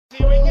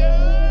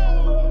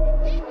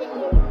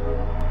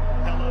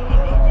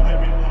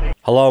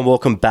Hello and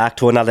welcome back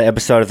to another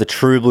episode of the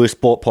True Blue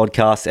Sport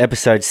Podcast,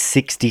 episode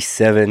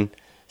 67.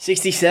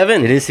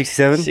 67? It is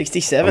 67?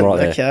 67,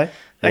 right okay.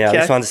 Yeah, Okay.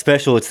 this one's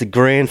special. It's the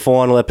grand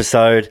final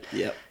episode.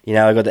 Yep. You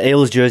know, I've got the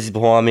Eels jerseys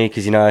behind me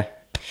because, you know,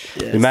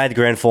 we made the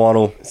grand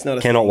final. It's not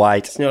a Cannot thing.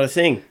 wait. It's not a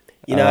thing.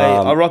 You know,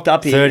 I rocked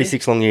up here.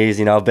 36 long years,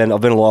 you know, I've been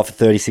alive for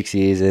 36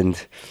 years and,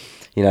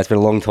 you know, it's been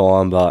a long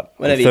time, but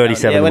Whenever I'm you're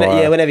 37 done.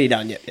 tomorrow. Whenever you're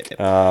done.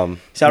 Yep.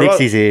 So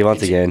Nixie's here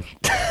once again.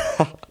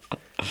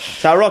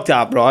 So I rocked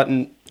up, right,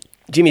 and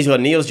Jimmy's got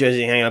an Eels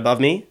jersey hanging above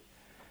me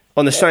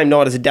on the same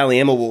night as the Dally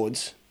M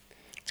Awards.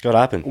 It's got to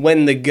happen.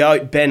 When the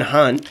GOAT, Ben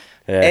Hunt,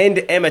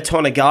 and Emma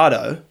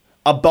Tonegado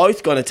are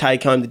both going to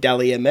take home the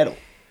Dally M medal.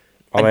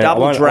 I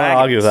won't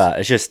argue with that.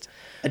 It's just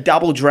a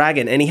double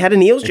dragon, and he had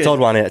an Eels jersey. It's odd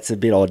one. It's a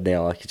bit odd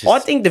now. Like, it's just I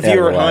think the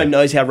viewer at home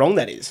knows how wrong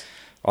that is.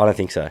 I don't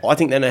think so. I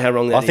think they know how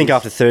wrong that is. I think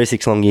after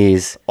 36 long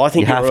years, I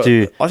think you have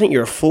to I think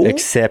you're a fool.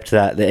 accept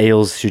that the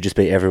Eels should just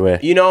be everywhere.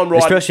 You know I'm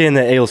right. Especially in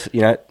the Eels,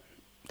 you know,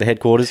 the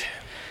headquarters.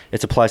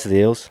 It's a place of the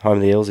Eels, home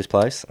of the Eels, this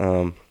place.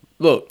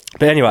 Look.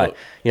 But anyway, look,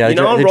 you know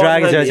the I'm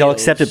Dragons, riding home I'll the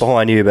accept it Eels.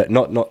 behind you, but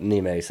not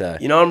near me. So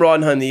You know I'm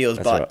riding home the Eels,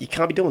 That's but right. you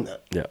can't be doing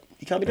that. yeah.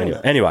 You can't be doing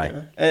that. Anyway,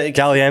 You know?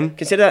 Dally M.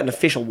 Consider that an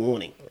official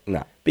warning.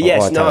 No. But I yes,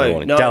 won't take the no.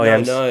 warning. Dally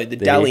M's, The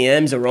they're Dally here.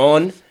 M's are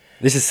on.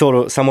 This is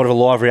somewhat of a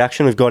live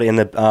reaction. We've got it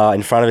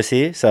in front of us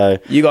here, so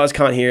You guys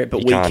can't hear it,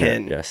 but you we can't hear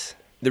can. it, yes.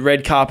 The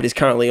red carpet is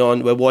currently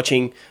on. We're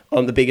watching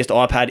on the biggest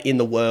iPad in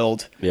the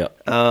world. Yeah.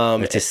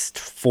 It's just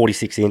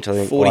 46 inch, I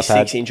think.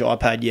 46-inch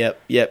iPad,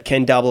 yep.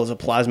 Can double as a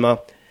plasma.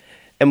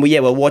 And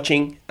we're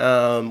watching.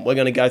 We're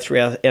going to go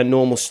through our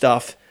normal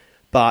stuff,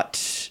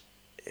 but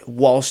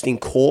whilst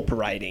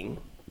incorporating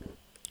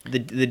the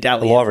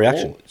Dally A live M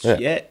reaction. awards.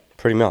 Yeah.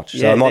 Pretty much.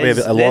 Yeah, So it might be a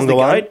there's longer the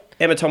one. goat.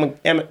 Emma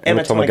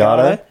Tomegado.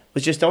 Tonegado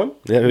was just on.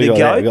 Yeah, the we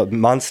goat. got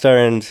Munster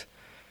and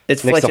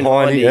It's next Fletch to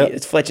and Hindy, Hindy. yeah.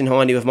 It's Fletch and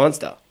Hindy with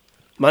Munster.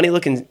 Money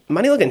looking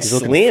he's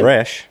slim. looking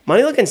fresh.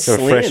 Money looking Got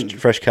a slim.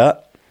 fresh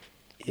cut.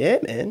 Yeah,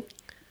 man.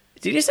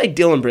 Did you say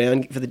Dylan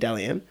Brown for the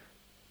Dally M?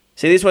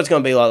 See, this is what it's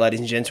going to be like, ladies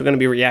and gents. We're going to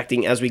be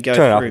reacting as we go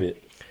Turn it through. up a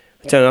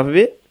bit. Turn it up a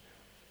bit?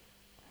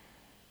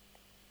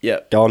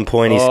 Yep. Golden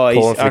Point, he's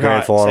calling for the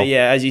grand final. So,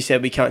 yeah, as you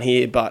said, we can't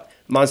hear, but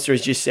Munster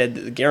has just said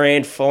that the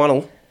grand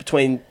final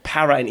between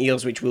Para and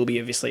Eels, which will be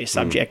obviously a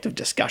subject of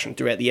discussion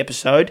throughout the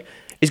episode,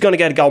 is going to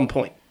go to Golden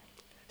Point.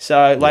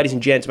 So, ladies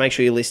and gents, make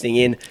sure you're listening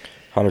in.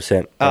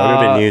 100%. A little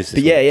bit of news.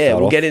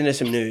 But we'll get into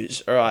some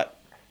news. All right.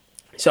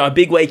 So a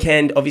big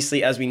weekend,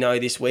 obviously, as we know,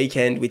 this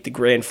weekend with the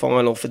grand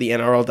final for the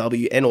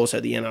NRLW and also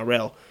the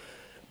NRL.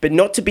 But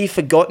not to be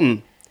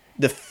forgotten,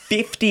 the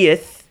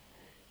 50th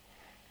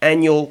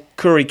annual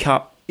Curry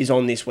Cup is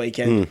on this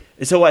weekend.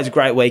 It's always a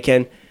great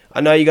weekend.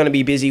 I know you're going to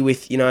be busy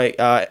with,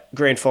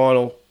 grand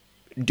final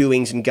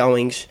doings and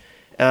goings.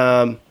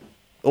 Also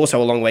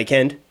a long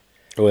weekend.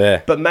 Oh,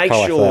 yeah. But make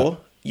Can't wait for sure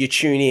you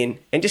tune in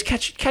and just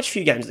catch a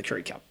few games of the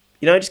Curry Cup.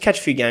 Just catch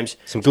a few games.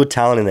 Some good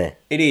talent in there.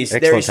 It is.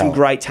 Excellent There is some talent.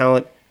 great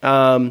talent.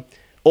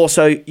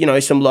 Also,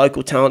 some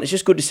local talent. It's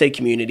just good to see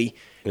community.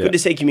 Yeah. Good to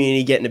see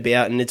community getting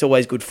about, and it's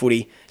always good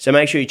footy. So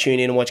make sure you tune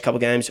in and watch a couple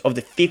of games of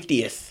the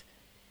 50th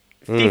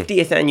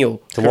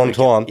annual. It's a long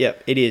time.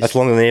 Yep, it is. That's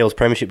longer than the Eels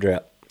premiership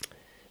drought.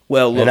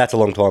 Well, look, And that's a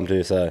long time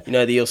too, so...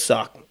 the Eels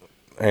suck.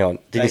 Hang on.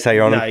 Did you say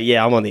you're on No, them?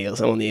 yeah, I'm on the Eels.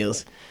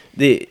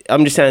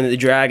 I'm just saying that the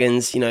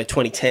Dragons,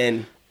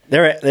 2010.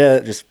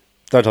 They're just...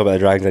 Don't talk about the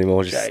Dragons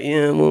anymore. Just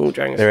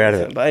Dragons. They're out of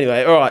it. But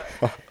anyway, all right.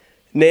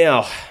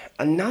 Now,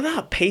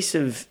 another piece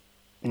of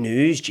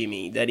news,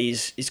 Jimmy, that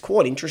is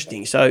quite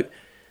interesting. So,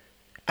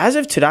 as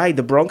of today,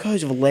 the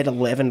Broncos have let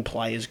 11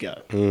 players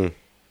go.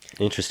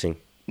 Interesting.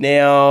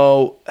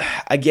 Now,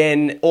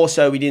 again,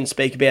 also, we didn't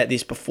speak about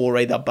this before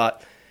either,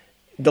 but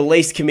the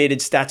least committed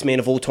stats man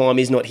of all time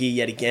is not here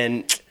yet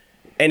again.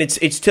 And it's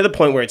to the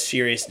point where it's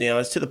serious now.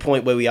 It's to the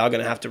point where we are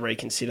going to have to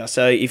reconsider.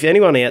 So, if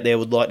anyone out there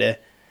would like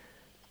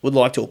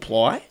to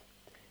apply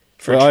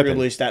for We're a open. true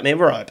blue stat man,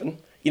 we're open.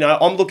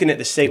 I'm looking at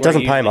the seat where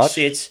doesn't he pay usually much.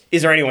 sits.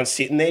 Is there anyone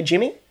sitting there,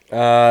 Jimmy?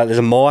 There's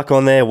a mic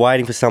on there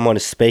waiting for someone to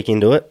speak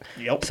into it.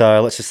 Yep.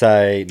 So let's just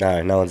say,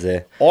 no one's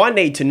there. I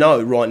need to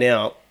know right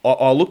now.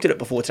 I looked at it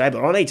before today,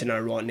 but I need to know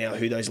right now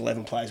who those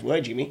 11 players were,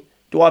 Jimmy.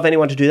 Do I have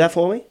anyone to do that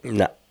for me?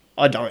 No.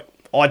 I don't.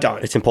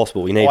 It's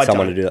impossible. You need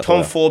someone to do that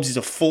Tom for Forbes is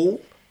a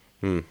fool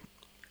and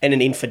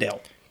an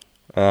infidel.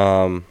 you.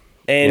 And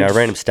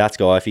Random stats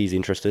guy, if he's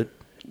interested.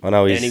 I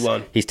know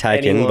he's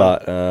taken,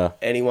 but...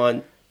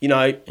 anyone,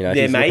 there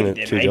he's may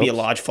looking at two be a jobs.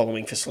 large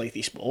following for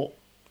Sleethy Sport.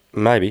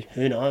 Maybe.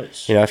 Who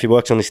knows? If he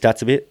works on his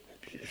stats a bit,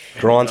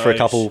 grinds for a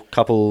knows?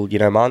 couple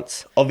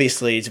months,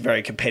 Obviously, it's a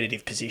very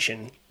competitive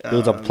position.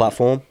 builds up a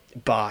platform.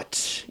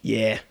 But,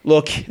 yeah.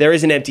 Look, there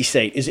is an empty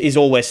seat, is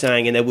all we're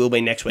saying, and there will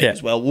be next week Yeah.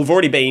 as well. We've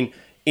already been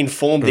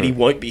informed that he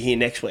won't be here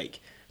next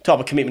week. Type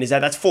of commitment is that?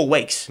 That's 4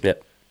 weeks.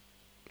 Yep.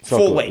 It's 4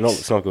 not good. weeks.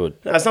 It's not good.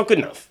 No, it's not good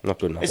enough. Not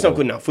good enough. It's not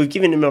good enough. We've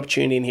given him an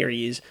opportunity, and here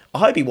he is. I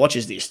hope he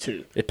watches this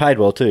too. It paid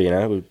well too,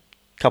 with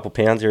a couple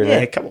pounds here and Yeah,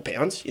 there. a couple of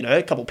pounds,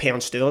 a couple of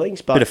pound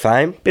sterlings. But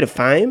Bit of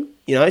fame.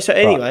 So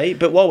anyway,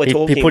 but while we're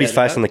talking He put his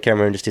about face on the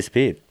camera and just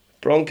disappeared.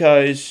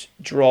 Broncos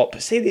drop.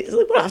 See,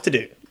 look what I have to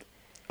do.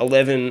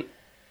 11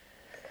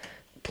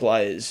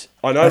 players.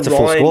 I know That's a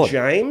full Ryan squad.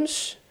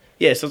 James.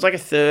 Yeah, so it's like a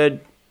third.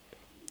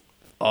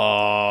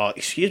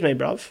 Excuse me,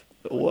 bruv.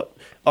 What?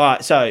 All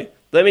right, so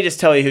let me just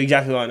tell you who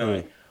exactly I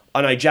know.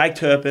 I know Jake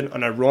Turpin. I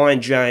know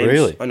Ryan James.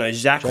 Really? I know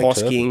Zach Jake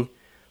Hosking.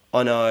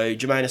 I know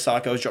Jermaine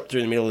Asako was dropped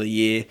through the middle of the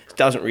year.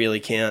 Doesn't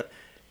really count.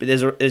 But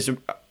there's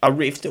a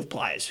rift of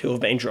players who have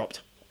been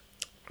dropped.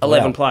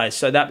 11 players.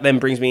 So that then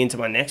brings me into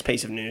my next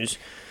piece of news.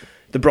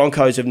 The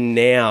Broncos have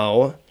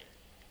now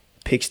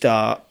picked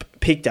up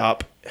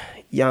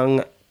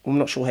young, I'm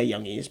not sure how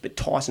young he is, but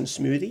Tyson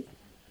Smoothie,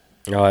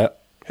 Oh, yeah.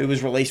 who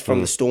was released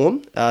from the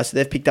Storm. So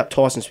they've picked up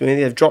Tyson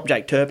Smoothie. They've dropped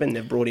Jake Turpin.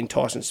 They've brought in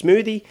Tyson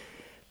Smoothie.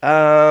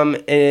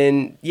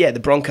 And yeah, the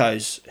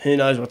Broncos, who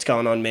knows what's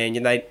going on, man.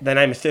 They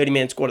name a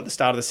 30-man squad at the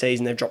start of the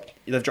season. They've dropped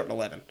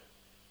 11.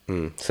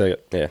 So,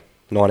 yeah,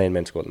 19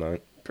 men squad at the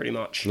moment. Pretty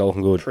much. Not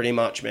looking good. Pretty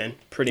much, man.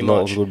 Pretty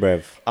Not much. looking good,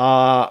 Brev.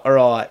 All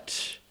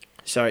right.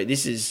 So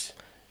this is...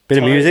 Bit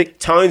of music.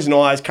 Tones and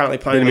I is currently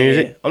playing Bit of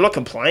music. here. I'm not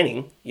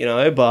complaining,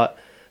 but...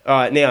 All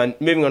right, now,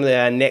 moving on to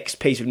our next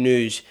piece of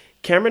news.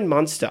 Cameron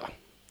Munster.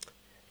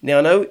 Now,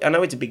 I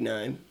know it's a big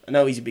name. I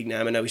know he's a big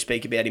name. I know we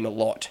speak about him a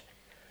lot.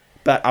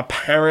 But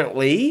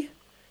apparently,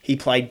 he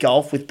played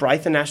golf with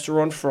Braithen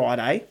Astor on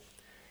Friday.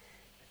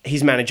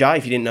 His manager,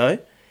 if you didn't know.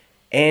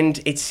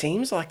 And it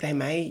seems like they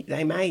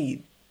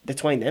may,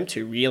 between them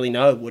two, really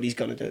know what he's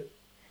going to do.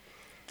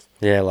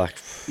 Yeah, like...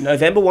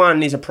 November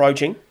 1 is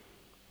approaching.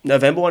 The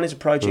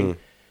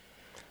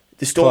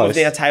Storm have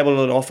now tabled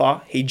an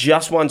offer. He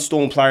just won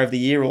Storm Player of the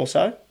Year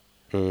also.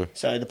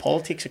 So the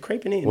politics are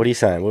creeping in. What are you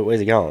saying? Where's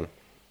he going?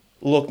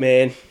 Look,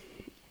 man,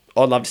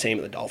 I'd love to see him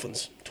at the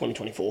Dolphins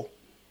 2024.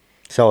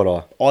 So would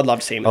I. I'd love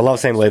to see him. I'd love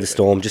to see him leave the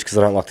Storm just because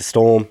I don't like the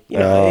Storm. You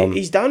know,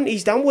 he's done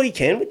what he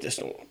can with the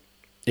Storm.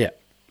 Yeah.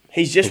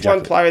 He's just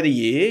won Player of the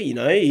Year. You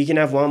know, he can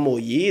have one more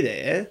year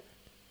there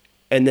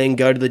and then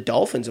go to the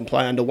Dolphins and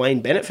play under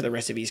Wayne Bennett for the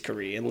rest of his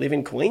career and live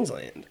in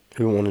Queensland.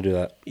 Who would want to do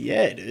that?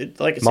 Yeah, dude.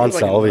 Like it Munster,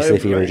 seems like obviously,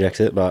 if he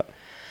rejects it, but...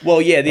 Well,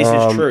 yeah, this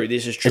is true.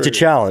 It's a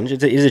challenge.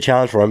 It is a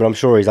challenge for him, but I'm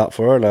sure he's up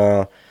for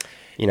it.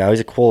 He's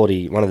a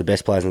quality, one of the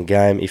best players in the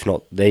game, if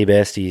not the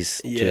best. He's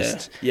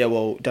just... Yeah,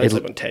 well, don't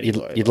sleep on Teddy.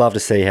 You'd love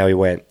to see how he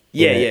went.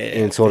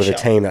 In sort of a sure.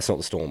 team that's not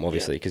the Storm,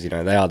 obviously, because,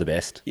 they are the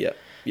best. Yeah.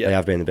 They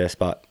have been the best,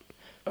 but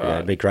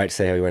it'd be great to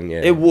see how he went.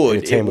 Yeah, It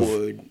would.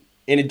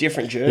 In a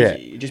different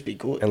jersey, it'd just be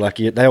good. And,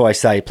 they always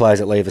say players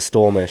that leave the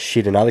Storm are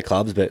shit in other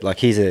clubs, but,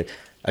 he's a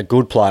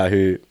good player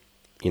who...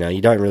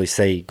 you don't really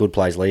see good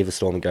players leave the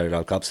Storm and go to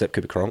another club, except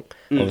Cooper Cronk.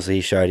 Obviously,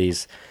 he showed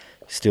he's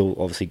still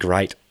obviously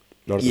great,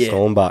 not at the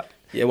Storm, but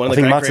one of I the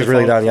think great Munster's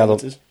really done the other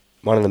performances.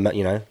 one of the,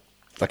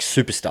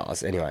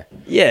 superstars anyway.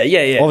 Yeah.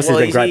 Obviously,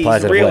 there's been great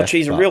players that have left.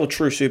 He's a real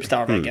true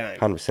superstar of that game.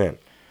 100%.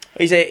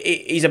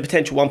 He's a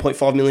potential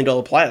 $1.5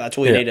 million player. That's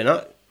all you need to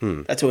know.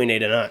 That's all you need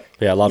to know.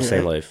 Yeah, I'd love to see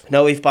him leave.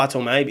 No if, buts,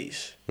 or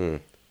maybes.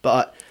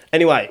 But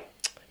anyway,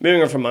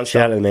 moving on from Munster.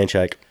 Shout out to the man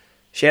shake.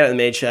 Shout out to the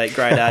man shake.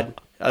 Great ad.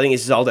 I think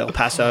this is old El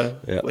Paso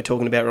we're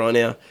talking about right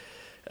now.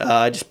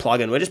 We're just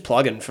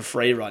plugging for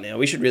free right now.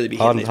 We should really be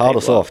hitting these hard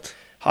or people up. soft?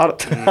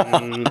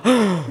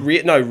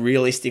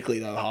 Realistically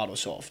though, hard or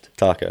soft.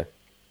 Taco.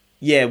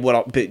 Yeah,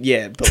 but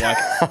like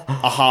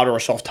a hard or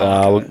a soft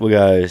taco. We'll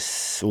go.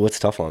 What's a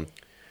tough one?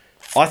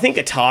 I think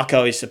a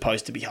taco is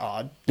supposed to be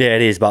hard. Yeah,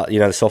 it is, but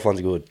the soft ones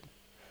are good.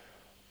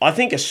 I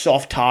think a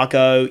soft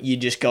taco, you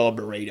just go a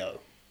burrito.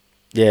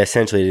 Yeah,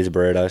 essentially it is a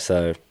burrito.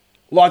 So,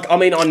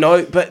 I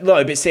know,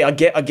 but see, I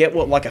get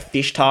what a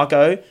fish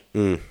taco,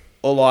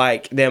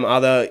 or them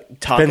other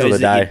tacos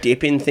that you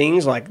dip in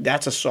things.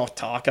 That's a soft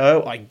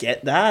taco. I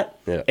get that,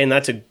 and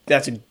that's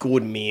a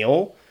good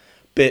meal.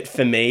 But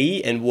for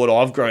me and what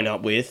I've grown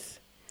up with,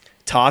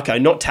 taco,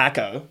 not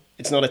taco.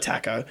 It's not a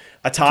taco.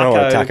 A taco.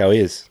 What a taco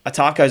is. A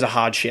taco's a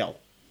hard shell.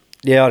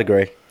 Yeah, I'd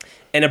agree.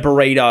 And a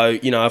burrito,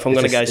 if I'm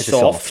going to go it's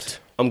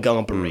soft, I'm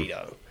going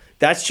burrito.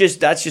 That's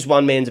just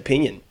one man's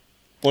opinion,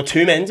 or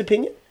two men's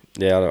opinion.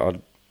 Yeah,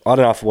 I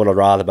don't know what I'd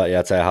rather, but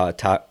I'd say a hard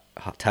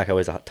taco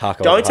is a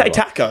taco. Don't say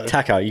taco.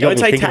 Taco. You got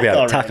me thinking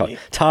about it. Taco.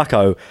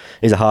 Taco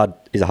is a hard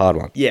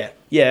one. Yeah.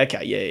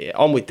 Okay. Yeah.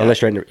 I'm with that.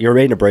 Unless you're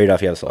eating a burrito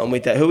if you have soft. I'm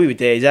with that. Who are we with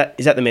there? Is that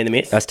the man, the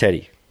myth? That's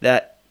Teddy.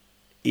 That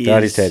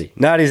is Teddy.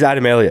 No, it is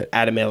Adam Elliott.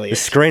 The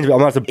screens. I'm going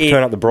to have to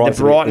turn up the brightness.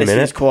 The brightness in a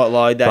minute, is quite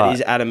low. That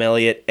is Adam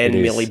Elliott and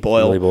Millie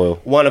Boyle.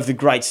 One of the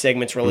great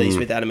segments released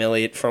with Adam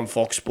Elliott from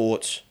Fox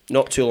Sports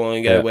not too long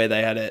ago, where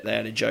they had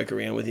a joke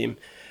around with him.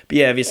 But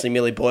yeah, obviously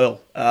Millie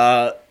Boyle,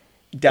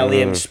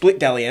 split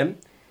Dally M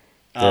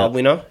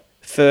winner,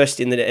 first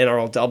in the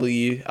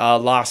NRLW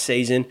last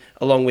season,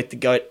 along with the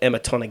GOAT Emma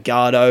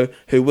Tonegado,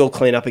 who will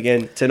clean up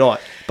again tonight.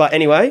 But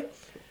anyway,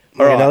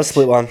 all right, another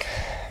split one.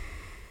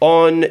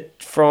 On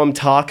from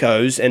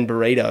tacos and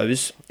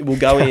burritos, we'll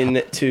go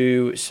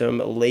into some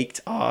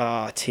leaked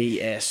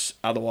RTS,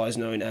 otherwise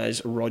known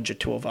as Roger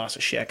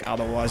Tuivasa-Sheck,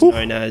 otherwise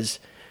known as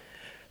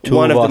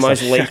one of the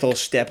most lethal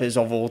steppers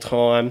of all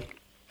time.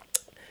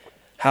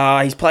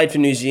 He's played for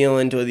New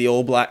Zealand or the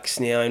All Blacks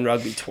now in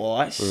rugby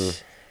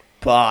twice.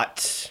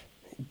 But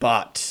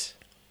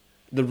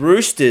the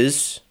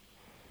Roosters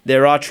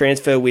there are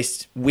transfer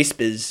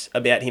whispers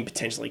about him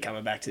potentially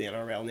coming back to the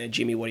NRL. Now,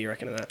 Jimmy, what do you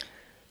reckon of that?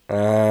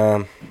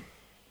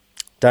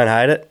 Don't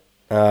hate it.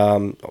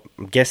 I'm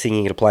guessing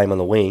you're going to play him on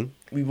the wing.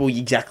 Well,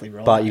 you're exactly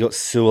right. But you got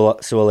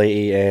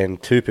Suoliti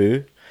and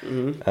Tupu.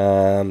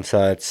 Mm-hmm.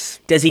 So it's...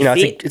 Does he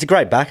fit? It's a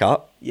great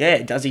backup.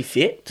 Yeah, does he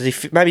fit? Does he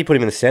fit? Maybe put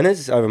him in the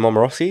centres over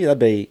Momorossi? That'd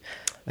be...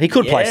 He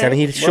could play centre.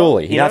 He'd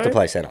have to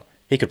play centre.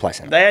 He could play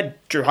centre. They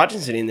had Drew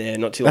Hutchinson in there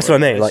not too long That's what I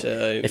mean. ago, Like,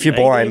 so if you're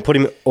buying, put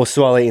him... Or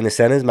Suoliti in the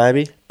centres,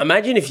 maybe.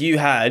 Imagine if you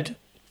had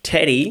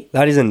Teddy,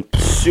 That isn't...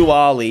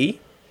 Suali,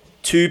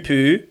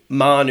 Tupu,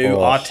 Manu,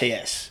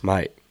 RTS.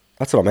 Mate,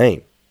 that's what I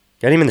mean.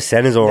 Get him in the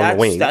centres or on the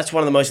wing. That's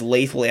one of the most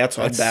lethal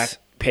outside back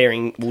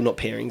pairing. Well, not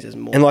pairings, there's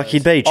more. And like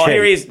he'd be cheap. Oh,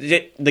 here he is,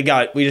 the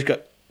GOAT. We just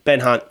got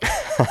Ben Hunt.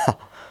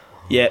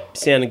 Yeah,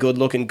 sounding good,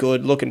 looking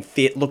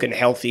fit, looking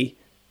healthy.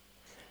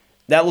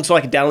 That looks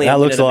like a Dally That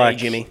looks to like me,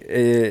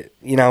 Jimmy.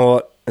 You know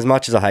what? As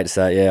much as I hate to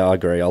say it, yeah, I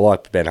agree. I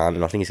like Ben Hunt,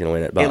 and I think he's going to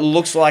win it. But It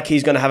looks like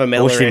he's going to have a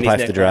medal wish around him his play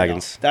neck. for the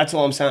Dragons. That's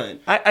all I'm saying.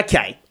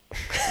 Okay.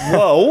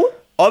 Whoa.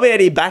 I'm out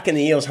here backing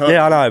the Eels, huh?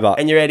 Yeah, I know, but...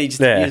 And you're out here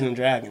just using the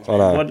Dragons. I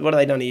know. What have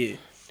they done to you?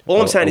 All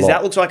I'm saying is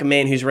that looks like a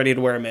man who's ready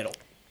to wear a medal.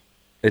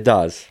 It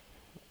does.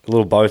 A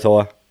little bow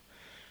tie.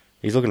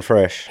 He's looking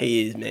fresh.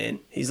 He is, man.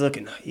 He's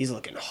looking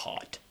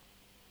hot.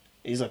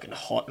 He's looking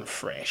hot and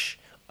fresh.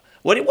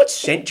 What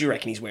scent do you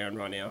reckon he's wearing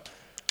right now?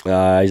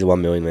 He's a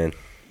 1 million man.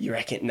 You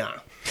reckon? Nah.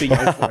 Too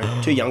young for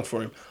him. Too young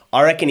for him.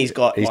 I reckon he's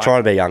got... He's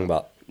trying to be young,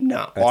 but...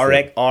 No.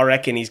 I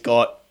reckon he's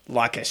got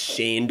like a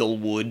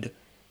sandalwood...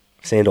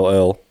 Sandal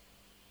Earl.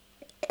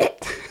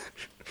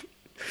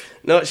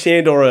 Not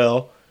Sandal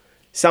Earl.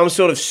 Some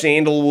sort of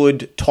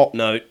sandalwood top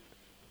note.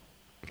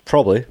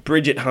 Probably.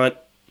 Bridget Hunt.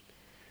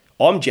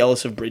 I'm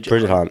jealous of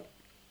Bridget Hunt.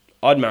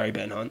 I'd marry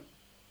Ben Hunt.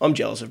 I'm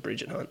jealous of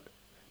Bridget Hunt.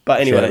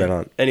 But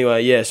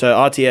anyway, yeah, so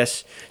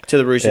RTS to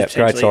the Roosters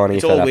potentially. Great signing.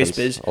 It's all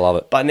whispers. I love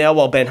it. But now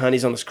while Ben Hunt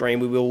is on the screen,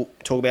 we will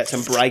talk about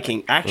some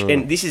breaking action.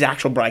 And this is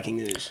actual breaking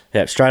news.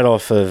 Yeah, straight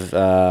off of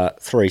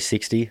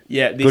 360.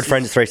 Yeah, good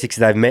friends at 360.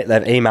 They've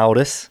emailed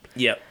us.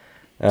 Yep.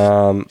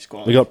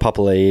 We got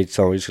Papa Lee,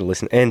 so we just got to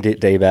listen. And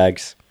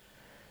D-Bags.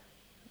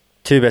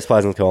 Two best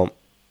players in the comp.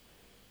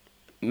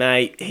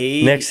 Mate,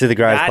 next to the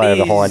greatest player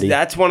behind him.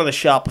 That's one of the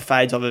sharper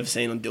fades I've ever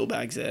seen on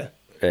Dillbags there.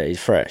 Yeah,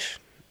 he's fresh.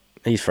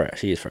 He is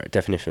fresh.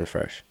 Definition of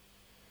fresh.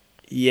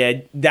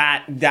 Yeah,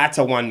 that's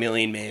a 1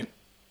 million, man.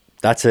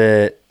 That's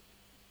a...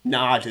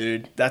 Nah,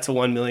 dude. That's a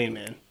 1 million,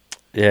 man.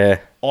 Yeah.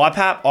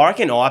 I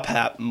reckon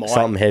IPAP might...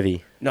 Something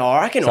heavy. No,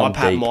 I reckon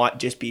Something IPAP deep. might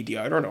just be a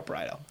deodorant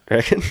operator.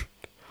 Reckon?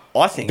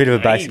 I think Bit of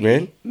a basic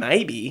man.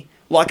 Maybe.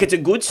 Like, it's a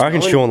good I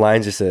reckon Sean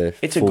Lane's just a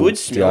It's a good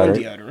smelling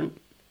deodorant.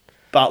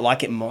 But,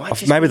 like, it might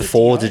just maybe be the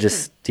forwards deodorant. are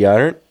just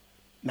deodorant.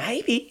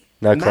 Maybe.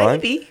 No cologne?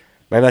 Maybe.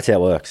 Maybe that's how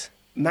it works.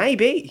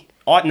 Maybe.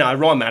 No,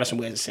 Ryan Madison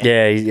wears a centre.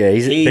 Yeah,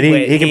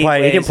 he can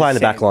play in the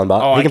back line,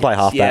 but he can play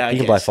half back. He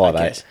can play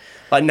 5'8".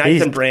 Like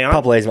Nathan Brown.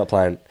 Papa Lee's not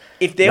playing.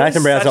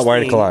 Nathan Brown's not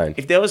wearing a cologne.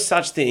 If there was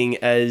such thing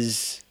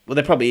as... Well,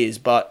 there probably is,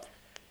 but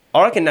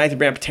I reckon Nathan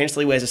Brown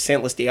potentially wears a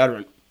scentless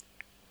deodorant.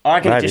 I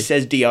reckon it just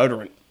says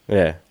deodorant.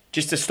 Yeah.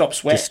 Just to stop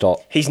sweat. Just stop.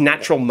 His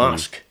natural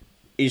musk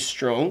is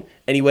strong,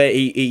 and he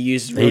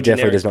uses real He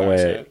definitely generic does not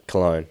wear products,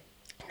 cologne.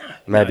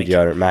 Maybe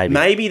deodorant, maybe.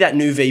 Maybe that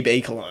new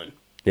VB cologne.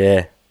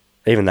 Yeah.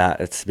 Even that,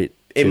 it's a bit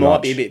It too might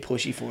much. be a bit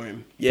pushy for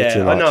him. Too Yeah,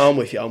 I much. know. I'm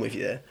with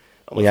you there.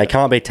 You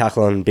can't be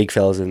tackling big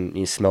fellas and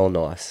you smell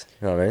nice.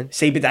 You know what I mean?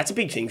 See, but that's a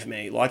big thing for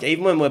me. Like,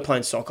 even when we're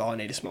playing soccer, I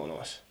need to smell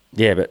nice.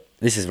 Yeah, but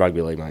this is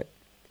rugby league, mate.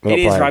 It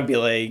is rugby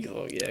league.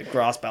 Or,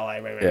 grass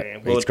ballet.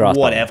 It's grass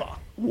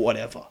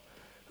whatever.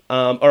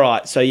 All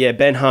right, so yeah,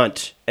 Ben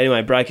Hunt.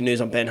 Anyway, breaking news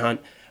on Ben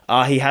Hunt.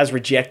 He has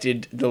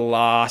rejected the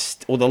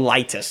latest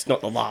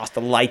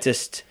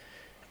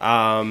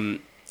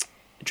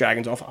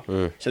Dragons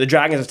offer. So the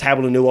Dragons have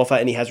tabled a new offer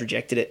and he has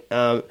rejected it.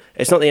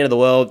 It's not the end of the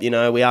world. We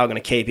are going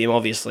to keep him,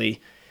 obviously.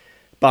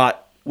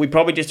 But we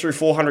probably just threw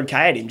 400k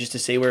at him just to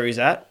see where he's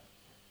at.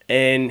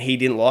 And he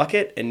didn't like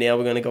it. And now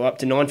we're going to go up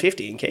to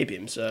 950 and keep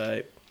him.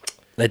 So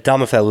They're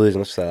dumb if they lose,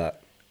 let's say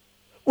that.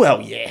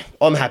 Well, yeah.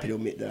 I'm happy to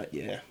admit that.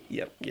 Yeah.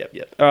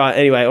 Yep. All right,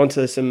 anyway, on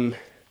to some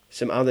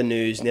other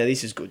news. Now,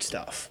 this is good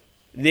stuff.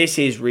 This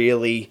is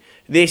really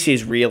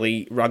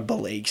rugby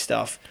league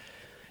stuff.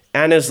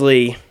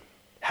 Annesley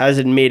has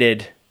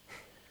admitted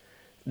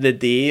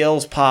that the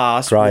Eels'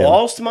 pass,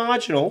 whilst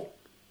marginal,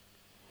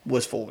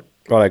 was forward.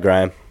 Righto,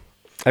 Graham.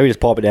 Maybe just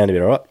pipe it down a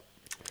bit, all right?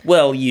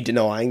 Well, you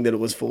denying that it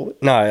was forward?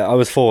 No, I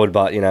was forward,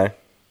 but, I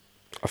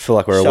feel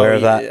like we're aware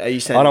of that. Are you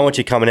saying I don't want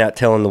you coming out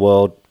telling the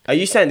world. Are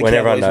you saying the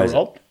Cowboys were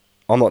robbed?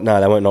 I'm not. No,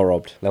 they weren't not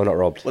robbed. They were not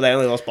robbed. Well, they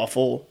only lost by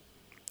 4.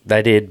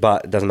 They did,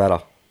 but it doesn't matter.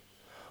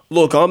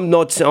 Look, I'm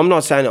not saying.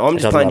 I'm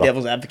just playing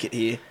devil's advocate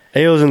here.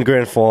 Eels in the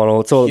grand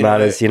final. It's all that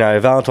matters.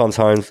 Valentine's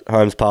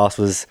Holmes' pass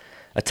was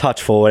a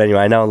touch forward.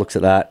 Anyway, no one looks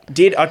at that.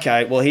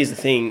 Okay. Well, here's the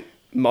thing.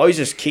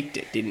 Moses kicked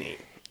it, didn't he?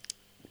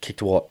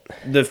 Kicked what?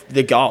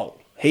 The goal.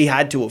 He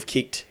had to have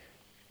kicked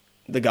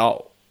the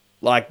goal.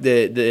 Like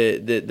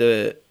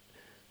the.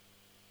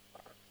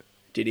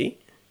 Did he?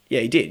 Yeah,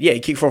 he did. Yeah, he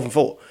kicked 4 from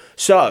 4.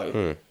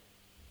 So.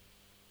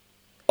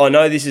 I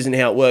know this isn't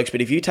how it works,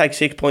 but if you take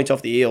 6 points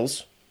off the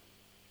Eels,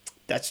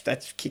 that's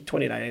kick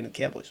 28 of the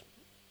Cowboys.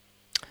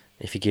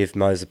 If you give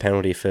Mose a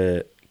penalty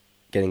for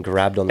getting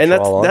grabbed on the And try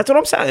line. that's what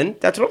I'm saying.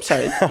 That's what I'm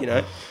saying. You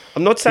know,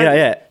 I'm not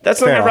saying that's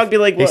not Fair how enough. rugby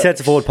league works. He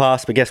sets a forward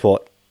pass, but guess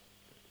what?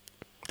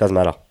 Doesn't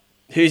matter.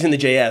 Who's in the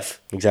GF?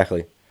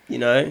 Exactly. You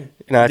know,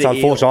 It's unfortunate.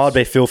 Eels. I'd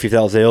be filthy if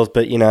that was Eels,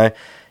 but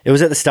it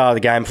was at the start of the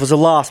game. If it was the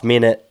last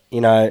minute,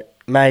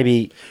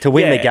 maybe to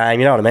win the game.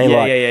 You know what I mean?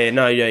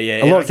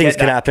 Yeah. A lot of things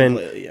can happen.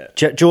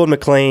 Jordan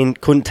McLean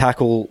couldn't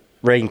tackle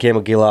Regan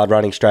Campbell-Gillard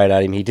running straight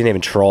at him. He didn't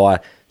even try.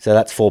 So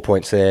that's 4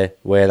 points there,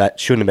 where that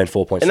shouldn't have been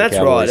 4 points. And for that's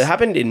Cowboys. right.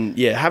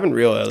 It happened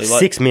real early. Like,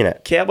 6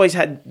 minutes. Cowboys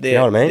had their, You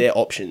know what I mean? their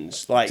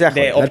options. Like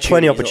Exactly. their They had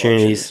plenty of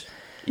opportunities.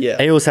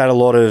 Yeah. Eels had a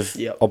lot of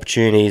Yep.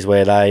 opportunities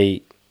where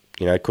they,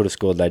 could have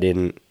scored. They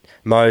didn't.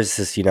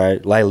 Moses,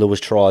 Layla Lewis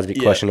tries a bit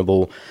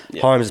questionable.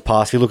 Yeah. Holmes'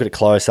 pass, if you look at it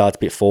closer, it's a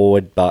bit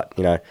forward. But,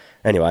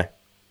 anyway.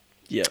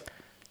 Yeah.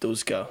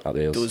 Does go. Up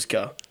the Eels. Does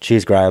go.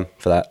 Cheers, Graham,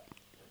 for that.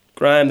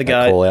 Graham the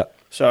That call goat. out.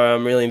 Sorry,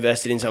 I'm really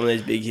invested in some of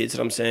these big hits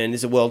that I'm saying.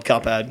 This is a World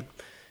Cup ad.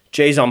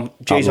 I'm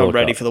World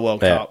ready Cup. for the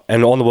World Yeah. Cup.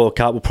 And on the World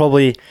Cup, we'll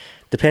probably,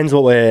 depends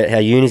how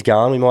uni's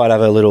going. We might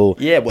have a little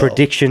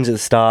predictions at the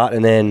start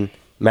and then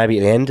maybe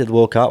at the end of the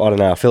World Cup. I don't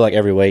know. I feel like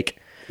every week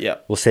Yeah.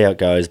 we'll see how it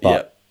goes.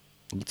 But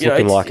it's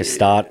looking like a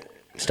start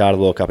of the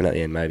World Cup and at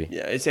the end, maybe.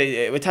 Yeah,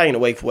 we're taking it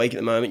week for week at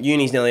the moment.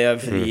 Uni's nearly over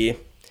for the year.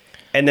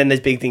 And then there's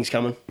big things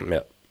coming.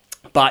 Yeah.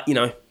 But,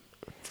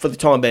 for the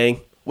time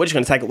being, we're just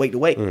going to take it week to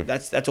week.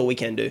 That's all we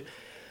can do.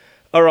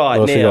 All right,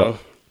 What else you now, got?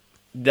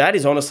 that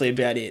is honestly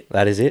about it.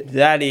 That is it?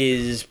 That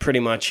is pretty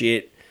much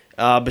it.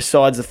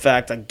 Besides the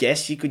fact, I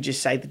guess you could just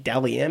say the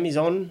Dally M is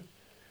on.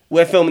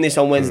 We're filming this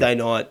on Wednesday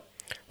night.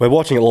 We're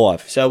watching it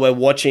live. So we're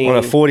watching On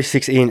a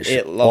 46-inch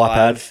it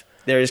live. iPad.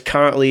 There is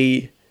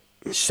currently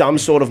some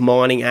sort of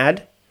mining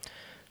ad.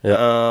 Yeah.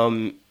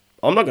 I'm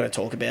not going to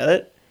talk about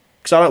it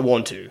because I don't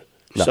want to.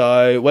 No.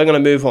 So we're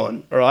going to move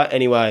on. All right.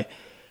 Anyway,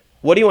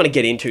 what do you want to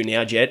get into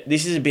now, Jet?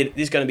 This is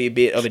going to be a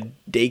bit of a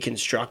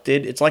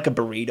deconstructed. It's like a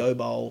burrito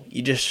bowl.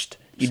 You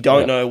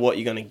don't know what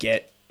you're going to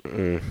get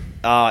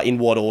in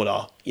what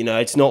order.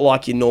 It's not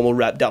like your normal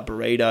wrapped up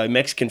burrito.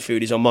 Mexican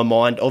food is on my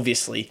mind,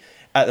 obviously,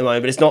 at the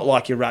moment, but it's not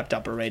like your wrapped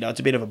up burrito. It's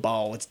a bit of a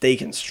bowl. It's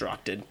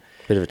deconstructed.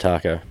 Bit of a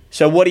taco.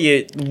 So what do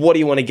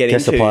you want to get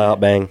Guess into? the player up,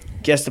 bang.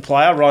 Guess the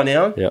player right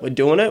now. Yep. We're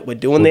doing it. We're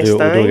doing this thing.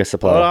 We'll do guess the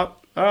player. All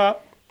right.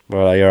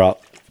 Right, you're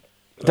up.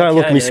 Don't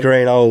look at Okay, me man.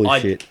 screen. Holy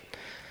shit.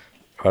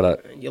 Right,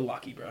 You're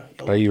lucky, bro.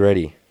 are you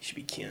ready? You should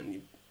be counting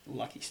your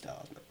lucky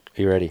stars, man.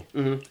 Are you ready?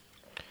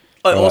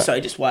 Oh, also,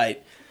 just wait.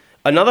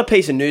 Another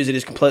piece of news that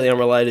is completely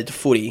unrelated to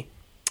footy.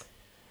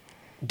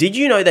 Did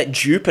you know that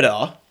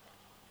Jupiter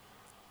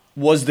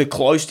was the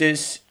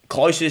closest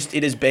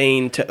it has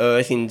been to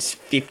Earth in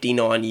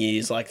 59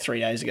 years, like 3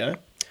 days ago?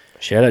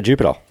 Shout out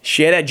Jupiter.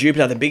 Shout out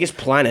Jupiter, the biggest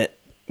planet,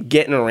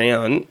 getting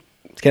around.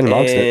 It's getting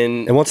amongst it.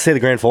 And- And wants to see the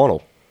grand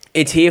final.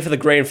 It's here for the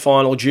grand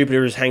final.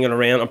 Jupiter is hanging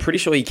around. I'm pretty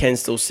sure you can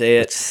still see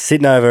it. It's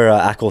sitting over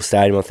Accor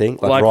Stadium, I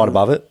think, like right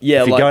above it.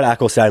 Yeah, if you like- go to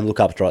Accor Stadium, look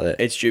up, it's right there.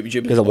 It's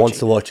Jupiter. Because it wants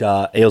to watch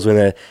Eels win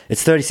there.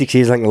 It's 36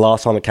 years, I think, the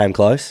last time it came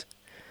close.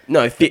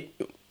 No,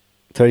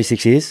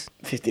 36 years?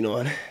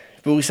 59.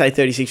 But we'll say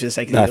 36 for the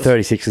sake of the No, Eels.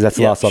 36 because that's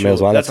the last time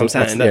Eels won. That's what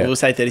I'm saying. yeah. We'll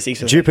say 36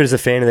 for the Jupiter's a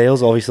fan of the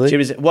Eels,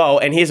 obviously. Well,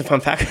 and here's a fun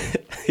fact.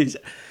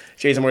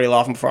 Jeez, I'm already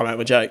laughing before I make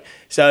my joke.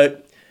 So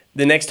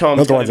the next time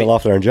Not the ones that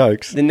laugh at their own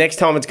jokes. the next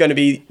time it's going to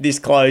be this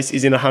close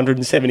is in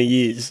 170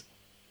 years.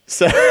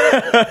 So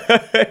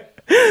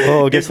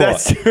Well, guess what?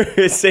 that's true,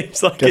 it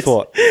seems like Guess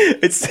what?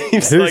 It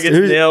seems Who's- like it's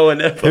who's- now or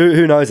never.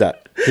 Who knows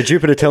that? Did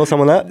Jupiter tell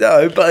someone that?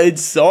 No, but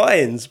it's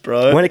science,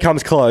 bro. When it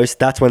comes close,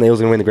 that's when the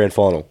Eels are going to win the grand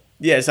final.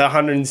 Yeah, it's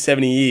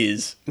 170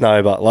 years.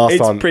 No, but last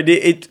time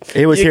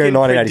He was here in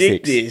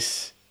 1986.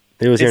 This.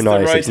 he was here in It's the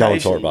 96. No one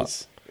saw it, but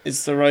rotations.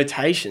 It's the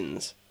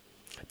rotations.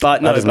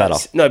 But no, doesn't matter.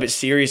 No, but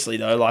seriously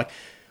though, like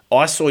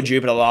I saw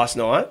Jupiter last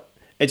night.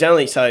 It's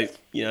only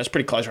it's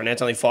pretty close right now.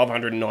 It's only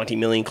 590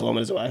 million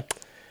kilometers away.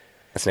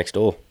 that's next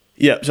door.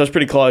 Yeah, so it's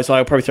pretty close.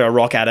 I'll probably throw a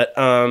rock at it.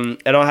 And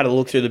I had a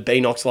look through the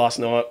Beanox last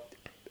night.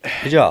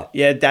 Did ya?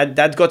 Yeah,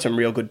 Dad's got some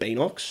real good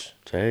Beanox.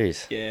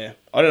 Jeez. Yeah,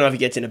 I don't know if he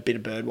gets in a bit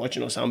of bird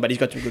watching or something, but he's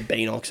got some good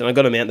Beanox, and I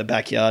got him out in the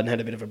backyard and had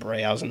a bit of a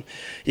browse, and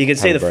you can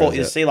see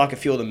you see like a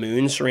few of the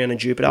moons surrounding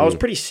Jupiter. I was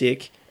pretty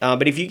sick.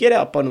 But if you get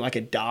up on like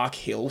a dark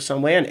hill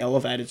somewhere, an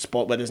elevated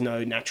spot where there's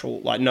no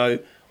natural, like no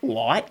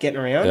light getting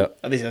around, Yep.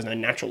 obviously there's no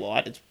natural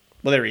light.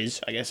 There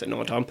is, I guess, at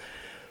night time,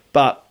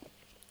 but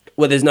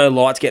where there's no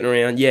lights getting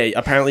around, yeah,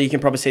 apparently you can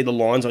probably see the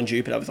lines on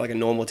Jupiter with like a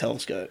normal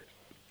telescope.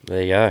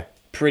 There you go.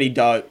 Pretty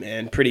dope,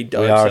 man. Pretty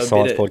dope. We are a So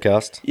science bit of-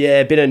 podcast. Yeah,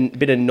 a bit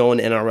of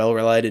non-NRL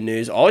related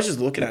news. I was just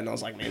looking at it and I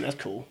was like, man, that's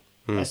cool.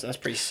 That's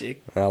pretty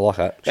sick. I like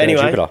that. Shout out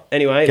Anyway,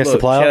 Jupiter. Guess look, the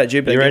player. shout out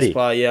Jupiter. You Guess ready? the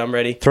player. Yeah, I'm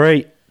ready.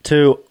 3,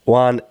 2,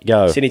 1,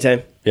 go. Sydney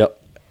team.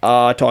 Yep.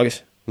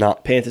 Tigers. No.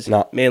 Panthers.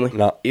 No. Manly.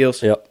 No.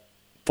 Eels. Yep.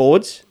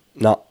 Forwards.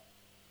 No.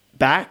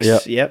 Backs.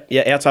 Yep. Yep.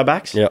 Yeah, outside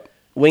backs. Yep.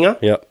 Winger.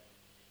 Yep.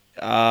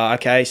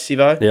 Okay,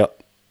 Sivo. Yep.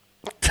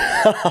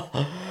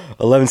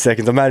 11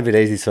 seconds. I made it a bit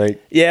easy this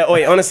week. Yeah,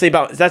 oi, honestly,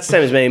 but that's the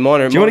same as me.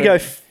 Mine. Do you want to go...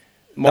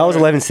 That was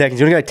 11 seconds.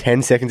 Do you want to go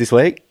 10 seconds this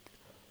week?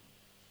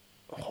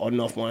 Holding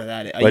off one of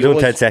that. We're doing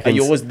 10 seconds. Are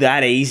yours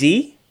that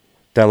easy?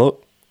 Don't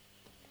look.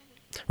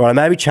 Right,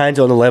 maybe change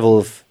it on the level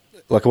of...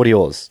 Like, what are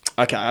yours?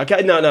 Okay.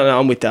 No,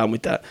 I'm with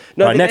that.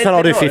 No, right, next one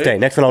I'll do 15.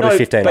 Next one I'll do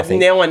 15, I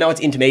think. But now I know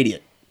it's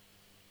intermediate.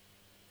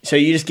 So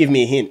you just give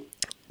me a hint.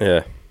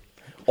 Yeah.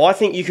 I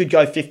think you could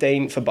go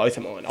 15 for both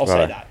of mine. I'll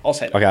say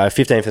that. Okay,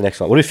 15 for the next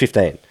one. We'll do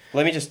 15.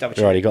 Let me just double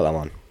check. Right, you got that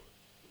one.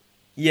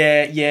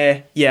 Yeah,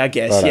 I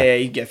guess. Righto. Yeah,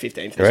 you can go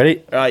 15 for this.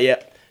 Ready? All right, yeah.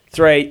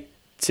 3,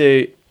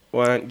 2,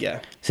 1, go.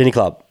 Sydney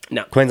Club.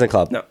 No. Queensland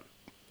Club. No.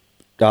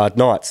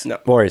 Knights. No.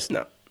 Warriors.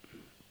 No.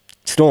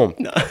 Storm.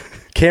 No.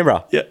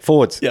 Canberra. Yep.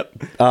 Forwards.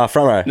 Yep. Front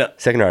row. No.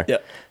 Second row.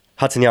 Yep.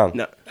 Hudson Young.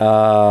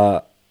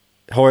 No.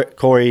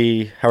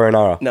 Corey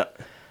Haronara. No.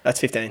 That's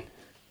 15.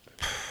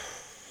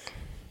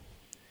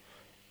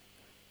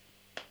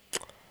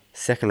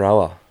 Second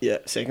rower. Yeah,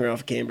 second round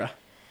for Canberra.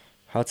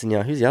 Hudson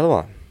Young. Who's the other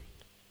one?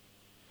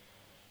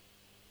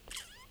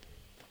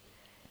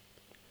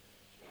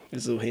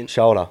 There's a little hint.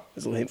 Shoulder.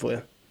 There's a little hint for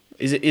you.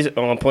 Is it?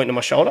 Am I pointing to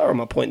my shoulder or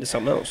am I pointing to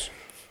something else?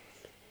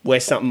 Where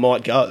something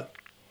might go.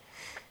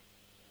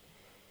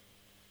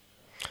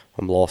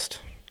 I'm lost.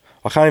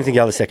 I can't even think of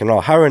the other second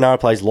row. Haronara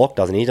plays lock,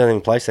 doesn't he? He doesn't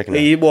even play second row.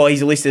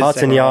 He's listed as Hudson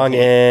second row. Young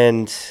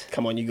and...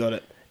 Come on, you got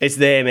it. It's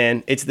there,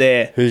 man. It's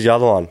there. Who's the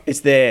other one?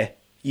 It's there.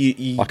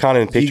 You I can't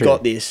even picture You got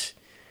it. this.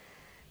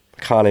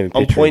 I can't even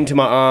picture I'm pointing to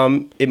my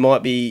arm. It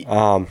might be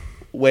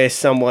where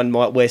someone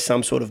might wear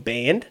some sort of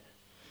band.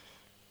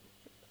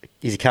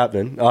 He's a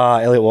captain.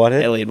 Elliot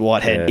Whitehead. Elliot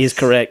Whitehead Yes. is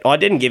correct. I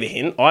didn't give a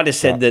hint. I just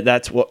said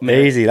that's what...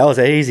 Easy. That was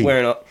easy.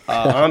 Wearing an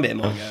armband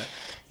might go.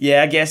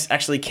 Yeah, I guess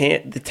actually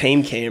the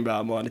team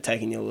Canberra might have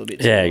taken you a little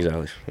bit. Yeah,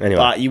 exactly. Anyway.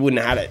 But you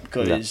wouldn't have had it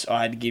because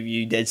I had to give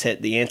you dead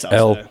set the answer.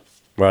 L. So.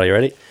 Right, you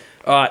ready?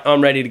 All right,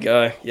 I'm ready to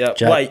go. Yep.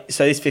 Jack. Wait,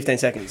 so this is 15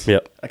 seconds?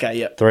 Yep. Okay,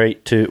 yep. 3,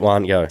 2,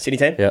 1, go. Sydney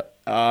team?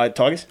 Yep.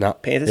 Tigers? No.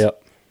 Panthers?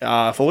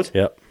 Yep. Forwards?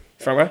 Yep.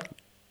 Front row?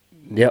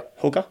 Yep.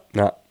 Hooker?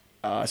 No.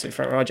 So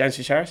front row, James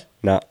Fish-Harris?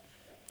 No.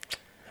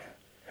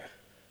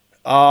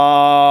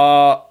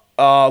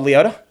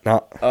 Leota?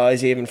 No.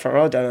 Is he even front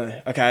row? I don't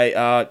know. Okay.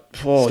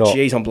 Stop.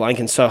 Geez, I'm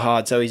blanking so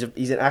hard. So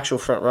he's an actual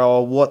front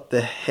rower. What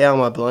the hell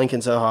am I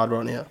blanking so hard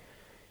right now?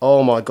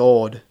 Oh my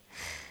god.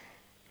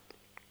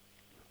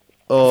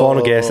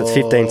 Final guess. It's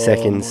 15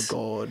 seconds.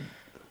 Oh We my god.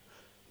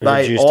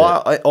 Mate, reduced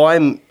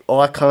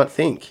I can't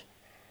think.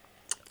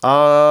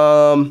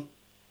 Come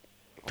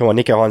on,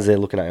 Nico Hines there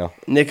looking at you.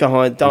 Nico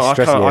Hines. He's I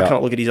stressing you out.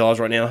 can't look at his eyes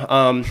right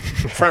now.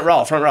 Front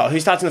row. Who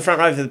starts in the front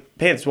row for the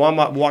Panthers?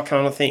 Why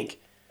can't I think?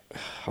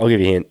 I'll give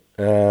you a hint.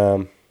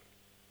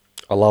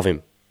 I love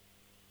him.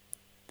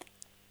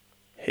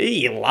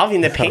 He loving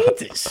the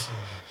Panthers.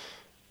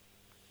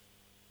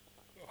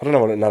 I don't know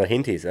what another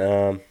hint is.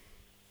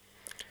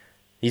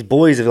 His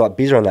boys are like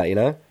bigger on that, you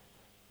know?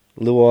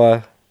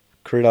 Luai,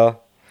 Critter.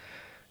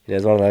 Yeah,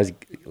 he's one of those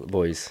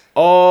boys.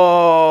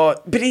 Oh,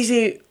 but is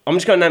he? I'm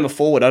just going to name a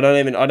forward. I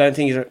don't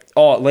think he's.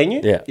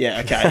 Lenu? Yeah. Yeah.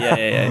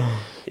 Okay.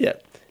 Yeah.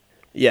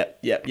 Yeah.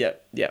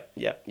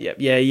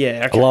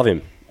 Okay. I love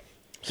him.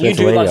 You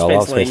Spencer do Leniu, love I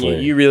love Spencer Leniu. Spencer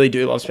Leniu. You really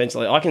do love Spencer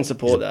Leniu. I can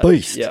support that.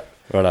 Beast. Yeah.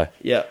 Righto.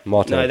 Yeah.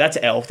 My turn. No, that's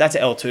L. That's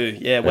L too.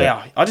 Yeah. Wow.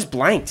 Yeah. I just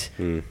blanked.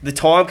 The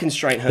time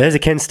constraint hurt. There's a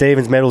Ken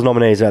Stevens medals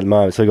nominees at the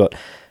moment. So we've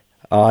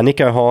got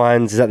Nico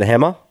Hines. Is that the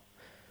Hammer?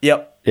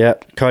 Yep. Yeah.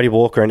 Cody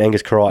Walker and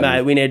Angus Crichton.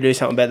 Mate, we need to do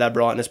something about that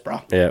brightness, bro.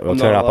 Yeah, we'll I'm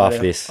turn not up gonna lie after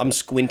to you. this. I'm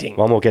squinting.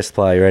 One more guest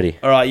player. You ready?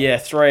 All right. Yeah.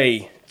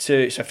 3,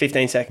 2. So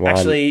 15 seconds. One.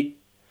 Actually.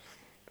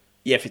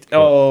 Yeah. 15.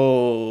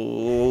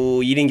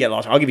 Oh, you didn't get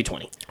last. I'll give you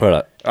 20.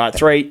 Righto. All right.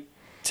 3,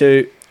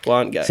 2,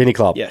 1. Go. Sydney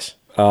Club. Yes.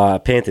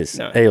 Panthers.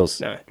 No.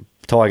 Eels. No.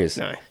 Tigers.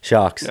 No.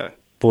 Sharks. No.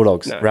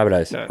 Bulldogs. No.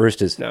 Rabbitohs. No.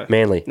 Roosters. No.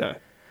 Manly. No.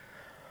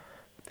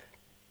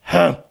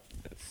 Huh.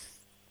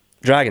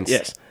 Dragons.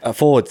 Yes.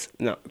 Forwards.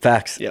 No.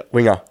 Backs. Yep.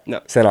 Winger.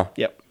 No. Centre.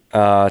 Yep.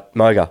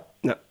 Moga.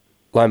 No.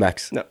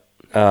 Lomax. No.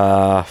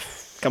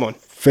 Come on.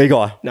 Free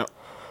guy. No.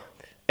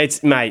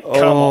 It's mate. Come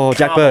Oh, on.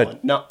 Jack come Bird. on.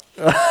 No.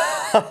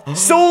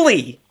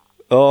 Sully.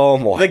 Oh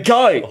my. The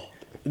goat.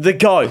 The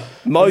goat.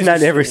 He's Moses.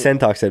 named every Sully.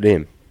 centre except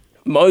him.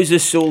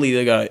 Moses Sully,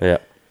 the goat. Yeah.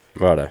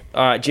 Righto.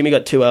 All right, Jimmy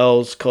got 2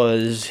 L's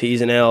because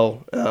he's an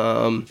L.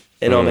 And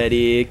I'm out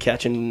here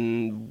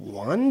catching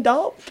 1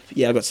 dub.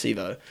 Yeah, I got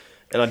Sivo.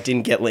 And I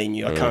didn't get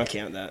Lenu. I can't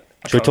count that.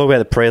 Should we talk about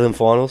the prelim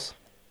finals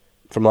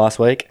from last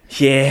week?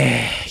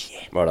 Yeah.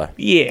 Righto.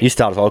 Yeah. You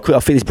start. I'll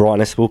fit this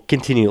brightness. We'll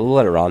continue. We'll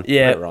let it run.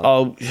 Yeah. Let it run.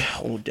 Oh,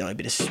 no, a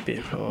bit of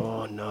spit.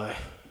 Oh, no. I'm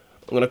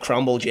going to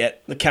crumble,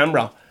 Jet. The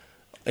camera.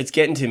 It's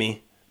getting to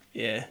me.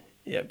 Yeah.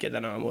 Yep, get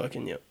that arm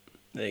working. Yep.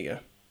 There you go.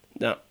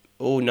 No.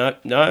 Oh, no,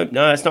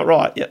 that's not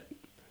right. Yep.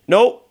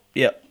 Nope.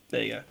 Yep.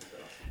 There you go.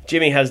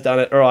 Jimmy has done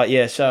it. All right,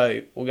 yeah,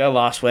 so we'll go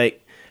last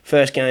week.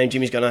 First game,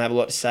 Jimmy's going to have a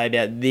lot to say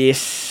about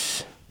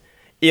this.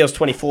 Eels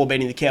 24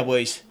 beating the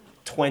Cowboys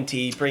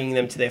 20, bringing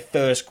them to their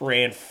first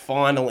grand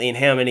final in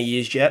how many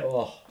years, Jet?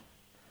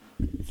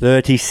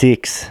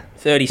 36.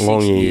 36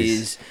 long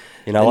years.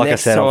 You know, The like I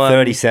next said, I'm time-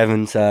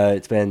 37, so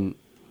it's been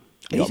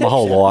Are you my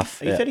whole 37?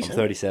 life. Are you Yeah, 37? I'm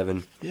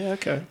 37. Yeah,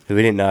 okay. If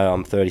we didn't know,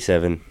 I'm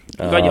 37. You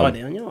got your eye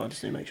down, yeah? I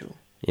just need to make sure.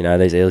 You know,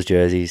 these Eels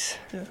jerseys.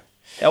 Yeah.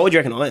 How old do you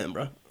reckon I am,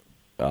 bro?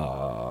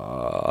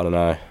 I don't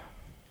know,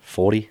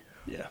 40?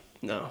 Yeah.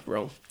 No,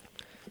 wrong.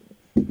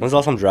 When's the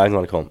last time Dragons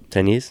won a comp?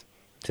 10 years?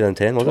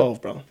 2010, was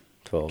 12, bro. it?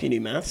 12. Can you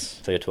do maths?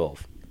 So you're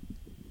 12.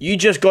 You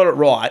just got it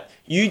right.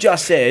 You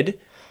just said,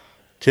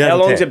 how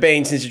long has it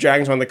been since the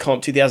Dragons won the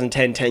comp?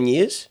 2010, 10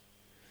 years?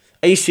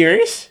 Are you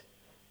serious?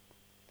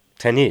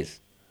 10 years.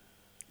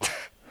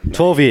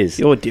 12 years.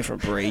 You're a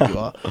different breed, you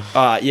are.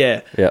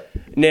 Yeah. Yeah.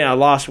 Now,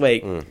 last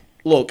week,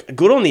 look,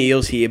 good on the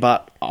Eels here,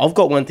 but I've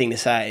got one thing to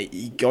say.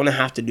 You're going to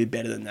have to do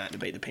better than that to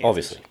beat the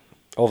Panthers.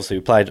 Obviously,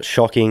 we played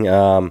shocking.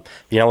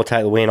 We'll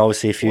take the win.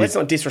 Obviously, if you... Let's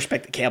not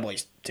disrespect the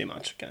Cowboys too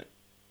much, okay?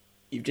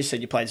 You've just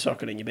said you played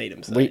soccer and you beat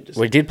them. So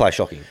we did play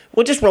shocking.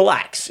 Well, just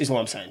relax, is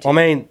what I'm saying to you. I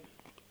mean,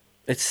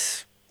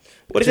 it's...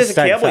 What if just there's a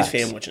stating Cowboys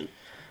facts. fan watching?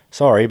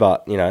 Sorry,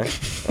 but, you know,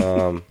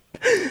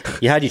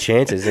 you had your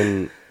chances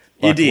and...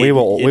 You did. We You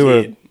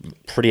were did.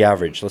 pretty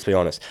average, let's be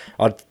honest.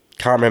 I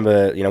can't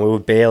remember, we were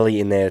barely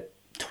in their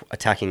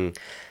attacking...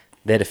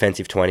 Their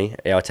defensive 20,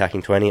 our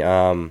attacking 20.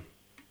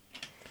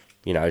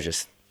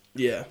 Just...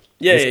 Yeah.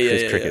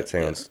 This cricket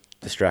sounds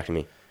distracting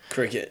me.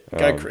 Cricket.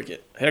 Go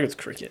cricket. How good's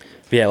cricket?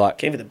 But yeah, like...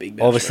 Came for the big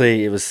bash,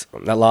 Obviously, it was...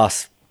 That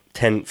last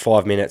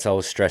 5 minutes, I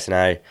was stressing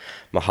out.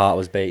 My heart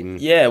was beating.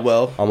 Yeah,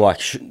 well... I'm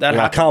like,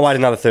 I can't wait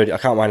another 30. I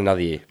can't wait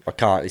another year. I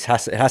can't. It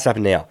has to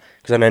happen now.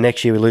 Because I know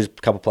next year we lose a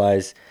couple of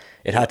players.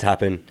 It had to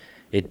happen.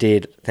 It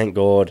did. Thank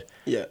God.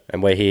 Yeah.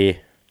 And we're here.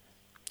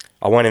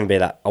 I won't even be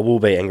that. I will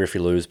be angry if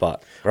we lose,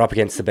 but we're up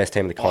against the best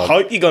team in the I comp.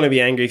 hope you're going to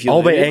be angry if you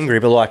lose. I'll be angry,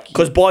 but like...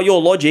 Because by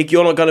your logic,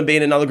 you're not going to be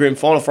in another grand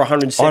final for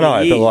 170 I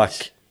know, years. but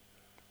like...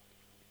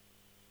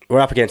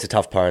 We're up against a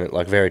tough opponent,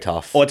 like very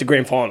tough. Or it's a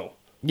grand final.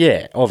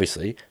 Yeah,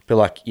 obviously. But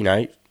like,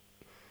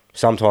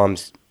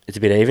 sometimes it's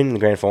a bit even in the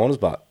grand finals,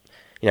 but,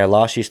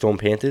 last year Storm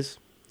Panthers...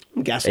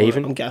 I'm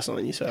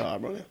gaslighting you so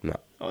hard, bro. No.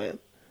 I am.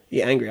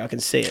 You're angry. I can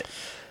see it.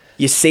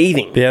 You're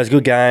seething. But yeah, it was a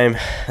good game.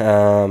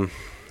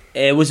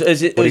 It was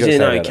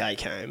an okay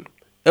game.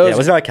 It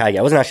was an okay game.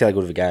 It wasn't actually that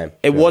good of a game.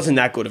 It wasn't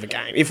that good of a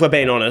game. If we're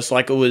being honest,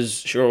 like it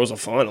was a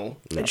final.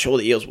 No. And sure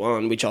the Eels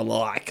won, which I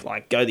like.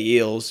 Like, go the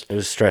Eels. It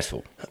was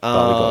stressful.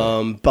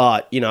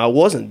 But it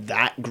wasn't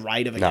that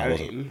great of a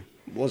game.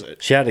 Was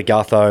it? Shout out to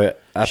Gutho.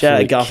 Shout out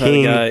to Gutho,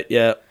 the GOAT.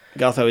 Yeah,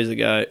 Gutho is the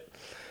GOAT.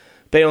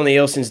 Been on the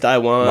Eels since day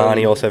one.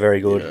 Marnie also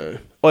very good.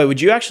 Wait,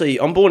 would you actually...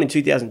 I'm born in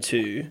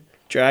 2002.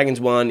 Dragons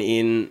won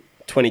in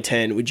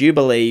 2010. Would you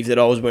believe that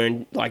I was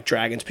wearing like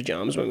Dragons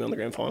pajamas when we won the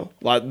grand final?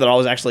 Like that I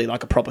was actually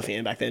like a proper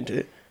fan back then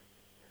too.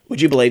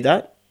 Would you believe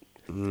that?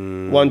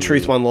 One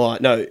truth, one lie.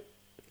 No.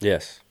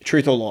 Yes.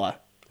 Truth or lie?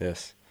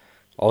 Yes.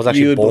 I was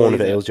actually born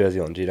with an Eels jersey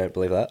on. Do you don't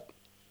believe that?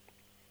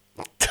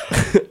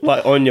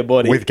 Like on your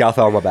body. With Gutho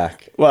on my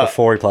back. What?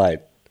 Before he played.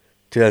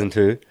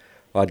 2002.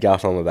 I had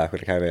Gutho on my back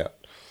when it came out.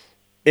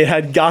 It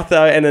had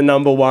Gutho and a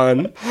number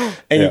 1,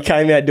 and you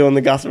came out doing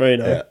the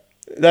Gutherino. Yeah.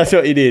 That's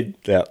what you did.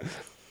 Yeah.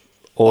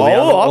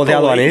 Or the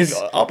other one is...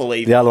 I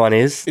believe The other one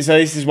is... So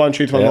this is one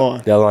truth, one lie.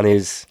 The other one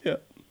is... Yeah.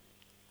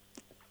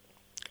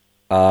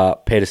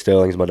 Peter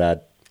Sterling's my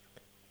dad.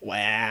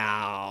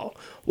 Wow.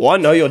 Well, I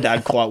know your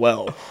dad quite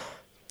well.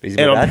 He's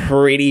and my I'm dad.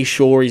 pretty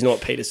sure he's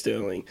not Peter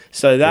Sterling.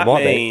 So that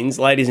means,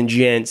 ladies and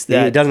gents,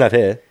 that... He doesn't have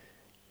hair.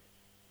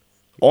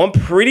 I'm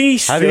pretty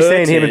certain... Have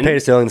you seen him and Peter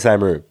Sterling in the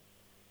same room?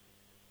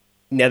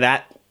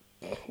 Now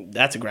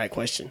that's a great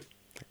question.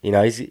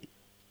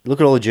 Look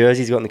at all the jerseys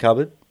he's got in the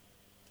cupboard.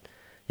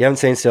 You haven't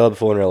seen Sterling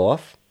before in real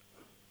life?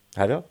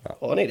 Have you? No.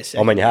 Oh, I need a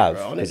second. You have,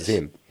 bro. because it's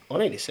him. I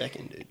need a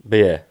second, dude. But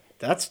yeah.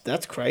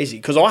 That's crazy.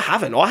 Because I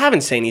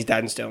haven't seen his dad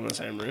and Sterling in the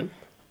same room.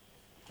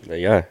 There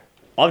you go.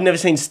 I've never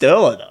seen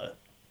Sterling, though.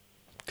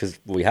 Because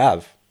we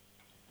have.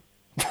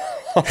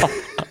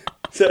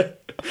 So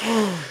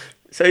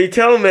you're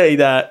telling me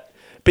that...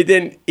 But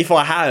then, if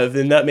I have,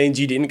 then that means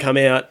you didn't come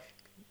out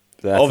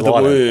of the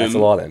womb. That's a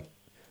lie then.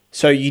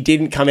 So you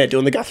didn't come out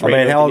doing the Gutho. I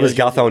mean, how old was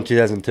Gutho in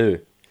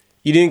 2002?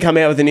 You didn't come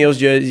out with the Eels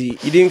jersey.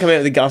 You didn't come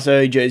out with the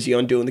Gutho jersey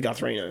on doing the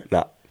Gutherino.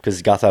 No,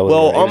 because Gutho was...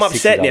 Well, I'm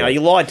upset now.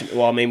 You lied to me.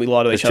 Well, I mean, we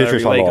lie to each other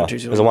every week.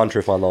 It was a one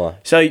truth, one lie.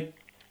 So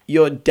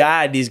your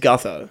dad is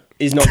Gutho.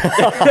 Is not...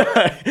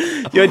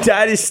 Your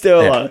dad is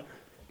Sterlo.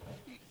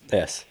 Yeah.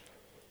 Yes.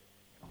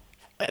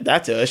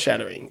 That's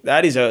earth-shattering.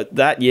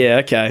 Yeah,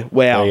 okay.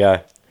 Wow. There you go.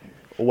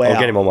 Wow. I'll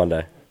get him on one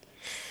day.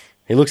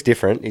 He looks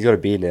different. He's got a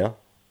beard now.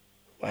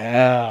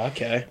 Wow,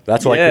 okay.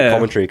 That's like the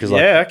commentary, because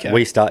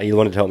he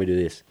wanted to help me do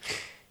this,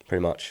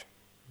 pretty much.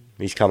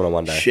 He's coming on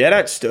one day. Shout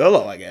out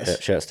Sterlo, I guess. Yeah,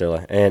 shout out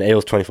Sterlo. And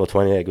Eels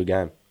 24-20, yeah, good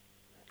game.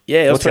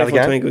 Yeah, Eels What's the other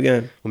 24-20, good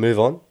game. We'll move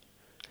on.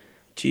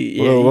 We've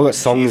We've got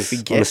songs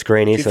on the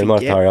screen here, so we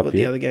might have to hurry up what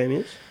here. the other game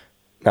is?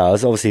 No,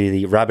 it's obviously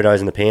the Rabbitohs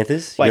and the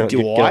Panthers. Wait,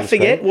 do I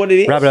forget what it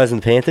is? Rabbitohs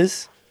and the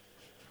Panthers.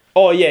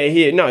 Oh, yeah,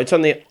 here. No, it's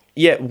on the...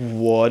 Yeah,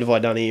 what have I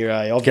done here,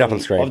 eh? Get up on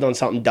screen. I've done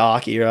something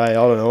dark here, eh? I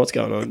don't know what's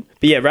going on.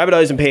 But yeah,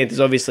 Rabbitohs and Panthers,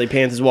 obviously.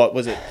 Panthers, what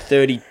was it?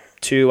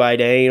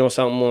 32-18 or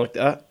something like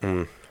that?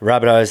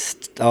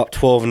 Rabbitohs up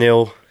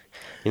 12-0.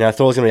 I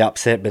thought I was going to be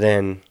upset, but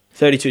then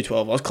 32-12.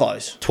 I was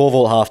close. 12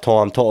 all at half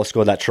time. Toto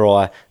scored that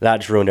try. That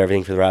just ruined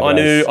everything for the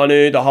Rabbitohs. I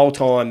knew the whole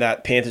time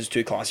that Panthers were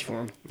too classy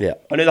for him. Yeah.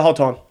 I knew the whole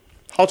time.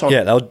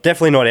 Yeah, they were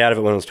definitely not out of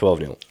it when it was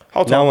 12-0.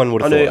 Whole time. No one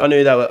would have thought. I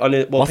knew they were.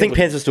 Well, I think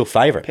Panthers were still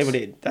favourites. People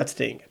did. That's the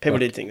thing. People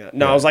did think that.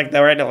 No, I was like, they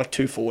were at like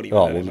 240.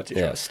 Oh, well,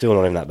 yeah, still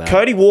not even that bad.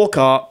 Cody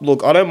Walker,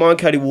 look, I don't mind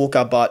Cody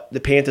Walker, but the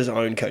Panthers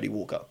own Cody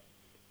Walker.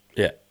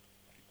 Yeah,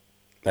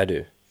 they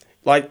do.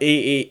 Like,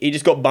 he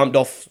just got bumped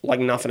off like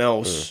nothing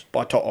else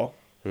by Toto.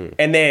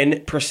 And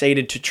then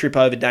proceeded to trip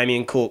over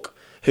Damien Cook,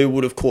 who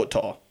would have caught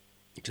Toto.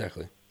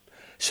 Exactly.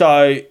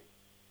 So,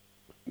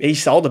 he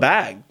sold the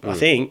bag, I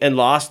think. And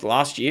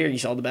last year, he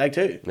sold the bag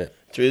too. Yeah.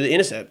 Through the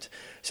intercept.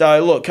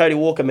 So, look, Cody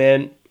Walker,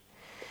 man,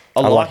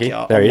 I like you.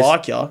 I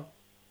like you.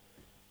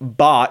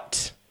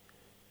 But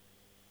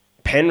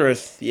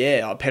Penrith,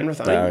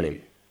 Penrith own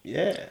you.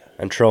 Yeah.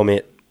 And Trell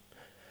Mitt,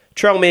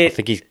 I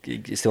think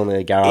he's still in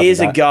the garage. He is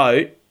a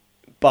goat,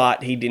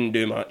 but he didn't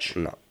do much.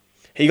 No.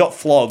 He got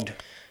flogged.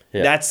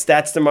 Yeah.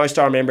 That's the most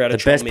I remember out of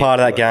The best part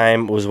of that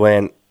game was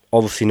when,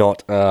 obviously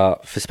not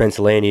for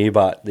Spencer Leniu,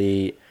 but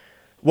the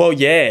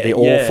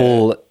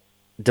awful,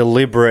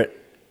 deliberate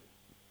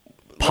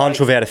punch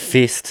without a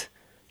fist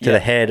to the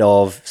head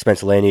of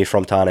Spencer Leniu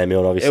from Tane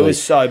Milne, obviously. It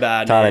was so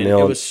bad, man.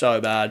 Milne, it was so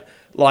bad.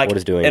 Like, what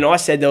is doing? And I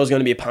said there was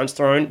going to be a punch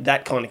thrown.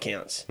 That kind of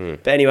counts.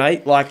 But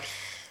anyway,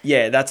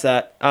 that's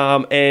that.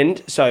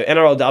 And so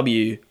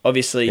NRLW,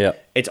 obviously,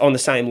 it's on the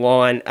same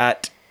line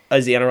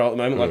as the NRL at the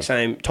moment, like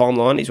same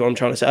timeline is what I'm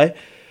trying to say.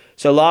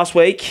 So last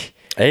week...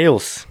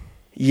 Eels.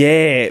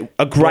 Yeah,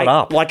 a great,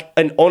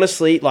 and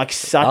honestly,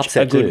 such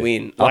Upset a good too.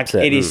 win.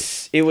 Upset,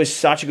 it was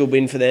such a good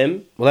win for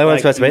them. Well, they weren't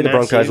supposed to beat the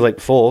Broncos the week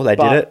before. They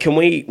did it. Can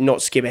we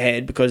not skip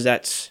ahead because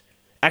that's...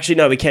 Actually,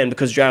 no, we can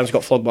because Dragons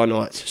got flogged by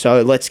Knights.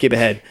 So let's skip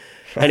ahead.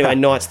 Anyway,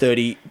 Knights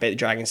 30, beat the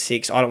Dragons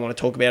 6. I don't want to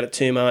talk about it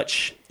too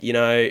much. You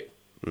know,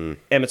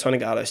 Emma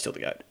Tonegato's still the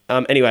GOAT.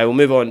 Anyway, we'll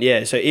move on.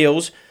 Yeah, so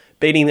Eels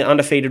beating the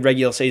undefeated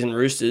regular season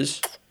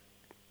Roosters,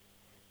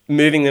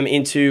 moving them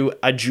into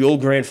a dual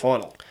grand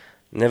final.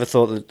 Never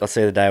thought that I'd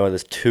see the day where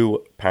there's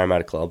two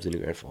Parramatta clubs in the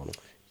grand final.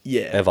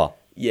 Yeah. Ever.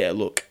 Yeah,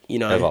 look,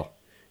 Ever.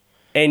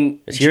 And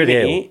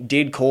Jimmy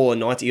did call a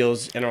Knights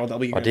Eels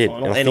NRLW grand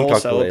final and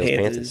also a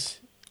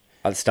Panthers.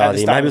 At the start of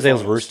the year. Maybe it was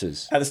Eels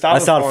Roosters. At the start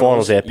of the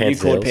finals, Panthers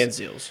you called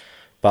Panthers Eels.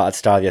 But at the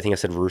start of the year, I think I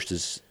said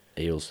Roosters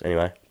Eels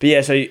anyway. But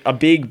yeah, so a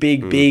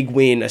big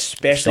win,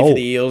 especially for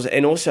the Eels.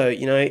 And also,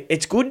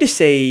 it's good to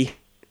see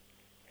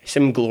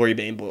some glory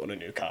being brought to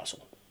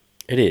Newcastle.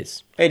 It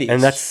is.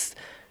 And that's,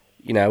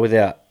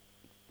 without,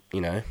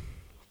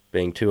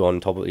 being too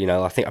on top of,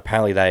 I think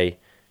apparently they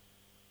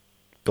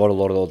got a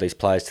lot of all these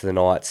players to the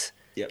Knights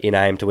in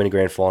aim to win a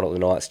grand final at the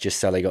Knights just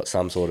so they got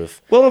some sort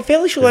of... Well, I'm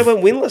fairly sure they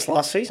went winless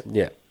last season.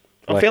 Yeah.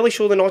 I'm fairly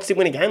sure the Knights didn't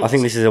win a game. I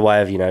think this is a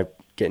way of,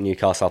 getting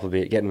Newcastle up a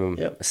bit, getting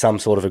them some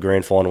sort of a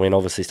grand final win.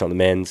 Obviously, it's not the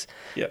men's,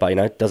 but,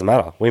 it doesn't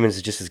matter. Women's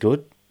is just as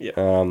good.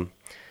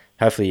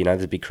 Hopefully,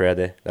 there's a big crowd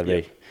there.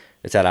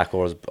 It's at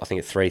Accor, I think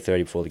at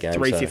 3:30 before the game.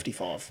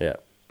 3:55. So,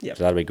 so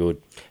that'll be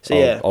good.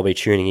 So, I'll be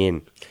tuning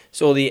in.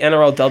 So the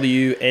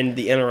NRLW and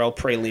the NRL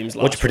prelims last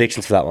What's your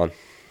predictions for that one?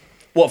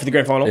 What, for the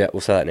grand final? Yeah,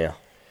 we'll say that now.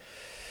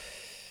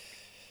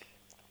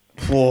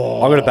 I've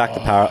got to back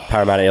the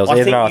Parramatta Eels,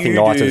 even though I think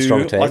Knights are a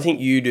strong team. I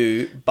think you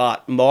do,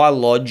 but my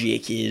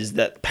logic is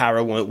that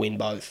Para won't win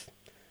both.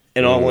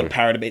 And I want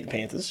Para to beat the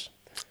Panthers.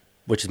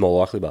 Which is more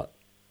likely, but...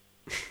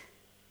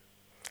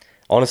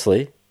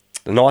 Honestly,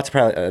 the Knights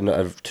apparently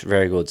are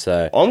very good,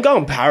 so... I'm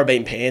going Para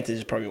beating Panthers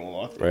is probably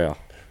more likely. Yeah.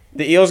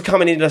 The Eels are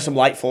coming into some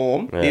late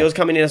form. Yeah. The Eels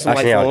coming into some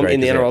late form in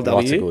the NRLW. The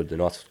Knights are good. The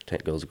Knights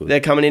girls are good. They're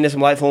coming into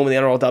some late form in the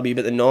NRLW,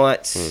 but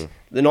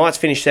the Knights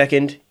finished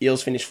second,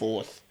 Eels finished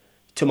fourth,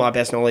 to my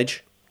best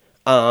knowledge.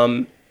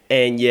 And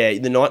yeah,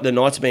 the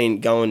Knights have been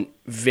going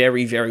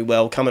very, very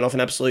well, coming off an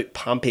absolute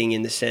pumping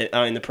in the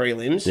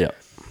prelims. Yeah.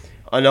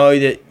 I know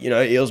that,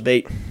 Eels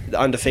beat the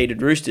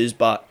undefeated Roosters,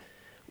 but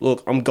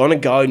look, I'm going to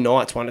go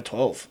Knights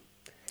 1-12.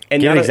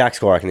 And give an exact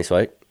score, I reckon, this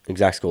week.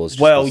 Exact scores.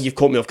 You've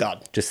caught me off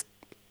guard.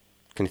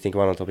 Can you think of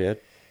one on top of your head?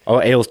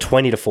 Oh, Eels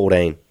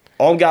 20-14.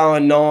 I'm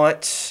going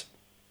Knights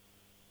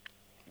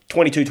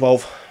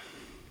 22-12.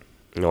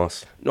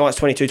 Nice. Knights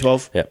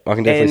 22-12. Yeah, I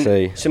can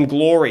definitely see some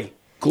glory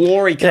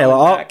coming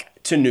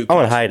back to Newcastle.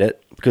 I won't hate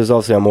it because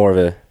obviously I'm more of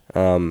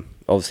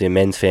a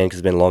men's fan because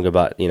it's been longer,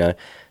 but it'd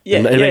be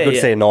good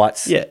to see a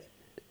Knights. Yeah.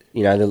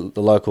 The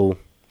local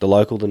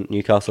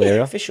Newcastle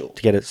area official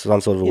to get some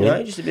sort of a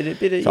win. Just a bit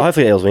of. So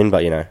hopefully Eels win,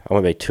 but I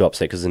won't be too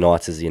upset because the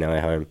Knights is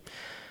our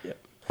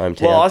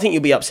hometown. Well, I think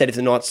you'll be upset if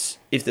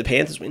the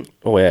Panthers win.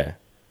 Oh yeah,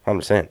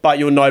 100%. But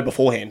you'll know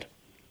beforehand.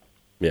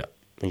 Yeah,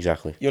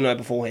 exactly. You'll know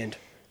beforehand.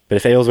 But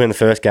if Eels win the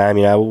first game,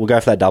 we'll go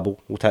for that double.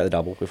 We'll take the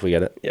double if we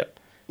get it.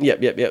 Yep.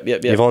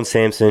 Yvonne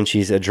Sampson,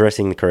 she's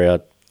addressing the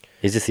crowd.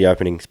 Is this the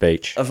opening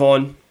speech?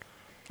 Yvonne,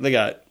 they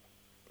go,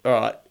 all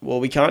right, well,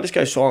 we can't just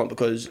go silent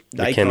because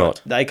they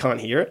can't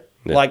hear it.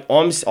 Yeah.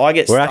 I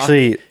get stuck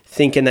actually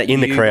thinking that you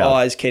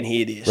guys can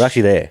hear this. We're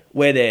actually there.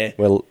 We're there.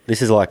 Well,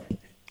 this is like...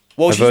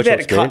 Well, she's about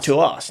to cut to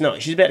us. No,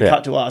 she's about to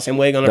cut to us, and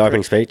we're going to... The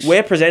opening speech?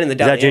 We're presenting the... Is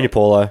that Junior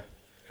Paulo?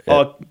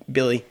 Oh,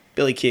 Billy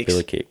Kicks.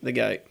 Billy Kick. The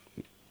GOAT.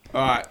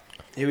 All right,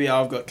 here we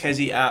are. I've got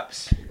Kezi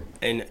Apps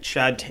and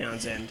Chad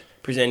Townsend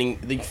presenting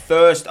the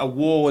first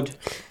award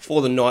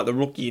for the night, the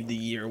Rookie of the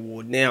Year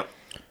award. Now,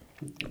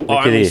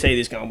 I only see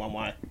this going one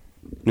way.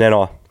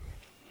 No.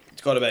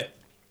 It's got to be.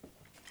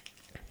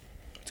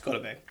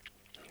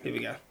 Here we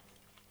go.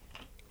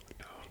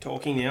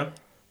 Talking now.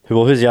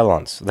 Who's the other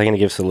ones? Are they going to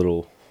give us a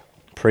little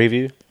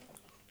preview?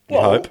 I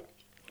hope.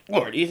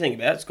 What do you think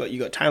about it? You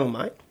got Taylor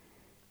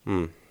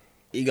Mate.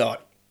 You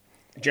got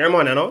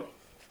Jeremiah Nanai.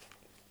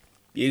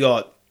 You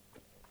got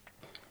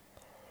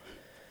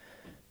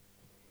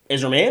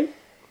Ezra Mann.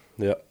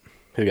 Yep.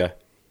 Here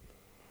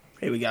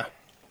we go.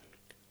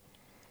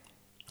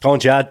 Come on,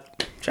 Chad.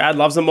 Chad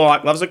loves the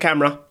mic, loves the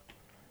camera.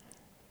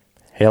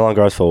 Hairline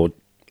grows forward.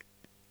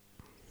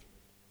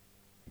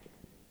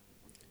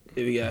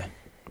 Here we go.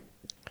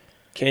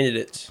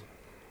 Candidates.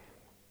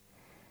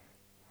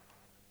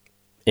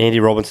 Andy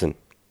Robinson.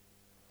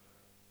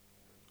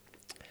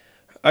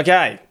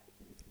 Okay.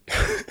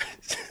 I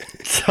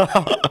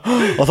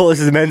thought this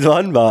was a men's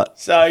one, but...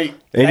 So,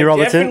 Andy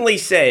Robinson definitely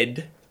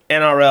said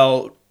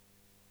NRL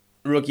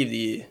Rookie of the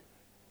Year.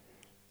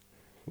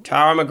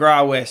 Tara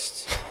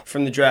McGrath-West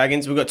from the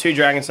Dragons. We've got 2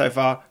 Dragons so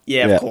far.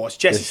 Yeah, of course.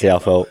 Jesse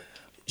Southwell.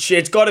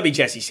 It's got to be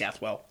Jesse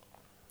Southwell.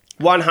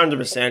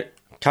 100%.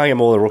 Can't get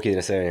more than a rookie than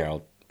a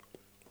 7-year-old.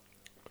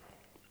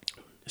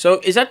 So,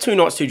 is that 2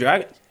 Knights, 2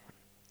 Dragons?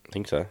 I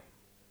think so.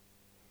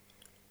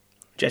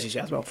 Jesse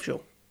Southwell, for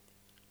sure.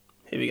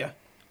 Here we go.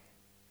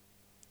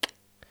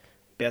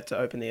 About to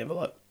open the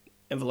envelope.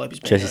 Envelope is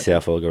being Jesse opened.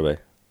 Southwell, got to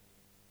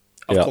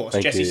be. Of course.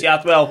 Jesse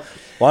Southwell.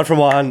 1 from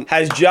 1.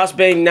 Has just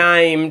been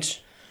named,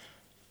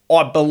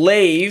 I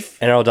believe...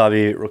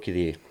 NRLW Rookie of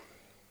the Year.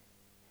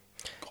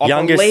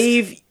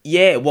 Believe,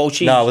 yeah. Well,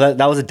 she's... No,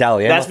 that was a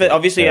Dally M.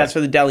 That's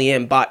for the Dally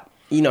M, but,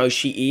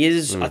 she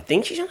is... I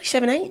think she's only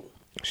 17.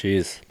 She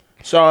is.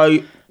 So...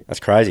 That's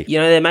crazy.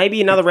 There may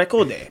be another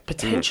record there,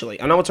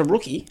 potentially. I know it's a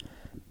rookie.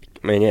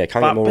 I mean, yeah,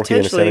 can't get more rookie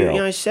than a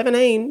 7-year-old.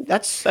 17,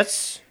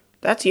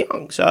 that's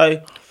young.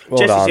 So, Well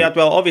Jesse done.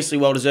 Southwell, obviously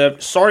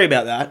well-deserved. Sorry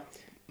about that.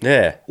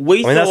 Yeah.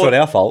 We that's thought- not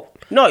our fault.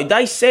 No,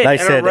 they said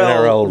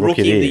NRL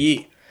Rookie of the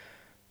Year.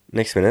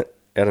 Next minute,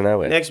 out of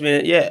nowhere. Next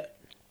minute, yeah.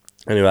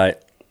 Anyway,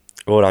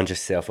 well done,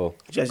 Jesse Southwell.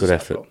 Good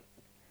effort.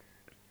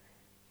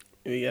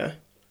 Here we go.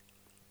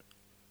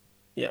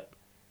 Yeah.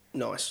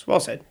 Nice.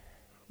 Well said.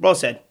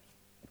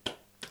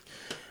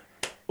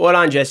 Well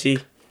done, Jesse.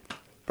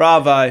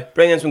 Bravo.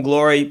 Bring in some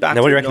glory. Back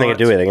Now, what do you to reckon they're going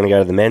to do? They're going to go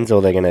to the men's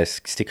or they're going to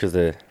stick with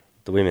the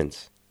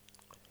women's?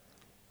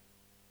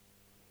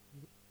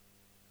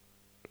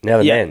 Now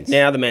the men's.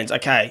 Now the men's.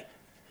 Okay.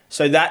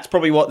 So that's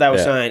probably what they were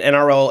saying.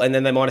 NRL, and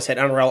then they might have said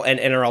NRL and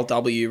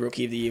NRLW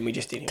Rookie of the Year, and we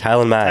just didn't.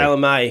 Taylor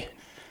May.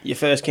 Your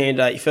first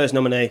candidate, your first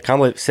nominee. Can't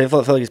believe, I feel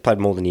like he's played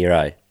more than year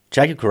A.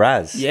 Jacob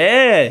Kiraz.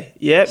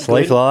 Yeah.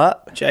 Sleep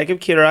like that. Jacob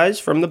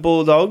Kiraz from the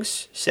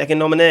Bulldogs, second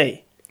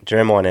nominee.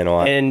 Jeremiah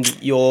Nanai.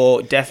 And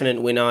your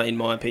definite winner, in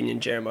my opinion,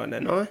 Jeremiah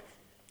Nanai.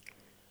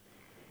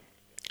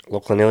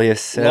 Lachlan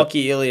Ilias.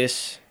 Lockie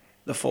Ilias,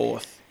 the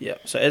fourth.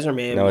 Yep. So Ezra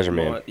Mann. No Ezra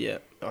Mann. Yeah,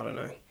 I don't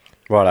know.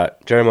 Righto.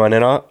 Jeremiah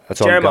Nanai.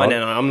 That's what Jeremiah I'm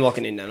going. Nanai. I'm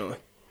locking in Nanai.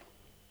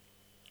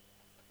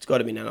 It's got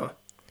to be Nanai.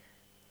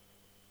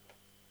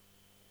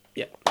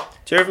 Yep.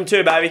 2 from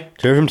 2, baby.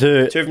 2 from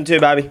 2. 2 from 2,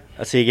 baby.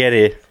 That's how you get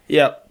here.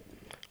 Yep.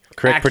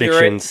 Correct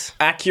predictions.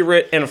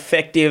 Accurate and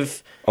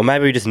effective. Or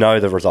maybe we just know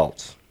the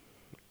results.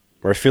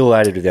 We're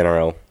affiliated with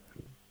NRL.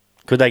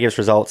 Could they give us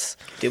results?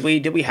 Did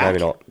we hack? Maybe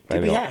not.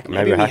 Did we not. hack?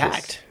 Maybe we we're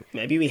hacked.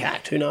 Maybe we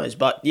hacked. Who knows?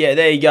 But yeah,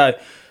 there you go.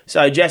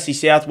 So Jesse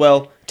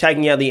Southwell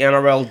taking out the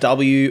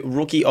NRLW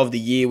Rookie of the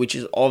Year, which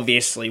is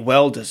obviously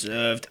well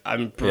deserved.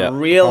 A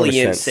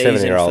brilliant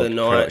season for the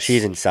Knights.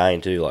 She's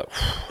insane too.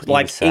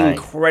 Insane.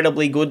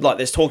 Incredibly good. Like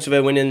there's talks of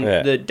her winning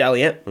the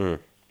Dally M.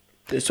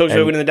 There's talks of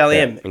her winning the Dally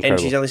M, and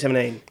she's only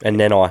 17. And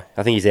Nanai,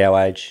 I think he's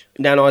our age.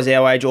 Nanai's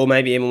our age, or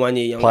maybe even 1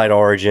 year younger. Played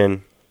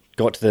Origin,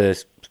 got to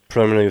the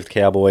preliminary with the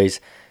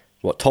Cowboys.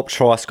 Top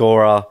try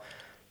scorer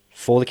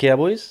for the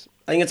Cowboys?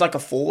 I think it's like a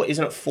 4,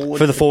 isn't it? Forward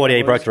for the forward,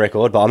 he broke the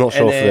record, but I'm not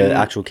sure for then, the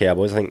actual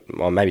Cowboys. I think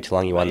maybe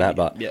Talangi won that,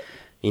 but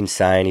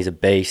insane. He's a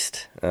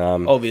beast.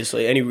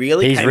 Obviously, and he's came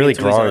really into his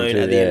grown own too.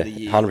 at the end of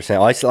the year.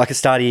 100%. Like a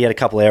start, he had a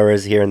couple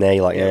errors here and there.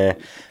 You're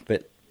like,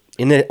 but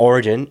in the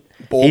Origin,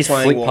 ball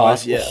playing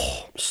wise,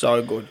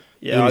 so good.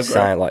 Yeah,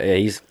 insane. I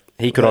agree.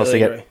 He could honestly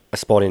get a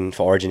spot in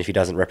for Origin if he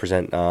doesn't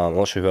represent. I'm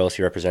not sure who else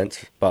he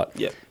represents, but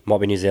might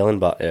be New Zealand.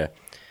 But yeah,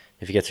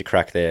 if he gets a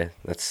crack there,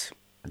 that's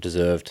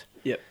deserved.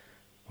 Yep.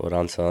 Well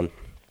done, son.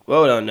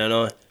 Well done,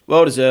 Nanai.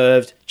 Well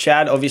deserved.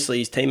 Chad, obviously,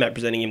 his teammate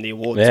presenting him the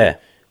award. Yeah.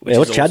 Too,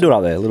 what's Chad doing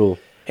up there? Little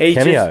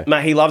cameo.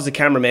 Mate, he loves the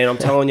camera, man. I'm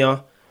telling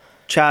you.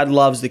 Chad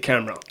loves the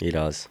camera. He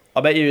does.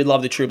 I bet you would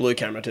love the True Blue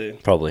camera too.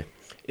 Probably.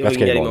 If we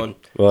can get him on.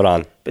 Well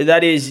done. But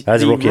that is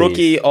the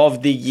Rookie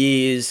of the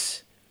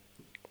Year's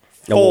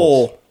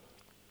for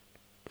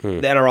the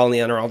NRL and the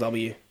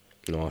NRLW.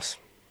 Nice.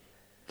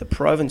 The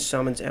Proven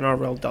Summons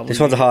NRLW. This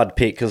one's a hard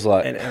pick because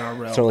and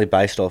NRL. It's not really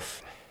based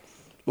off.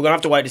 We're going to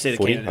have to wait to see the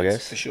footy, candidates, I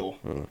guess. for sure.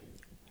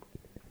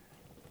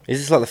 Is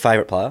this like the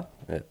favourite player?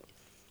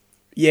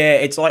 Yeah,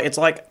 it's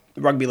like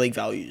rugby league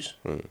values.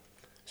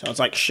 So it's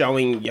like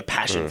showing your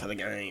passion for the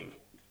game.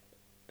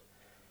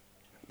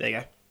 There you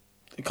go.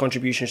 The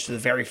contributions to the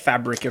very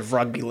fabric of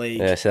rugby league.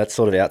 Yeah, so that's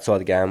sort of outside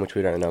the game, which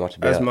we don't know much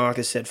about. As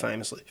Marcus said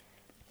famously.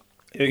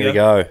 Here we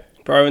go.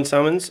 Provan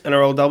Summons,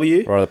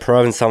 NRLW. Right, the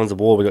Provan Summons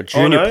Award. We've got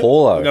Junior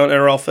Paulo. We're going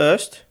NRL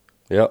first.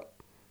 Yep.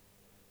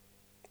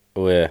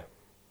 Oh, yeah.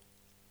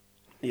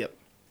 Yep.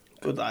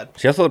 Good lad.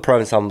 See, I thought the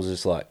Provan Summons was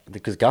just like,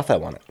 because Gutho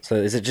won it. So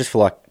is it just for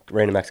like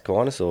random acts of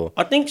kindness or?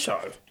 I think so.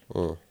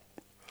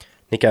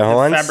 Nico The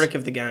Hines. fabric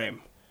of the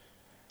game.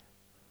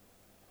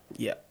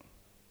 Yep.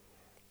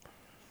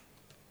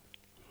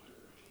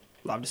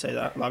 Love to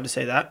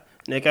see that.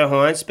 Nico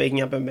Hines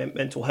speaking up about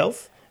mental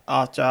health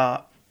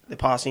after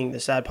the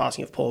sad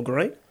passing of Paul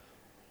Green.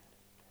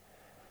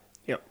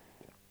 Yep.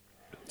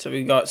 So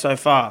we've got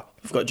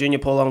Junior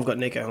Paulo, we've got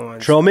Nico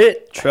Hines.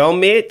 Trell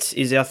Mitt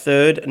is our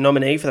third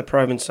nominee for the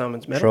Provan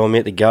Summons medal. Trell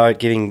Mitt, the goat,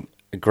 giving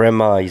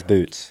grandma his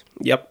boots.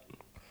 Yep.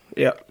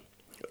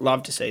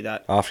 Love to see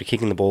that. After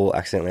kicking the ball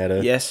accidentally at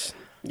her. Yes.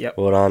 Yep.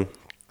 Well done.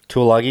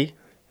 Kelma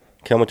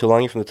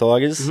Tuolangi from the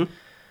Tigers.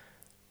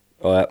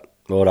 All right.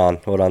 Well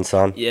done,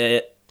 son.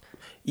 Yeah.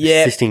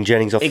 Assisting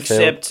Jennings off the field.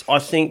 Except I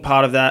think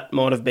part of that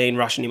might have been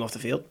rushing him off the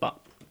field, but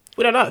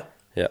we don't know.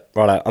 Yeah,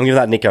 righto. I'm giving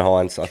that Nico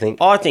Hines, I think.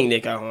 I think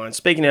Nico Hines.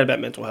 Speaking out about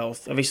mental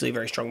health, obviously a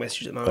very strong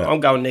message at the moment. Yeah. I'm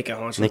going Nico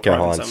Hines for Nico the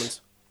Provan Hines.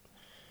 Summons.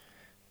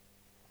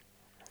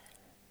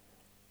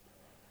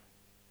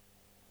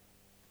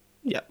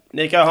 Yep.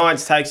 Nico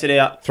Hines takes it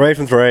out. 3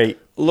 from 3.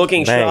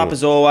 Looking Bang. sharp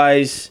as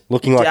always.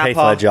 Looking like Heath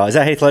Dapper. Ledger. Is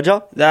that Heath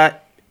Ledger?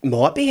 That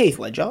might be Heath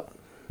Ledger.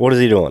 What is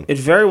he doing? It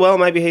very well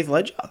may be Heath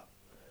Ledger.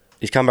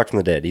 He's come back from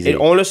the dead. It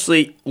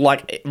honestly,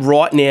 like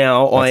right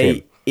now, That's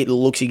him. it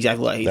looks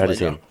exactly like Heath That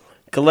is Ledger. him.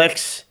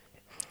 Collects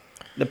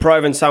the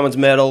Provan Summons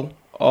medal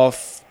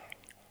off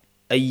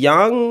a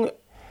young,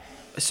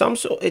 some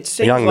sort. It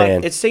seems young like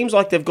man. it seems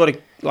like they've got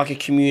a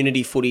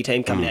community footy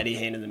team coming out of your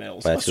hand in the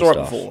medals. That's I saw it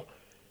good stuff. before.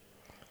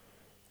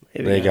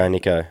 Here we There you go,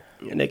 Nico.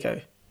 Yeah,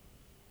 Nico.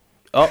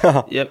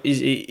 Oh, yep.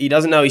 He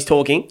doesn't know he's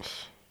talking.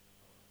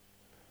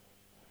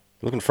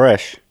 Looking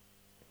fresh.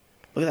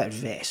 Look at that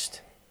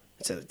vest.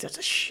 That's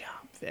a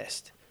sharp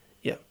vest.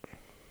 Yep.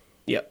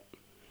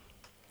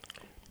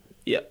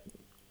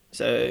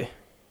 So,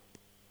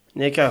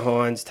 Nico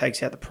Hines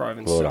takes out the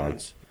Provan Well done.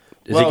 Summons.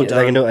 Are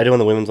they doing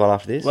the women's one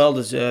after this? Well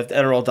deserved.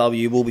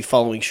 NRLW will be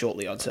following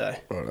shortly, I'd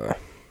say. Righto.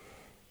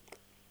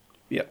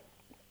 Yep.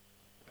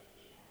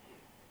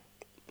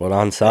 Well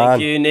done, son.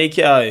 Thank you,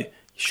 Nico.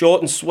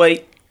 Short and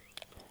sweet.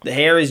 The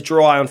hair is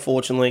dry,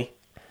 unfortunately.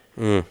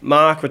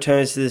 Mark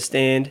returns to the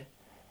stand.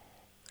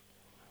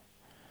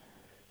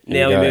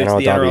 Now we move to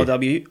the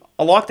NRLW.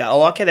 I like that. I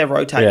like how they're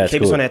rotating. Yeah,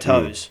 Keep us on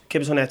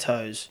our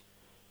toes.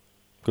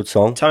 Good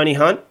song. Tony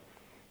Hunt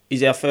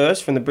is our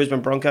first from the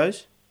Brisbane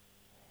Broncos.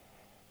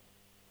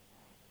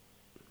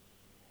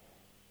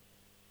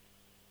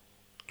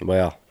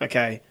 Wow.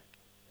 Okay.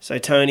 So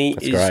Tony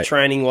That's is great.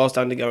 training whilst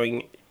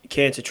undergoing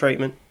cancer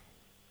treatment.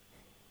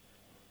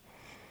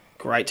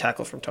 Great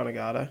tackle from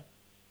Tonegata.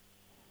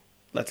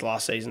 That's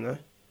last season, though.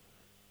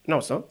 No,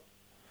 it's not.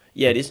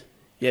 Yeah, it is.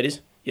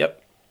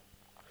 Yep.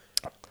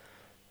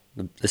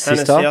 The Hannah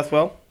sister.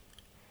 Southwell.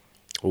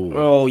 Ooh.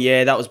 Oh,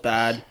 yeah, that was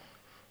bad.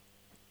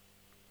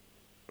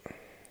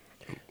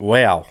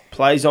 Wow.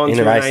 Plays on In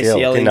through an an ACL.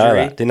 ACL Didn't know injury.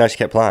 that. Didn't know she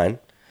kept playing.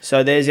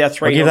 So there's our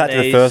three I'll give that to the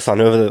nominees. first one.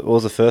 What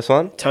was the first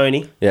one?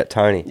 Tony, Yeah,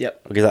 Tony.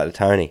 Yep. I'll give that to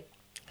Tony.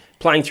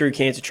 playing through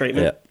cancer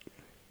treatment. Yeah.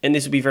 And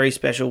this will be very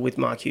special with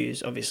Mark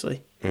Hughes,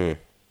 obviously. Mm.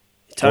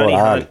 Tony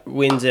Well Hunt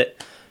wins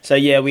it. So,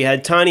 yeah, we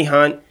had Tony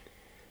Hunt,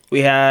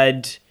 we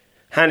had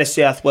Hannah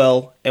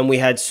Southwell, and we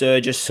had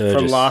Surgis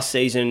from last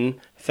season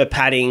for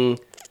patting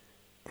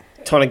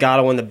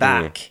Tonegata on the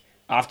back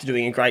after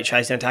doing a great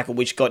chase down tackle,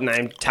 which got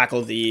named Tackle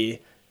of the Year,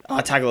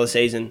 Tackle of the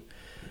Season.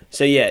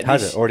 So, yeah.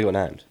 Has it already got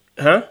named?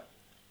 Huh?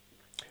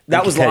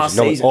 That was last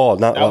season. Oh,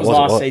 no, that was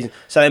last season.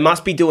 So they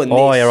must be doing this.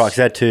 Oh, yeah, right, because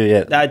they had two,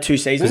 yeah. They had 2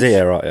 seasons? Yeah,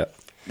 right, yeah.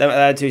 They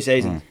had 2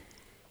 seasons.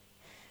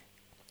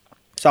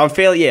 So I'm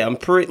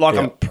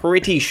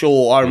pretty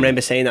sure I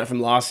remember seeing that from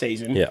last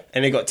season. Yeah.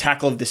 And they got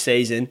Tackle of the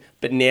Season,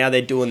 but now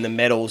they're doing the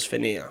medals for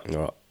now. Right.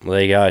 Well,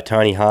 there you go.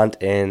 Tony Hunt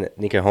and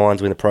Nico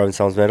Hines win the Provan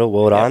Summons medal.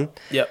 Well done.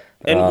 Yep.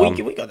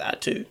 And we got that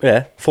too.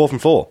 Yeah, 4 from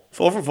 4.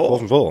 4 from 4. 4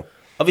 from 4.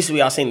 Obviously,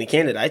 we are seeing the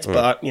candidates,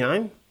 but,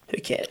 who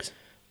cares?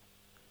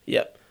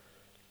 Yep.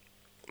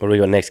 What do we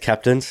got next?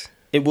 Captains?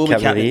 It will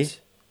Captain of the be captains.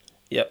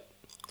 Yep.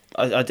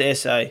 I dare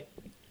say.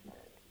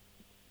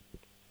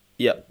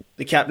 Yep.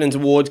 The Captain's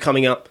Awards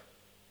coming up.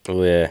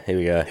 Oh, yeah, here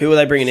we go. Who are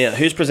they bringing out?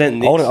 Who's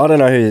presenting this? I don't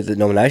know who the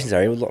nominations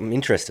are. I'm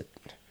interested.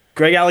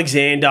 Greg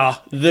Alexander,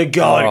 the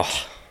GOAT.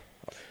 Oh,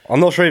 I'm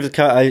not sure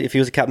if he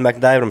was a captain back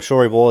in the day, but I'm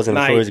sure he was, and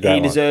I'm sure he was a great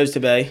one. deserves to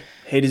be.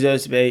 He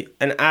deserves to be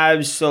an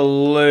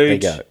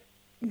absolute There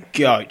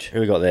GOAT.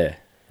 Who we got there?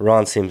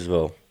 Ryan Sims as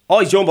well. Oh,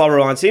 he's joined by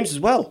Ryan Sims as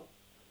well.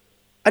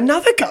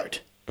 Another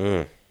GOAT.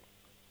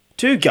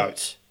 2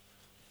 GOATs.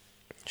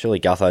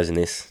 Surely Gutho's in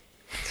this.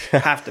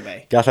 Have to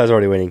be. Gutho's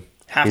already winning.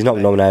 He's not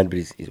nominated, but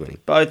he's winning.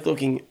 Both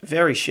looking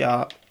very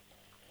sharp.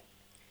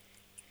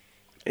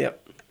 Yep.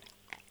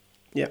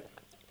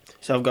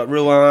 So I've got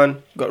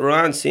Ruan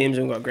Sims,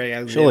 and we've got Greg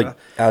Alexander. Surely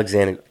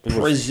Alexander.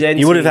 Presenting.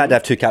 You would have had to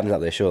have two captains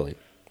up there, surely.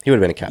 He would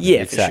have been a captain.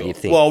 Yeah, for sure. You'd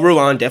think. Well,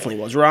 Ruan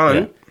definitely was.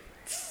 Ruan,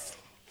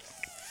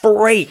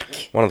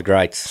 freak. One of the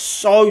greats.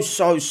 So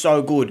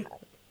good.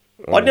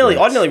 I'd nearly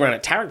run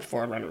at Tarek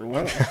before I ran at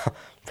Ruan.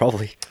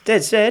 Probably.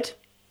 Dead set.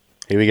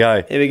 Here we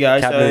go.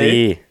 Captain of the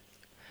year.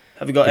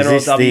 Have we got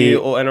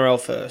NRLW or NRL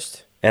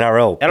first?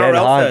 NRL.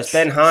 NRL first.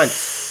 Ben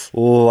Hunt.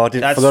 Oh, I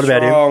forgot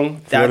about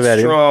him. That's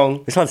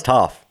strong. This one's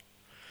tough.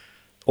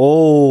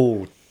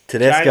 Oh,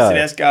 Tedesco.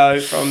 James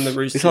Tedesco from the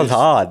Roosters. This one's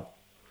hard.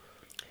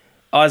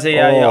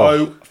 Isaiah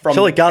Yeo from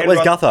Surely where's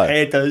Gutho?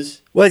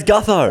 Panthers. Where's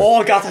Gutho?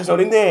 Oh, Gutho's not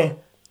in there.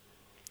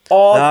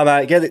 Oh, no,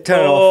 mate. Turn it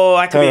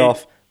off. Turn it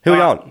off. Who are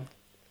we on?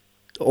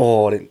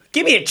 Oh,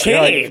 give me a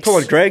chance. Come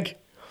on, Greg.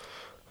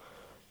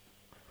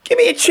 Give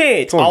me a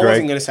chance. Come on, I Greg.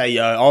 wasn't going to say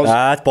Yo.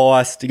 That's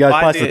biased. He goes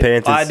past the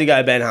Panthers. I had to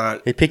go Ben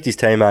Hunt. He picked his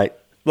teammate.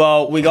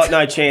 Well, we got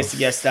no chance to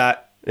guess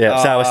that.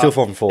 Yeah, so we're still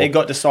 4 from 4. It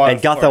got decided.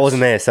 And Gutho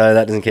wasn't there, so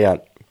that doesn't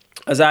count.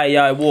 Isaiah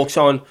Yeo walks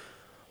on,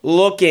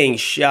 looking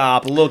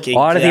sharp, looking.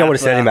 I don't think I would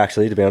have said him,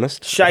 actually, to be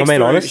honest.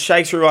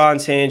 Shakes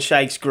Ruan's hand,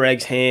 shakes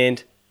Greg's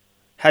hand,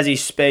 has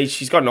his speech.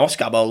 He's got an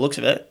Oscar by the looks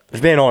of it.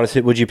 If being honest,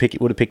 would have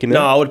picked him?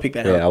 No, I would have picked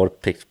Ben Hunt. Yeah, I would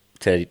have picked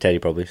Teddy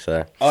probably.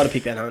 So I would have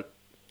picked Ben Hunt.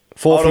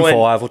 4 from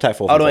 5. We'll take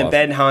 4 from 5. I would have went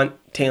Ben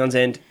Hunt,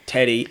 Townsend,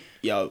 Teddy.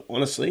 Yo,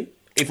 honestly,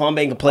 if I'm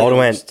being completely honest. I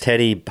would have honest. went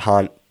Teddy,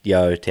 Hunt,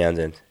 Yo,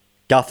 Townsend.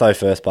 Gutho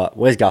first, but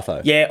where's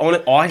Gutho? Yeah,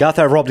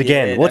 Gutho robbed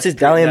again. What's his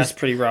Dally M's? That's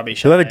pretty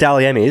rubbish. Whoever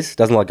Dally M is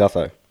doesn't like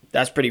Gutho.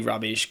 That's pretty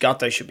rubbish.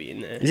 Gutho should be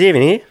in there. Is he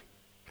even here?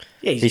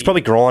 Yeah, he's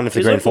probably grinding for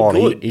the grand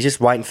final. He's just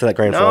waiting for that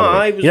grand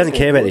final. He doesn't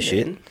care about this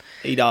shit.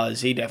 He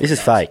does. He definitely This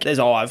is does. fake. There's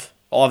Ive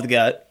the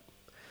goat.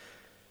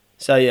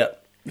 So yeah,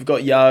 we've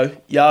got Yo.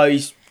 Yo,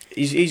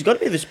 he's got a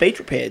bit of a speech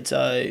prepared. So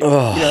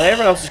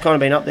everyone else has kind of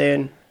been up there.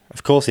 And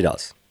of course he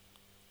does.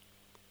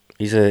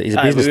 He's a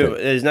businessman.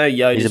 There's no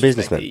Yo. He's a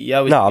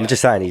businessman. I'm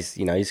just saying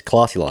he's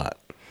classy like that.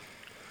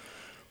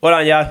 Well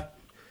done, Yo.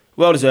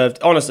 Well deserved.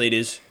 Honestly, it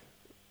is.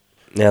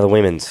 Now the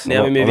women's.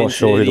 Now we move I'm not into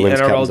sure who the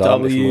women's captains are, if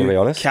I'm NRLW going to be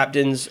honest.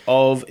 captains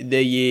of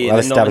the year. Well,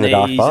 the stab in the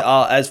dark nominees part.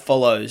 are as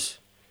follows.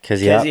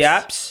 Kezi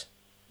Apps,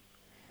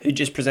 who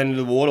just presented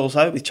the award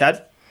also with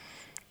Chad.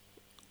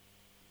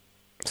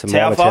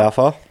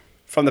 Taufa.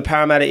 From the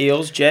Parramatta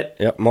Eels, Jet.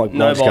 Yep, no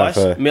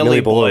bias. Millie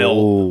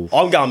Boyle.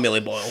 I'm going Millie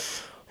Boyle.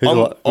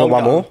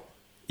 One more?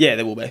 Yeah,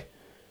 there will be.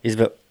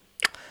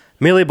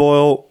 Millie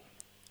Boyle.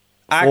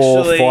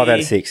 Actually, 5 out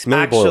of 6.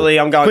 Millie Boyle.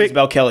 I'm going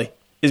Isabel Kelly.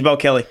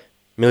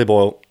 Millie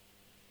Boyle.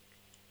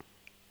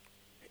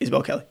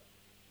 Isabel Kelly.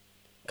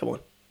 Come on.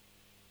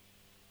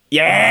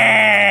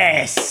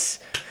 Yes!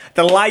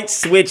 The light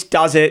switch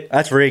does it.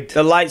 That's rigged.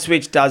 The light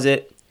switch does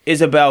it.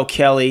 Isabel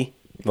Kelly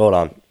Well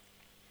done.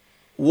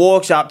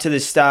 walks up to the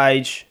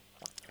stage.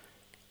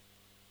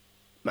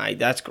 Mate,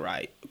 that's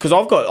great. Because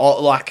I've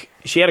got,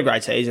 she had a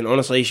great season.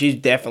 Honestly, she's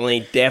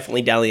definitely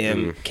Dally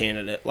M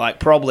candidate.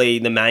 Probably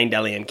the main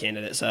Dally M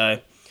candidate. So,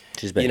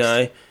 She's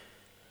best.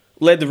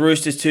 led the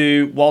Roosters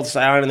to, whilst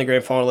they aren't in the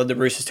grand final, led the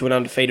Roosters to an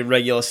undefeated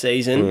regular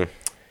season.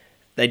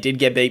 They did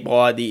get beat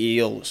by the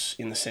Eels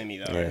in the semi,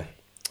 though. Yeah.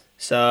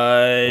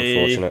 So,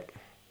 Unfortunate.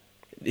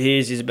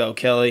 Here's Isabel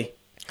Kelly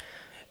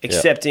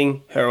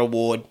accepting her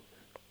award.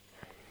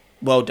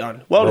 Well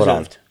done. Well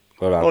deserved.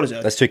 Well done. Well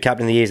deserved. That's 2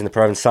 captain of the years in the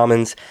Province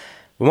Summons.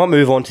 We might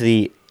move on to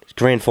the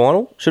grand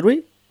final, should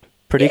we?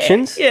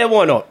 Predictions? Yeah,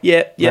 why not?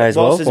 Yeah.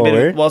 Whilst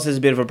There's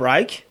a bit of a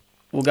break,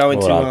 we'll go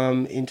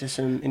into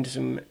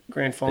some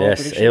grand final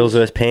predictions. Eels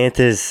vs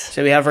Panthers.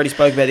 So we have already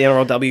spoke about the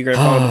NRLW grand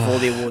final before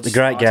the awards. The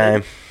great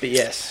started. game. But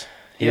yes,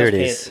 Here it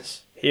Panthers.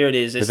 is. Here it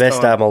is. The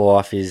best day of my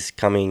life is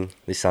coming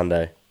this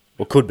Sunday.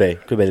 Well, could be.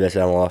 Could be the best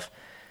day of my life.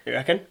 You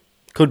reckon?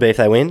 Could be if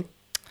they win.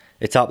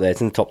 It's up there.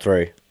 It's in the top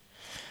 3.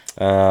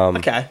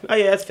 Okay. Oh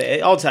yeah, that's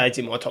fair. I'd say it's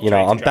in my top 3.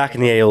 I'm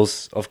backing the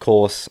Eels, of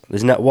course.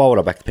 Why would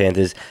I back the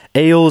Panthers?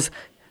 Eels,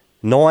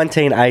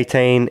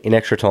 19-18 in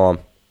extra time.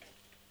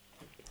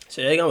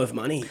 So you're going with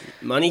money.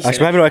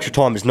 Actually, maybe not extra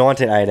time. It's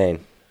 19-18.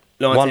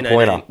 1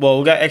 pointer. Well,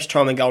 we'll go extra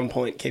time and golden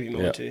point. Keep in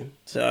mind too.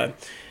 So,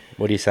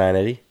 what are you saying,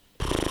 Eddie?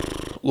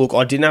 Look,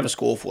 I didn't have a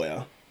score for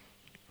you.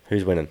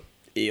 Who's winning?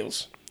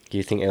 Eels. Do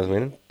you think Eels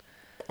winning?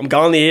 I'm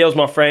going the Eels,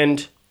 my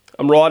friend.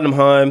 I'm riding them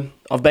home.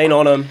 I've been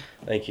on them.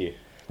 Thank you.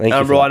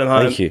 I'm riding them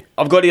home. Thank you.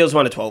 I've got Eels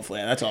 1-12 for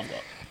you. That's all I've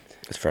got.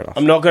 That's fair enough.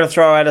 I'm not going to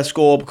throw out a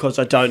score because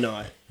I don't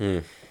know.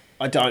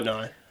 I don't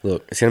know.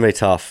 Look, it's going to be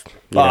tough.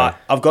 But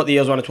I've got the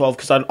Eels 1-12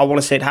 because I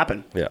want to see it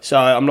happen. Yeah. So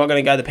I'm not going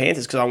to go the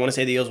Panthers because I want to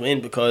see the Eels win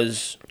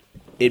because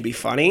it'd be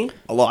funny.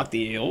 I like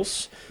the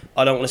Eels.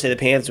 I don't want to see the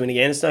Panthers win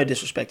again. It's no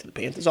disrespect to the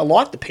Panthers. I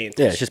like the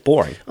Panthers. Yeah, it's just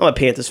boring. I'm a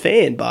Panthers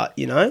fan, but,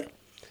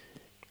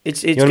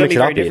 it's going to be mix it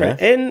very up here,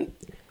 different. And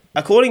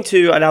according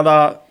to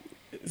another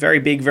very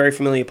big, very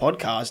familiar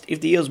podcast, if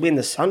the Eels win,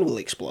 the sun will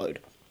explode.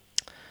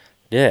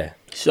 Yeah.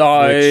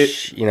 So,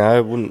 which,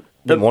 wouldn't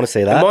want to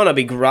see that. It might not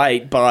be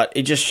great, but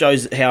it just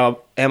shows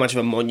how much of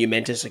a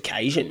monumentous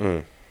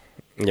occasion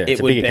Yeah, it it's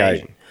a would big be.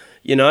 occasion.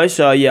 You know,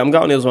 so yeah, I'm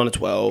going Eels 1 to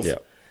 12. Yeah.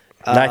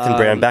 Nathan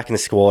Brown back in the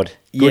squad.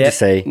 Good to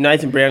see.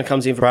 Nathan Brown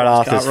comes in for Brad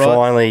Bryce Arthur's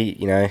Cartwright.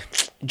 finally,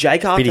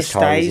 Jake Arthur his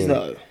toes stays in.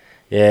 though.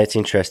 Yeah, it's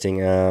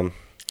interesting.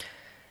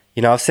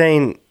 I've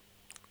seen,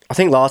 I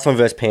think last time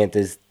versus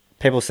Panthers,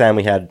 people saying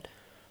we had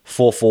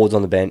 4 forwards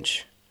on the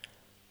bench.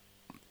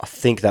 I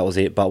think that was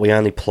it, but we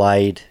only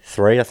played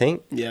 3, I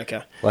think. Yeah,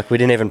 okay. Like, we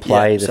didn't even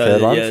play the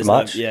third one for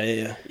much.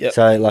 Yeah. Yep.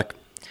 So, like,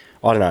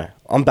 I don't know.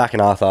 I'm backing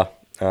Arthur,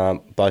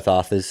 both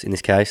Arthurs in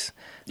this case.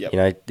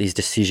 Yep. His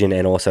decision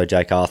and also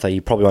Jake Arthur.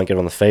 He probably won't get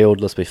on the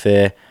field, let's be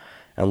fair,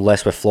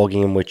 unless we're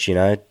flogging him, which,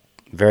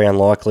 very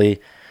unlikely.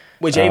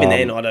 Which even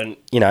then, I don't...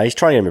 He's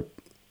trying to get him,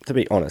 to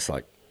be honest,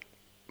 like,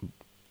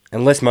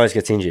 unless Mose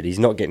gets injured, he's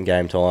not getting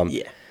game time.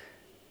 Yeah.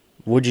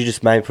 Would you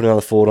just maybe put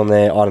another forward on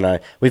there? I don't know.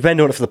 We've been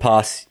doing it for the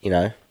past,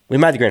 we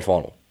made the grand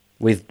final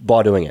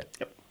by doing it.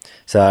 Yep.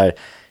 So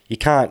you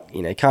can't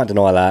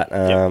deny that.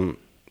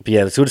 But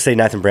yeah, it's good to see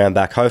Nathan Brown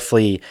back.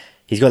 Hopefully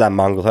he's got that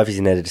mongrel. Hopefully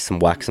he's netted to some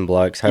waxing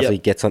blokes. Hopefully he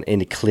gets on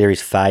into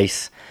Cleary's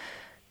face.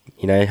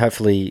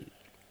 Hopefully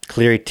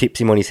Cleary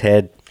tips him on his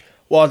head.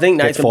 Well, I think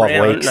Gets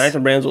 5 weeks.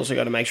 Nathan Brown's also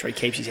got to make sure he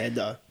keeps his head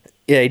though.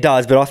 Yeah, he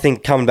does, but I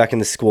think coming back in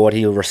the squad,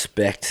 he'll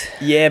respect.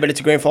 Yeah, but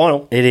it's a grand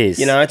final. It is.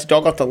 It's a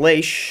dog off the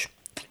leash.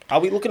 Are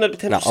we looking at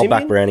potential I'll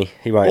back Brownie.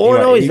 He won't. All I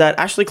know is that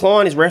Ashley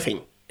Klein is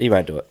reffing. He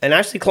won't do it. And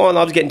Ashley Klein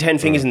loves getting 10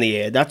 fingers in the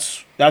air.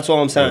 That's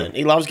all I'm saying.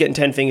 He loves getting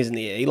 10 fingers in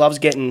the air. He loves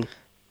getting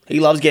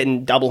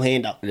double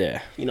hander.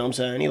 Yeah. You know what I'm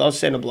saying? He loves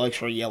sending blokes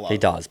for a yellow. He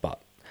does, but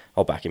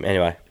I'll back him.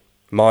 Anyway,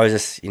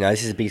 Moses,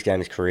 this is the biggest game of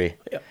his career.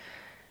 Yep.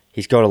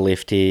 He's got a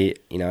lift here.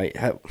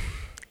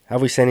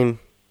 Have we seen him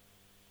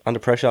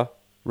under pressure,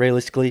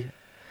 realistically?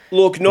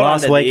 Look, not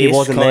Last under week he this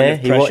wasn't kind there. of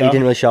He pressure.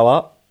 didn't really show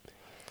up.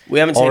 We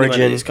haven't seen him Origin,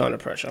 under this kind of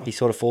pressure. He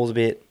sort of falls a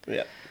bit.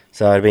 Yeah.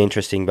 So it'd be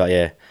interesting, but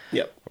yeah.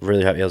 Yep. I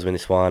really hope Eels win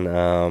this one.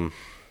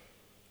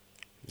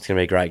 It's going to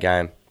be a great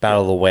game.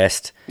 Battle of the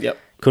West. Yep.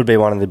 Could be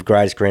one of the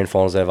greatest grand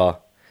finals ever.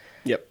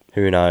 Yep.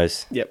 Who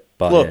knows? Yep.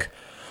 But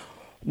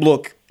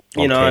Look,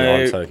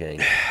 I'm so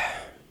keen.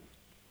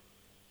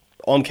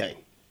 I'm keen.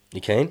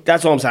 You keen?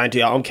 That's what I'm saying to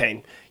you. I'm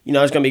keen. It's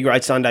going to be a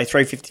great Sunday,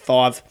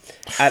 3:55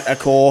 at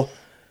Accor.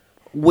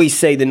 We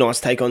see the Knights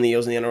take on the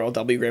Eels in the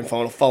NRLW Grand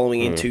Final,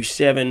 following into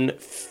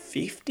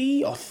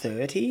 7:50 or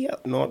 30.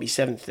 It might be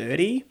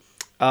 7:30.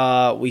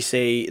 We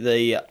see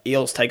the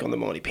Eels take on the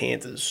mighty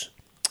Panthers.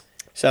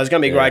 So it's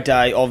going to be a great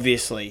day,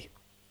 obviously.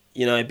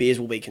 Beers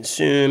will be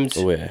consumed.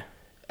 Oh, yeah.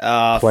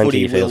 Plenty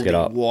Footy if Eels will get be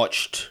up.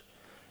 watched.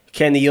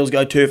 Can the Eels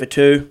go 2 for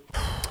 2?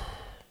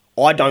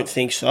 I don't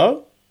think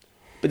so.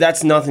 But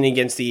that's nothing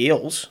against the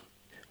Eels.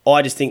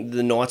 I just think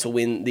the Knights will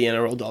win the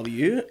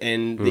NRLW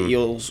and the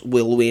Eels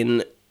will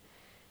win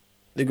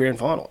the grand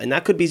final. And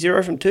that could be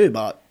 0 from 2,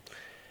 but,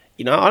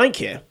 I don't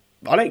care.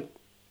 I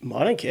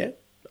don't care.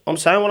 I'm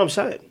saying what I'm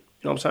saying. You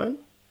know what I'm saying? You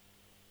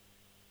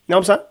know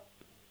what I'm saying?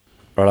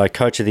 Righto,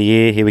 Coach of the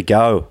Year, here we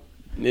go.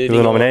 Who are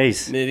the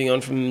nominees? Moving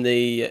on from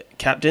the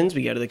captains,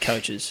 we go to the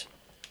coaches.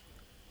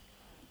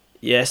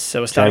 Yes,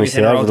 so we're starting with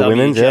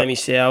NRLW. Jamie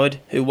Soward,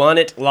 who won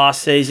it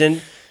last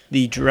season,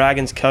 the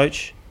Dragons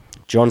coach.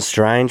 John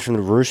Strange from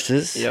the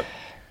Roosters. Yep.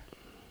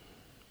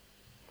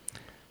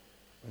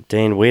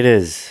 Dean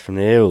Witters from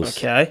the Eels.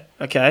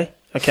 Okay,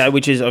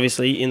 which is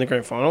obviously in the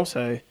grand final,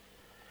 so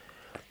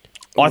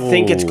I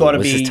think it's got to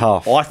be... This is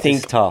tough. I think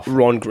This is tough.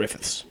 Ron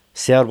Griffiths.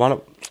 Soward won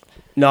it.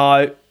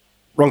 No.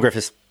 Ron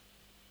Griffiths.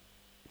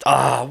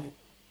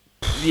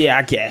 Yeah,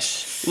 I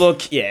guess.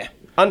 Look, yeah.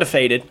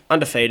 Undefeated.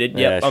 Yep,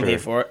 Yeah, I'm true. here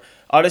for it.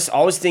 I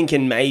was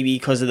thinking maybe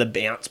because of the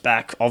bounce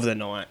back of the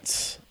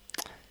Knights.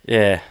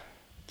 Yeah.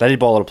 They did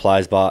buy a lot of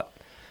players, but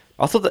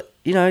I thought that,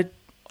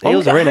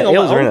 Eels are in it.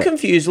 I'm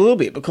confused a little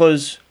bit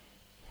because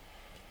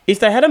if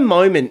they had a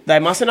moment, they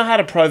mustn't have had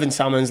a proven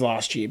summons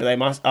last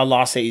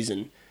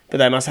season, but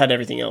they must have had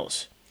everything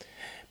else.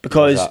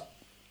 Because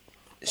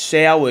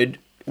Soward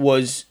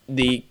was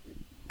the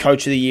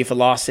coach of the year for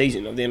last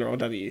season of the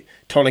NRLW.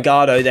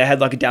 Tonegado, they had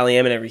like a Dally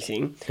M and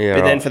everything. Yeah,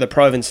 but then right. for the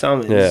proven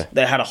summons, Yeah.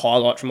 they had a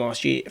highlight from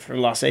last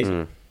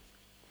season.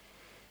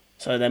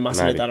 So they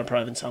mustn't have Maybe. done a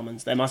proven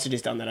summons. They must have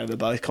just done that over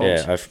both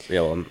comps.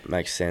 Well, it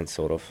makes sense,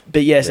 sort of.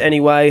 But yes,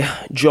 anyway,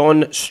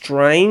 John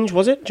Strange,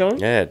 was it, John?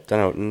 Yeah,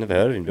 don't know, never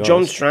heard of him. to be John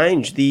honest.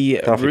 Strange, the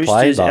Don't know if he Roosters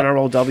played, but-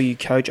 NRLW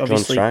coach,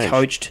 obviously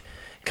Strange.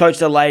 coached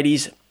the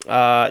ladies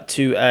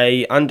to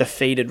a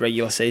undefeated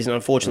regular season.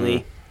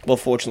 Unfortunately,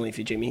 fortunately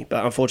for Jimmy,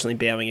 but unfortunately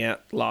bowing out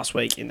last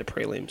week in the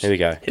prelims. Here we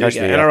go. Here we Coach go.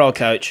 of the year. NRL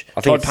coach,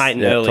 I think Todd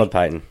Payton it's- early. Todd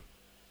Payton.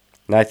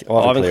 Ivan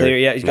Ivan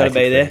Cleary, yeah, he's got to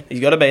be there.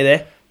 He's got to be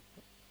there.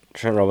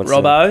 Trent Robinson.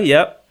 Robbo,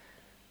 yep.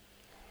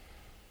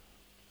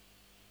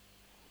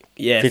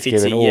 Yeah, Fitzgibbon.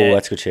 Fitzy, yeah.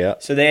 That's a good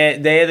shout. So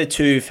they're the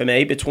two for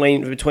me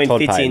between Todd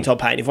Fitzy Payton. and Todd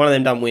Payton. If one of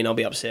them doesn't win, I'll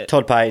be upset.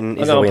 Todd Payton I'm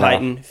is the going winner.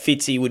 Payton.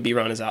 Fitzy would be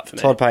runners up for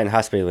me. Todd Payton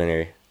has to be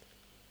linear.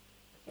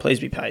 Please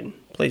be Payton.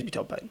 Please be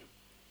Todd Payton.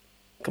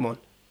 Come on.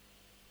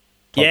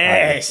 Todd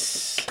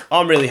Yes.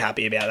 I'm really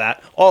happy about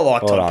that. I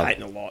like Well Todd done.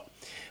 Payton a lot.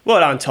 Well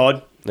done,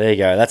 Todd. There you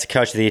go. That's a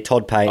coach of the year,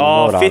 Todd Payton.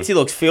 Oh, well done. Fitzy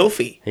looks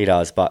filthy. He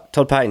does, but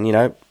Todd Payton, we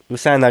were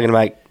saying they're going to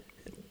make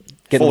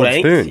getting the 14th,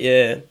 spoon.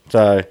 yeah.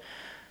 So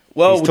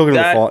Well, he's talking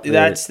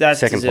that's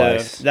second deserved.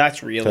 place.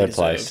 That's really Third deserved.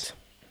 place.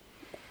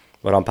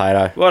 Well done,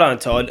 Pato. Well done,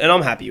 Todd. And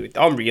I'm happy with.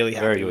 I'm really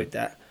Very happy good. with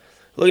that.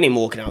 Look at him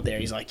walking up there.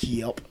 He's like,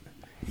 yep.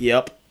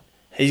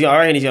 I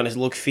reckon he's gonna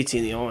look Fitz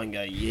in the eye and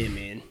go, yeah,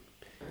 man.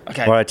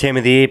 Okay. All right, team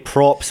of the year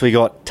props. We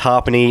got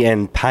Tarpany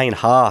and Payne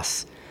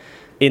Haas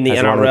In the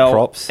as one of the NRL,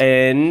 props.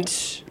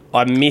 and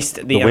I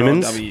missed the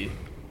women's? NRLW.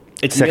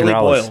 It's Second Millie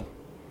rowers. Boyle.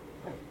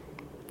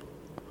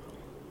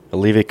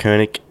 Olivia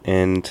Koenig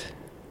and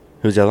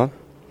who's the other one?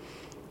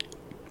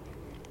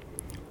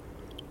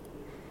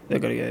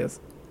 They've got to go.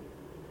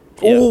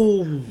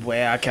 Oh,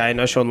 Wow. Okay.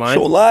 No Sean Lane.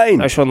 Sean Lane.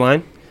 No Sean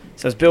Lane.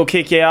 So it's Bill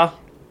Kickow.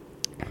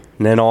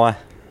 Nanai,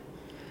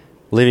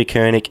 Olivia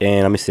Koenig,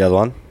 and I missed the other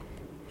one.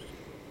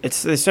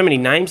 There's so many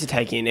names to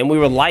take in, and we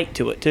were late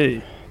to it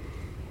too.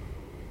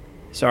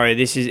 Sorry,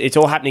 it's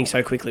all happening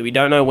so quickly. We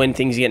don't know when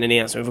things are getting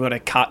announced. We've got to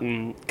cut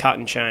and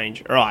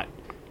change. All right,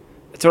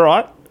 it's all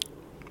right.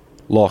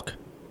 Lock.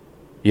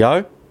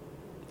 Yo?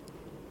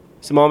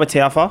 Samama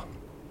Taufa.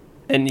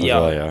 And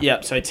Yo.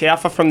 yeah. So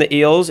Taufa from the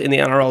Eels in the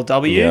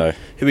NRLW, Yo.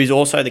 who is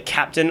also the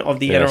captain of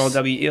the Yes.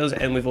 NRLW Eels,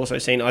 and we've also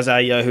seen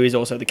Isaiah Yo, who is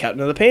also the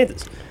captain of the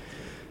Panthers.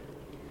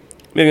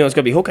 Moving on, it's got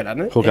to be Hooker,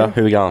 doesn't it? Hooker,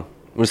 who we going?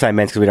 We'll say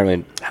men's because we don't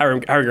mean Harry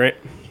Grant.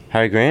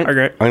 Harry Grant. Harry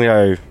Grant. I'm going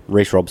to go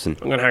Reece Robson.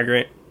 I'm going Harry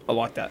Grant. I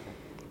like that.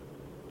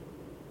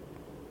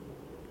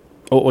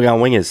 Oh, we're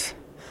going wingers.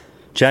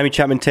 Jamie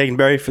Chapman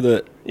Teganberry for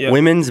the Yep.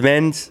 women's,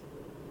 men's.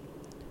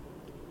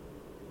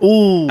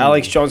 Ooh.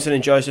 Alex Johnson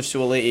and Joseph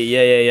Suoliti.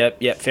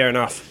 Yeah. Fair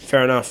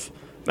enough.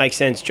 Makes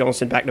sense.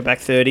 Johnson back-to-back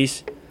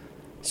 30s.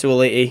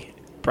 Suoliti,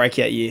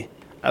 breakout year.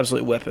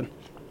 Absolute weapon.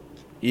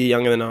 Year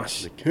younger than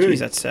us. Jeez,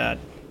 that's sad.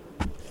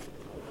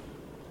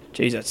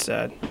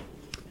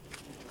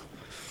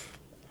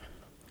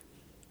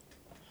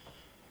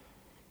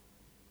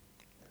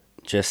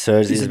 Jess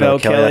Surges, Isabel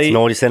Kelly. That's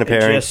naughty centre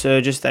pairing. Jess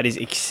Surges, that is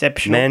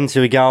exceptional. Men's,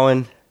 who we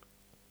going?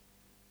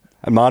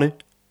 And Manu?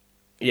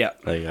 Yeah.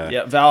 There you go.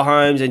 Yeah, Val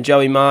Holmes and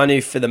Joey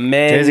Manu for the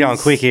men. Jess going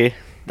quick here.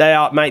 They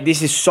are, mate,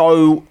 there's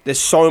so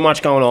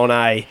much going on,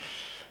 eh?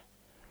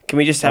 Can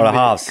we just have What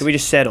are halves? Can we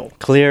just settle?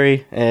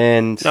 Cleary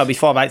and... No, it'll be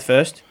 5'8"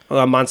 first.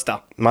 Or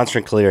Munster. Munster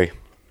and Cleary.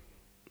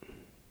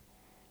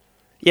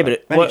 Yeah,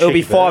 but Maybe it'll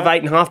be cheeky bird. 5'8"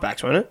 and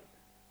halfbacks, won't it?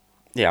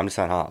 Yeah, I'm just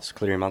saying halves.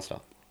 Cleary and Munster.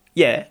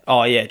 Yeah.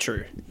 Oh, yeah,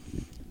 true.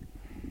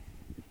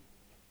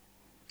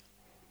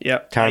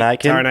 Yep. Taron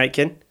Aitken. Taron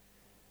Aitken.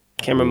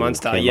 Cameron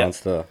Munster. Cameron Yeah.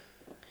 Munster.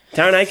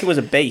 Taron Aitken was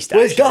a beast.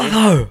 Where's actually.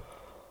 Gutho?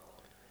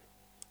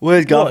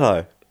 Where's What?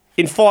 Gutho?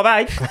 In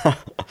 5'8"?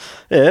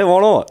 Yeah,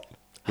 why not?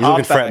 He's looking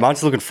Halfback. fresh.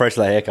 Munster's looking fresh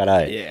with that haircut,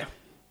 eh? Yeah.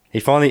 He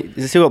finally... Is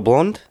he still got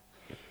blonde?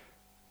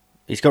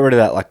 He's got rid of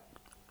that, like,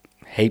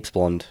 heaps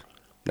blonde.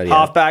 That he had.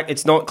 Halfback.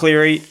 It's not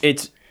Cleary.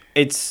 It's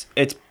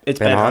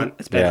Ben Hunt.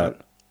 It's Ben Yeah.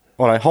 Hunt.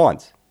 Oh, no,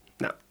 Hines.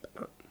 No.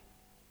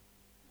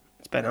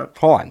 It's Ben Hunt.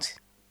 Hines.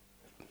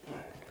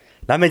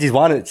 That means he's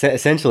won it,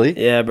 essentially.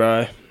 Yeah,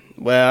 bro.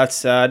 Well, that's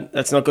sad.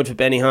 That's not good for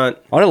Benny Hunt.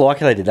 I don't like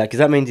how they did that, because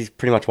that means he's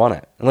pretty much won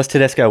it. Unless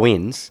Tedesco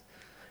wins.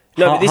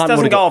 No, but this Hunt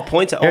doesn't would've go got- off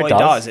points. Yeah, Oh, it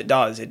it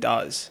does.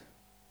 does.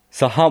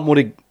 So Hunt would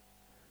have...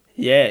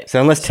 Yeah.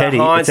 So unless Teddy...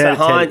 Hines, it's out of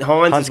Teddy.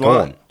 Hines Hunt's is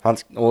one. gone.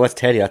 Hunt's... Well, that's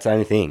Teddy. That's the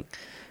only thing.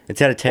 It's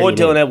out of Teddy. Or and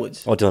Dylan him.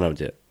 Edwards. Or Dylan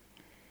Edwards, yeah.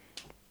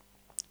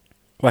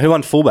 Well, who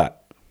won fullback?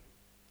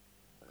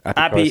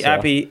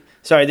 Appy.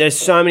 Sorry, there's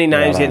so many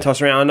names I know. getting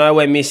tossed around. I know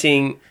we're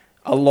missing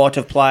a lot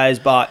of players,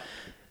 but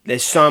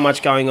there's so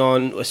much going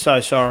on. We're so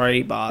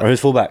sorry, Or but...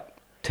 who's fullback?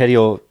 Teddy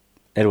or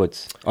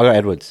Edwards? I got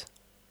Edwards.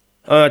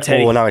 Oh,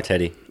 Teddy. Oh, no,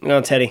 Teddy. No,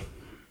 Teddy.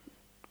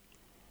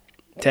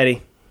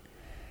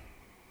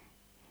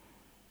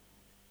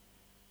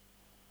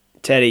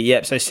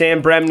 Yep. So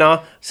Sam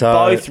Bremner,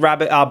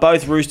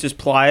 both Roosters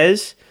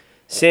players.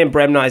 Sam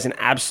Bremner is an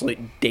absolute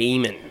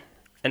demon.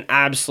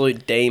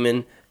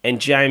 And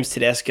James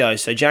Tedesco.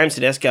 So James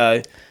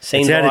Tedesco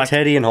seems It's out like of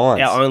Teddy and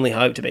Hines. our only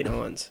hope to beat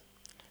Hines.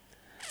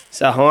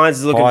 So Hines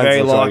is looking Hines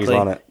very looks like he's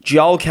won likely. it.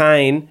 Joel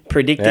Kane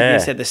predicted Yeah.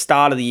 this at the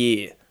start of the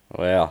year.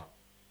 Wow.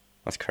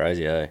 That's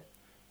crazy, eh?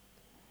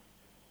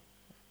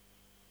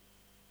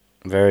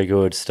 Very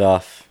good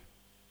stuff.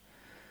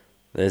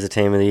 There's a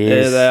team of the There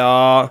years. they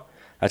are.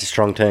 That's a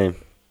strong team.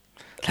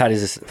 That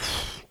is a...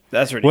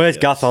 That's Where's ridiculous.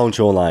 Gutho and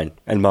Sean Lane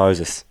and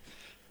Moses?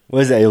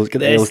 Where's the Eels? Get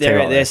the Eels team up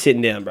They're there.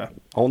 sitting down, bro.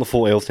 I want the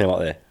full Eels team up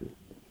there.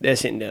 They're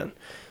sitting down.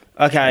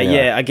 Okay, Yeah.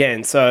 yeah,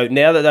 again. So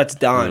now that that's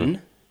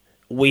done,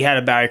 we had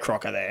a Barry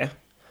Crocker there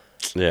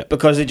Yeah.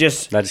 because it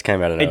just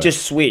came out of nowhere. it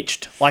just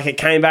switched. Like it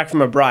came back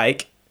from a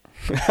break.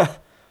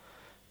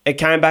 It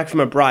came back from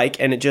a break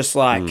and it just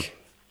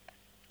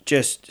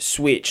just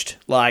switched.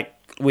 Like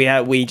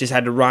we just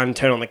had to run,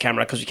 turn on the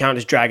camera because we can't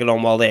just drag it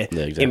on while they're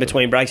exactly. in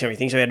between breaks and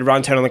everything. So we had to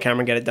run, turn on the camera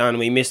and get it done. And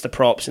we missed the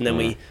props and then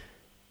we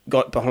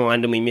got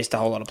behind and we missed a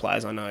whole lot of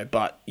players, I know.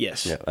 But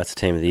yes. Yeah, that's the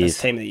team of the That's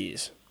years. team of the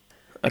years.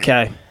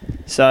 Okay,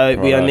 so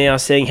we are Righto. now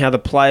seeing how the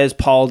players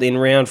polled in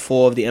round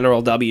 4 of the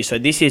NRLW. So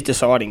this is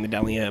deciding the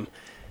Dally M.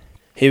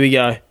 Here we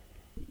go.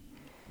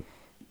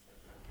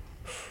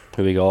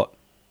 Who we got?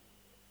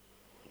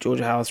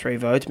 Georgia Hale 3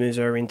 votes, moves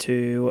her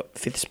into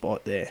 5th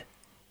spot there.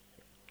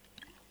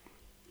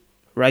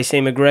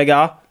 Racine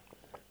McGregor,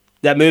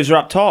 that moves her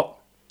up top.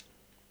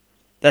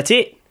 That's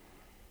it.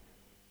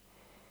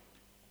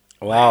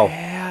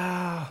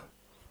 Wow.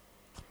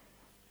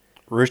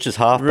 Roosters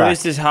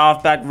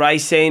halfback.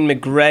 Racine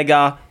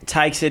McGregor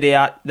takes it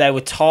out. They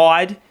were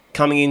tied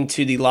coming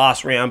into the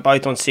last round,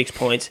 both on 6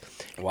 points.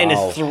 Wow. And a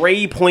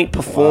 3-point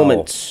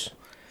performance. Wow.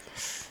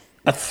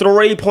 A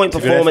 3-point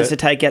performance to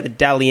take out the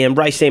Dally M.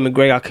 Racine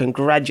McGregor,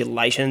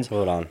 congratulations.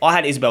 Well done. I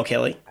had Isabel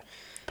Kelly,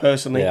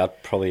 personally. Yeah,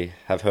 I'd probably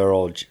have her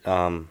or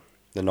the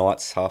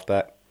Knights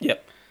halfback.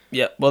 Yep.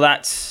 Well,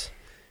 that's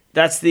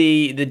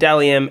the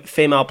Dally M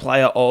female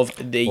player of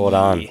the year.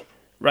 Done.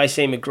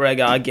 Racine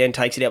McGregor again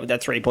takes it out with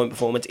that 3-point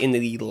performance in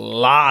the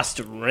last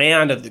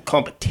round of the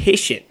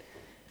competition.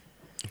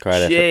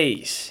 Great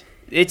Jeez.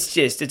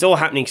 effort. It's all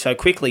happening so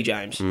quickly,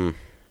 James.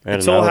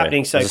 It's all nowhere.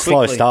 happening so It was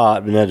quickly. A slow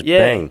start, but then just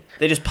bang.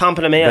 They're just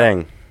pumping them out.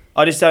 Bang.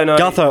 I just don't know.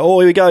 Gutho. Oh,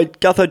 here we go.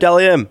 Gutho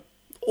Dally M.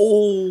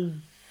 Oh.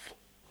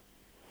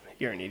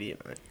 You're an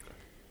idiot, mate.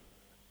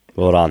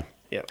 Well done.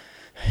 Yep.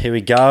 Here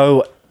we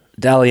go.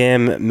 Dally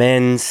M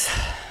men's.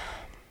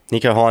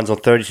 Nico Hines on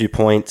 32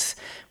 points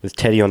with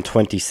Teddy on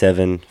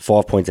 27,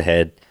 5 points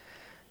ahead.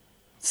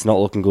 It's not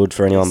looking good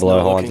for anyone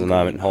below Hines at the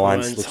moment.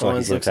 Hines looks like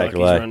he's going to take it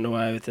away. He's running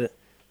away with it.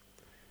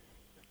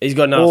 He's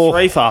got another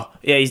 3 for.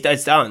 Yeah,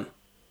 it's done.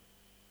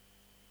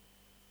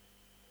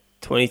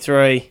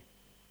 23.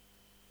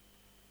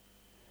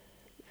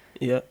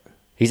 Yep.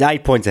 He's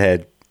 8 points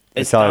ahead.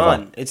 It's over.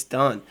 done. It's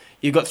done.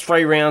 You've got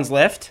 3 rounds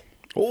left.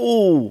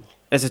 Ooh.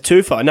 It's a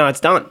 2 for. No, it's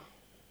done.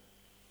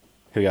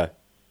 Here we go.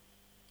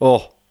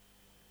 Oh.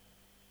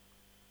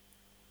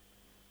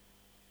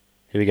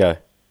 Here we go.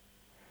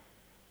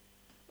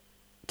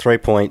 3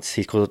 points.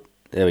 He's called.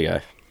 There we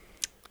go.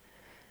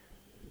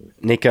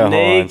 Nico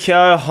Hines.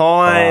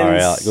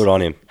 Hines. Good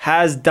on him.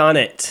 Has done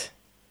it.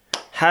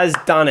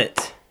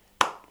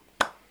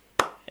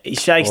 He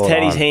shakes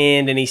Teddy's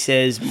hand and he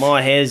says,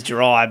 "My hair's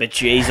dry, but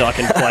geez, I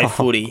can play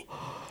footy."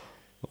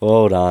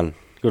 Well done.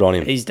 Good on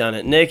him. He's done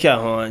it.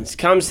 Nico Hines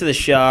comes to the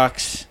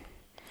Sharks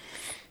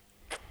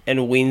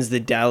and wins the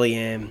Dally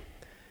M.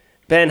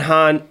 Ben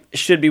Hunt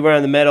should be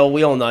wearing the medal.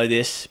 We all know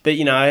this. But,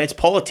 it's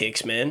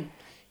politics, man.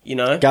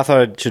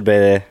 Gutho should be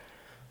there.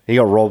 He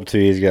got robbed 2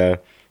 years ago.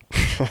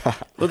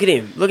 Look at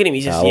him.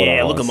 He's just,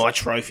 nice. Look at my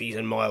trophies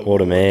and my awards.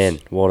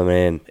 What a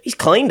man. He's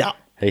cleaned up.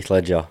 Heath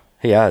Ledger.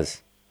 He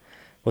has.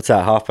 What's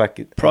that? Halfback?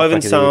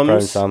 Proven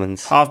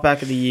Summons.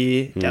 Halfback of the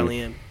year.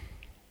 Dally M.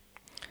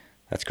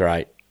 That's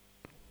great.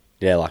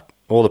 Yeah,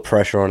 all the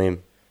pressure on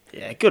him.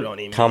 Yeah, good on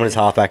him. Coming as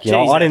halfback.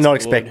 Jeez, I did not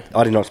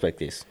good. expect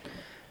this.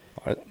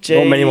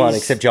 Jeez. Not anyone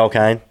except Joel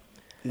Kane.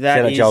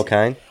 Joel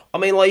Kane. I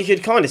mean, you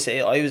could kind of see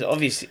it. He was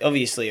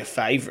obviously a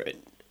favourite.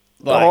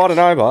 I don't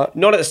know, but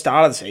not at the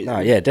start of the season. No,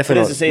 yeah,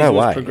 definitely. As the season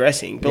was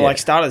progressing, but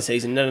start of the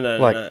season,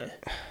 no.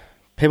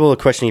 People are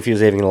questioning if he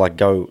was even going to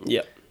go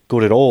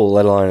good at all,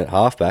 let alone at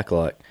halfback.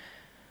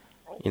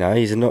 He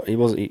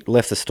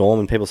left the Storm,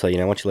 and people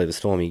say, once you leave the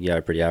Storm, you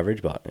go pretty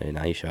average, but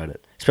he showed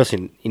it,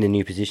 especially in a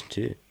new position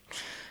too.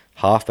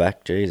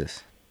 Halfback,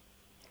 Jesus.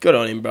 Good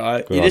on him,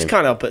 bro. You just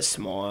can't help but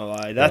smile,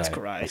 eh? That's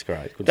great. That's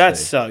great.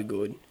 That's so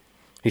good.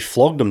 He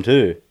flogged him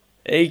too.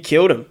 He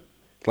killed him.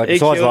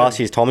 Besides last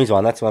year's Tommy's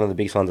one, that's one of the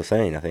biggest ones I've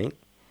seen, I think.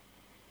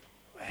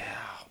 Wow.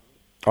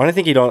 I don't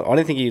think he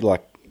would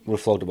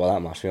have flogged it by that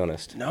much, to be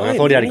honest. No, I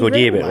thought he had a good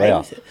year, but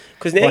wow.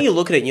 Because now you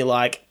look at it and you're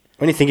like...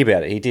 When you think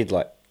about it, he did,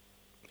 he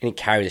didn't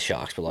carry the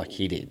Sharks, but,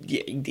 he did.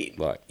 Yeah, he did.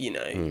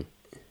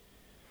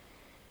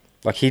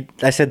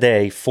 They said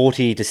there,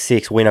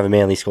 40-6 win over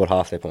Manly, scored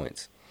half their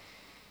points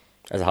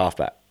as a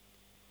halfback.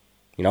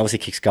 Obviously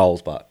kicks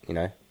goals, but,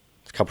 a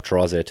couple of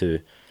tries there too.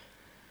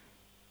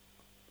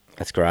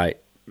 That's great.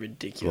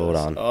 Ridiculous. Well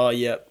done. Oh,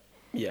 yep.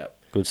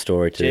 Good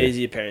story too. Jeez,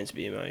 your parents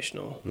be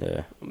emotional.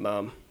 Yeah.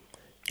 Mum.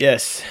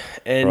 Yes.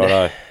 And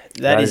righto.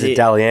 That is it.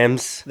 Dally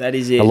M's. That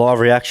is it. A live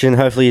reaction.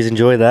 Hopefully you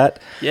enjoyed that.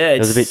 Yeah. It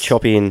was a bit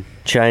choppy and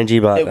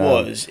changey, but...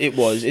 It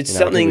was. It's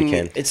something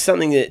that...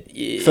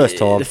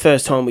 The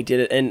first time we did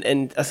it.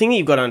 And I think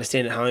you've got to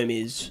understand at home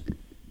is...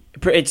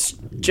 It's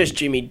just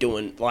Jimmy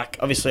doing...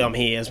 obviously I'm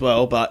here as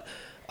well, but...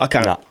 I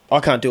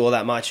can't do all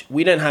that much.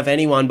 We don't have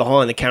anyone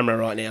behind the camera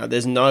right now.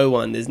 There's no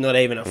one. There's not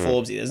even a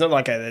Forbesy. There's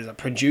not there's a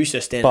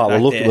producer standing back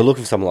there. We're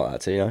looking for someone like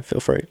that, so,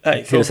 feel free.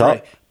 Hey, feel free.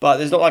 But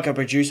there's not a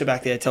producer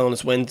back there telling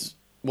us what's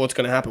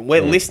going to happen.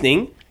 We're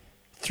listening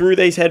through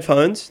these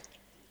headphones,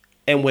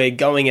 and we're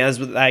going as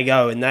they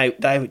go. And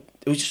it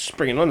was just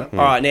springing on. All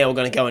right, now we're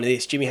going to go into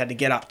this. Jimmy had to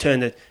get up, turn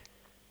the...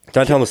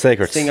 Don't tell them the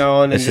secrets. Thing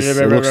on. It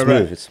looks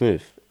smooth. It's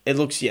smooth. It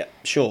looks,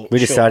 sure. We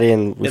just sat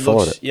in, we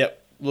followed it. Yep.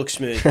 Looks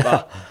smooth,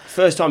 but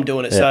first time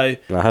doing it, so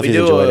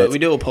we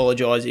do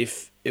apologise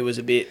if it was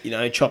a bit,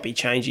 choppy,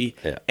 changey,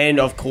 and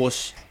of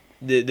course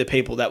the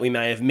people that we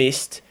may have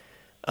missed.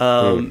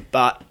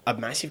 But a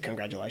massive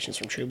congratulations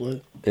from True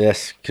Blue.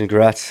 Yes,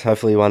 congrats.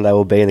 Hopefully one day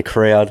we'll be in the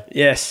crowd.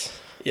 Yes,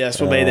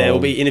 we'll be there. We'll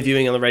be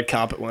interviewing on the red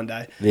carpet one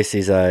day. This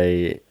is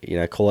a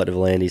call out to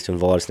Volandis to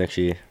invite us next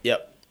year.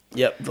 Yep.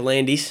 Yep, the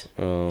Landis.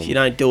 If you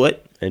don't do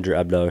it, Andrew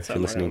Abdo, so if you're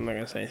listening. I'm not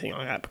going to say anything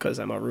like that because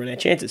that might ruin our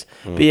chances.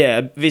 But yeah,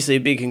 obviously, a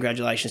big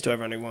congratulations to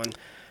everyone who won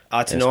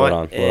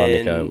tonight.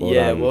 Well done,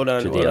 Nico. Well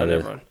done,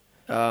 everyone.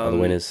 The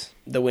winners.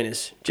 The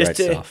winners. Great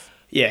stuff.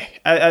 Yeah,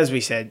 as we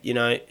said, you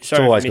know,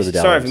 sorry if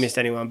I missed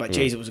anyone, but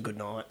geez, it was a good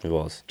night. It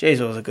was. Geez,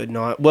 it was a good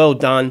night. Well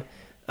done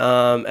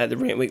at the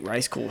Rentwick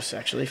Racecourse,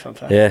 actually. Fun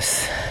fact.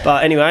 Yes.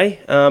 But anyway,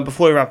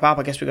 before we wrap up,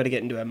 I guess we've got to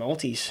get into our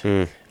multis.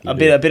 A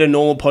bit of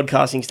normal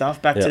podcasting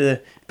stuff. Back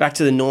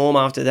to the norm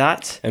after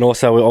that. And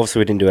also,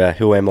 we didn't do our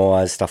Who Am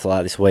I's, stuff like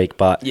that this week,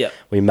 but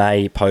we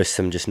may post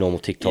some just normal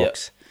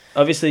TikToks.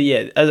 Obviously,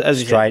 yeah, as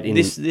we said,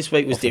 this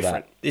week was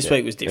different. This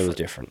week was different. It was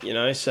different. You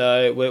know,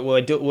 so we're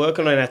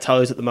working on our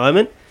toes at the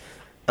moment.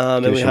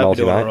 And we hope we're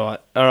doing all right.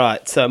 All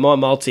right, so my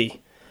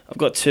multi, I've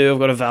got two. I've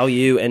got a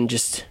value and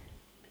just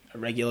a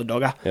regular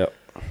dogger. Yep.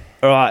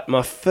 All right,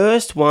 my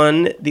first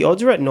one, the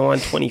odds are at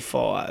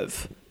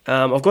 9.25.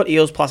 I've got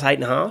Eels plus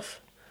 8.5.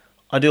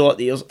 I do like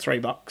the Eels at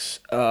 $3,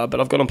 but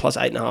I've got them plus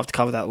 8.5 to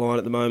cover that line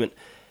at the moment.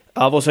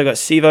 I've also got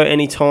Sivo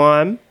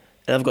anytime,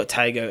 and I've got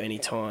Tago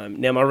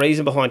anytime. Now, my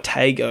reason behind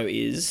Tago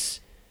is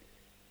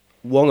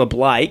Wonga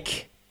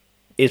Blake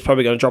is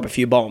probably going to drop a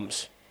few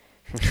bombs.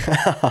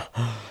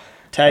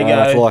 Tago,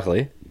 that's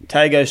likely.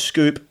 Tago,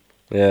 scoop,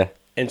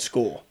 and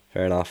score.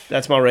 Fair enough.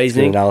 That's my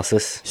reasoning. Good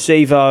analysis.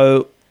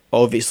 Sivo,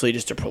 obviously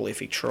just a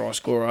prolific try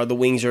scorer. The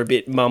wings are a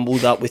bit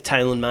mumbled up with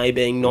Taylor May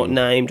being not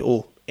named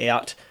or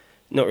out.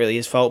 Not really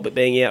his fault, but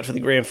being out for the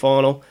grand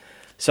final.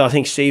 So I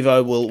think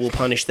Sivo will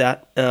punish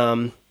that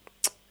and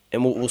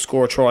will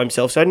score a try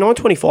himself. So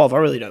 9.25, I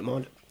really don't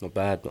mind it. Not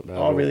bad.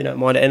 I really don't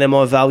mind it. And then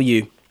my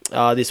value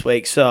this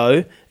week.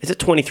 So it's at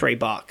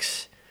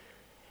 $23.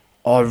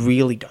 I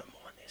really don't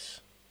mind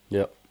this.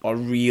 Yep. I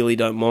really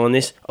don't mind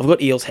this. I've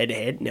got Eels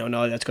head-to-head. Now, I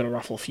know that's going to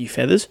ruffle a few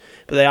feathers,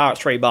 but they are at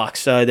 $3,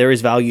 so there is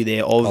value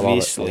there,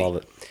 obviously. I love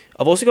it.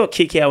 I've also got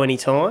Kick-Out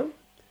anytime.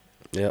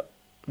 Yep.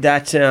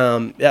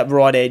 That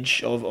right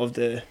edge of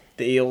the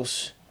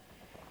Eels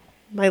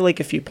may leak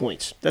a few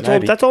points. That's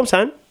all I'm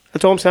saying.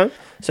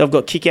 So I've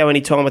got Kick-Out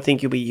anytime. I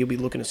think he'll be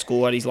looking to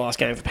score at his last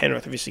game for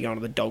Penrith, obviously going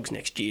to the Dogs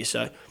next year.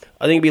 So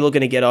I think he'll be looking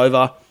to get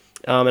over.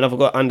 And I've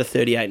got under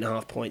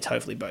 38.5 points.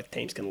 Hopefully both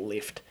teams can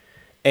lift.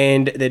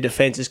 And their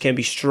defences can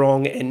be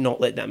strong and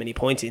not let that many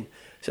points in.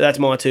 So that's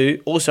my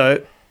two.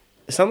 Also,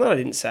 something I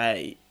didn't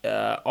say,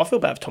 I feel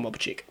bad for Tom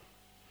Opachik.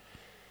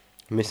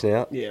 Missing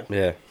out? Yeah.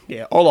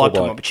 Yeah. I like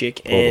Tom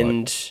Opachik,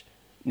 and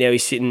now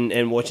he's sitting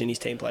and watching his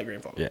team play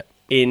grand final. Yeah.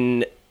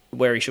 In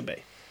where he should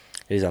be.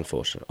 It is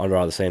unfortunate. I'd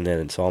rather see him there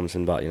than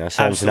Simonson, but,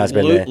 Simonson has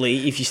been there.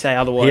 Absolutely, if you say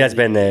otherwise. He has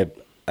been there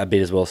a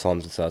bit as well,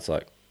 Simonson, so it's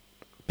like...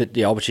 But,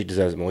 yeah, Opachik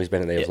deserves it more. He's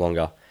been there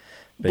longer.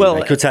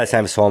 But, I could say the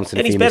same for Simonson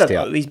if he missed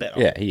out. He's better.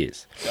 Yeah, he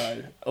is.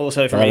 So,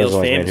 also from Eels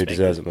fans, who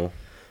deserves it more.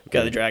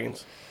 Go the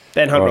Dragons.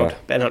 Ben Hunt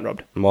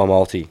robbed. My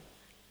multi.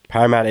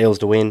 Parramatta Eels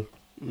to win.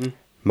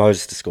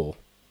 Moses to score.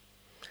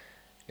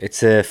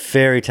 It's a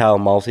fairy tale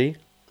multi.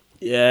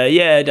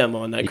 Yeah, I don't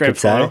mind that. Grand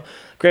final.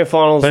 Grand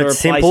finals but are it's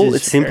simple.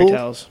 It's simple.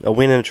 Tales. A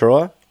win and a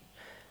try.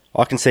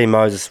 I can see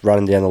Moses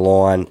running down the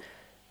line.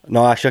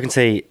 No, actually, I can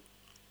see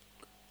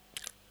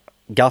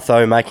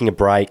Gutho making a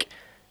break,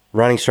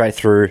 running straight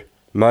through.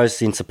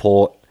 Moses in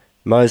support.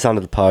 Moses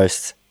under the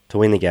post to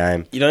win the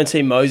game. You don't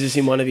see Moses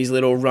in one of his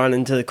little run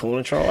into the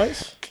corner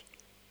tries?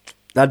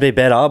 That'd be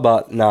better,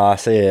 but no, I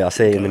see it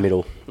in the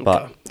middle.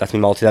 But that's my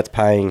multi. That's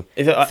paying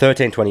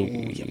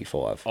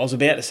 $13.25. I was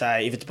about to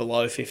say, if it's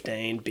below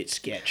 15, bit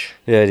sketch.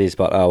 Yeah, it is,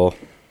 but well.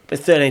 But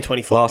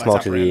 $13.25. Last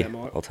multi of the year.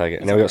 I'll take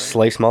it. Now we've got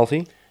Sleeth's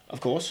multi.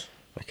 Of course.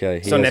 Okay.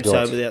 It's not an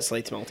episode without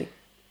Sleeth's multi.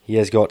 He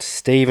has got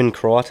Stephen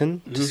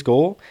Crichton to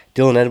score,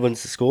 Dylan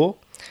Edwards to score,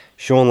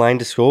 Sean Lane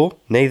to score,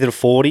 neither to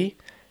 40,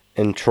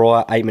 and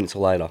try 8 minutes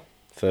or later.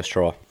 First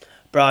try.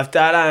 Bro, if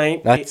that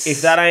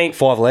ain't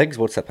 5 legs,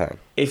 what's that paying?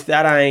 If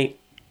that ain't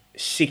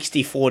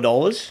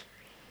 $64,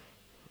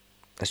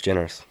 that's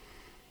generous.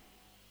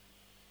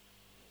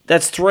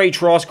 That's 3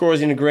 try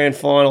scorers in a grand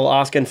final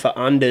asking for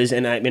unders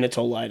and 8 minutes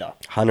or later.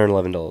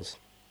 $111.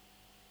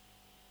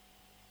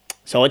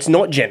 So it's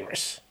not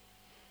generous.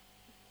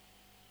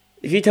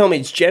 If you tell me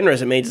it's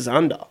generous, it means it's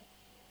under.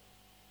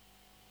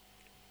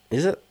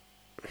 Is it?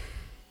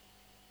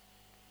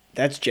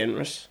 That's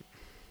generous.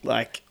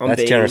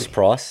 Generous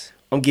price.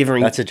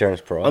 That's a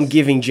generous price. I'm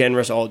giving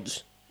generous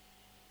odds.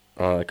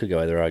 Oh, it could go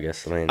either, I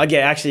guess. I mean, I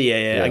guess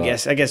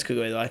it could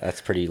go either way. That's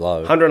pretty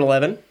low.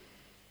 111.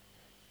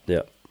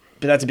 Yeah.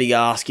 But that's a big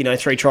ask.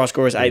 3 try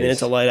scorers, 8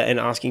 minutes or later, and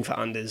asking for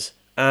unders.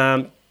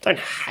 Don't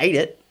hate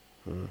it.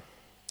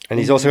 And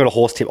he's also got a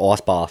horse tip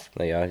ice bath.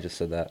 There you go. I just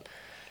said that.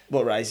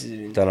 What race is it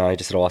in? Don't know. He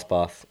just said ice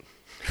bath.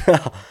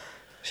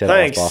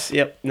 Thanks. Ice bath.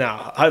 Yep. No,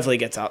 hopefully it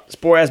gets up.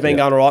 Sport has been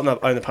going all right, and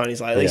I've owned the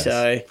ponies lately.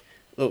 So,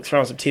 look,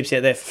 throwing some tips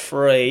out there for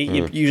free.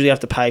 You usually have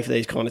to pay for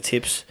these kind of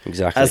tips.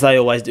 Exactly. As they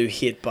always do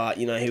hit, but,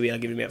 here we are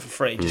giving them out for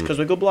free just because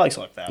we're good blokes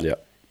like that. Yeah.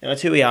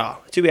 It's who we are.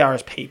 It's who we are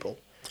as people.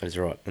 That's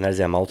right. And that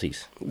is our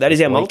multis. That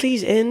is our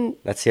multis, and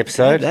that's the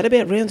episode. That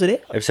about rounds it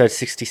out. Episode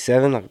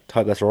 67. I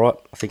hope that's right.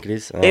 I think it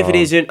is. If it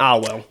isn't,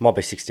 well. Might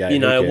be 68. You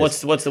know,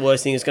 what's the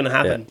worst thing that's going to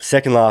happen? Yeah.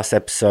 Second last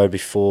episode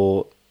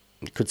before,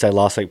 could say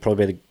last week,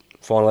 probably the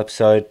final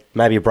episode.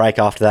 Maybe a break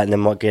after that, and then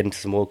might get into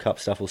some World Cup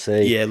stuff. We'll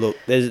see. Yeah, look,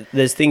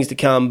 there's things to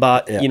come,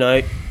 but, you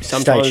know,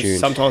 sometimes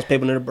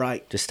people need a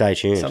break. Just stay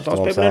tuned. Sometimes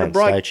people need a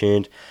break. Stay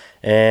tuned.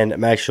 And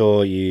make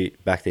sure you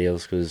back the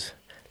Eels, because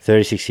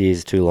 36 years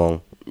is too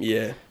long.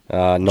 Yeah.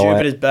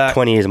 Jupiter's back.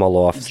 20 years of my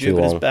life is too long.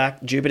 Jupiter's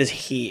back. Jupiter's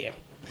here.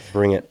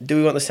 Bring it. Do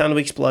we want the sun to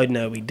explode?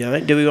 No, we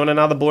don't. Do we want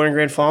another boring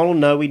grand final?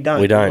 No, we don't.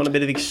 We don't. We want a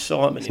bit of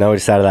excitement. There's no way to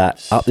say to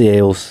that. Up the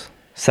Eels.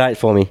 Say it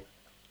for me.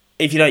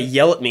 If you don't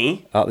yell at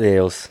me, up the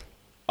Eels.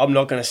 I'm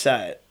not going to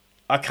say it.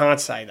 I can't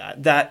say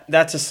that.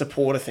 That's a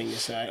supporter thing to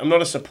say. I'm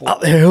not a supporter.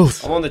 Up the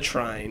Eels. I'm on the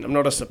train. I'm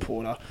not a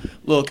supporter.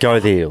 Look. Go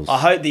the Eels. I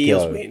hope the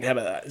Eels win. How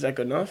about that? Is that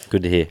good enough?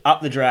 Good to hear.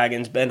 Up the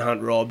Dragons. Ben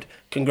Hunt robbed.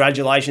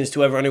 Congratulations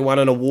to everyone who won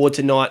an award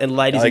tonight. And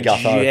ladies and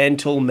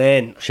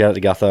gentlemen. Shout out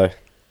to Gutho.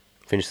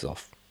 Finish this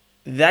off.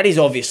 That is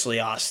obviously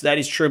us. That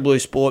is True Blue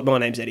Sport. My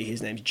name's Eddie.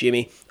 His name's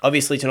Jimmy.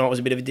 Obviously tonight was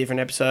a bit of a different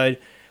episode.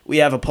 We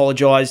have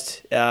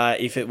apologised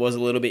if it was a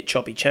little bit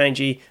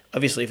choppy-changey.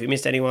 Obviously, if we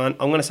missed anyone,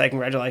 I'm going to say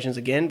congratulations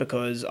again,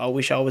 because I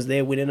wish I was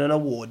there winning an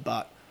award,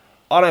 but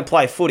I don't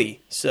play footy,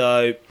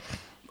 so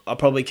I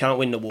probably can't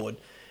win an award.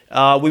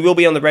 We will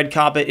be on the red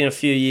carpet in a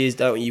few years,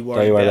 don't you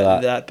worry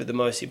about that. But the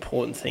most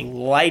important thing,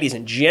 ladies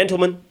and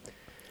gentlemen,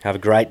 have a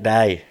great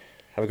day.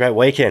 Have a great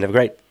weekend. Have a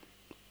great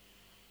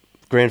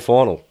grand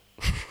final.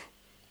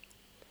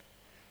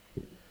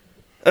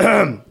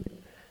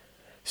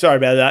 Sorry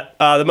about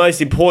that. The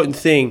most important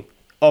thing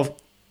of...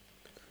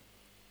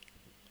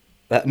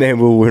 That man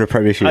will win a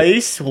premiership. Are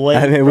you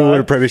sweating, That man will win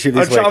a premiership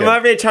this weekend. I'm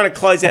over here trying to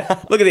close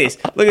out. Look at this.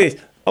 Look at this.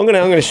 I'm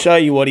gonna show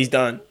you what he's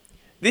done.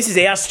 This is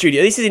our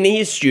studio. This isn't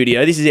his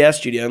studio. This is our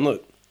studio. And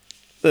look.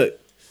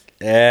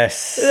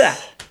 Yes. Look at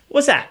that.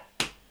 What's that?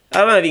 I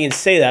don't know if you can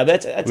see that,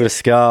 but that's with a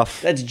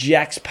scarf. That's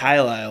Jack's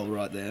Pale Ale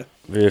right there.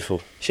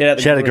 Beautiful. Shout out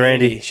the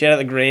Grandy. Shout out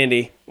the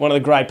Grandy. One of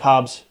the great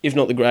pubs, if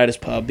not the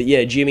greatest pub. But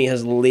yeah, Jimmy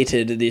has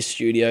littered this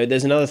studio.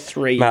 There's another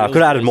 3. Mate, I could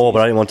have added more,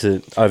 but I didn't want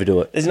to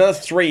overdo it. There's another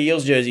 3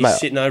 Eels jerseys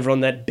sitting over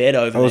on that bed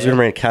over there. I was going to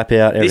bring a cap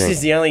out. Everything. This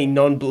is the only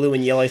non-blue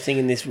and yellow thing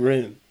in this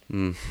room.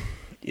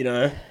 You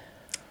know?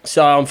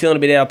 So I'm feeling a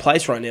bit out of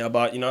place right now,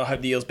 but, you know, I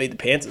hope the Eels beat the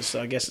Panthers,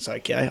 so I guess it's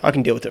okay. I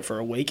can deal with it for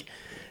a week.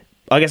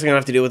 I guess I'm going to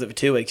have to deal with it for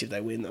 2 weeks if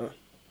they win, though.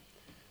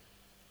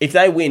 If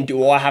they win,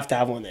 do I have to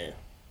have one there?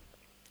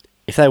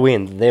 If they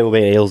win, there will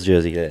be an Eels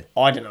jersey there.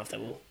 I don't know if they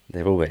will.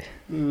 There will be.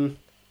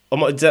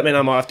 Does that mean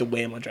I might have to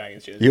wear my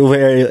Dragons jersey? You'll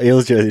wear an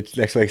Eels jersey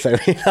next week. So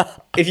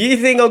if you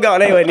think I'm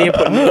going anywhere near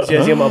putting an Eels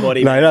jersey on my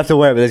body... No, you don't have to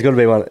wear it, but there's got to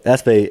be one.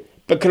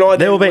 But can I...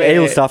 There will be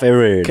Eels stuff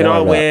everywhere. Can I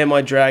wear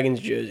my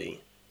Dragons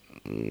jersey?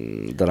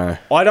 Don't know.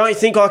 I don't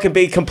think I can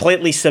be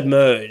completely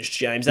submerged,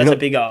 James. That's a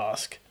big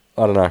ask.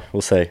 I don't know.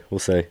 We'll see.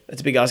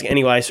 That's a big ask.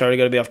 Anyway, sorry, I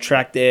got to be off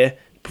track there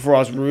before I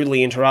was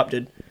rudely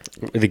interrupted.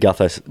 The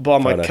Gutho by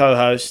my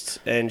co-host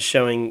and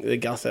showing the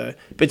Gutho.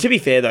 But to be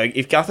fair, though,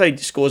 if Gutho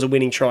scores a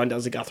winning try and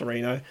does the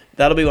Gutherino,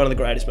 that'll be one of the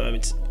greatest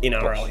moments in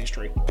NRL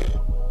history.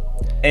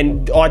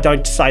 And I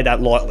don't say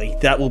that lightly.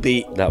 That will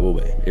be... That will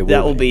be.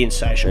 That will be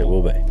insatiable. It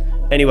will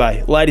be.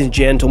 Anyway, ladies and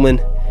gentlemen,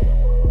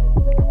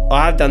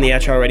 I have done the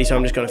outro already, so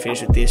I'm just going to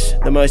finish with this.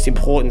 The most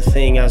important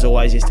thing, as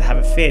always, is to have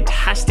a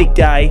fantastic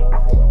day,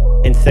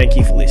 and thank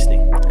you for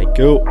listening. Thank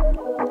you.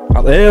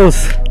 Up the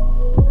Eels.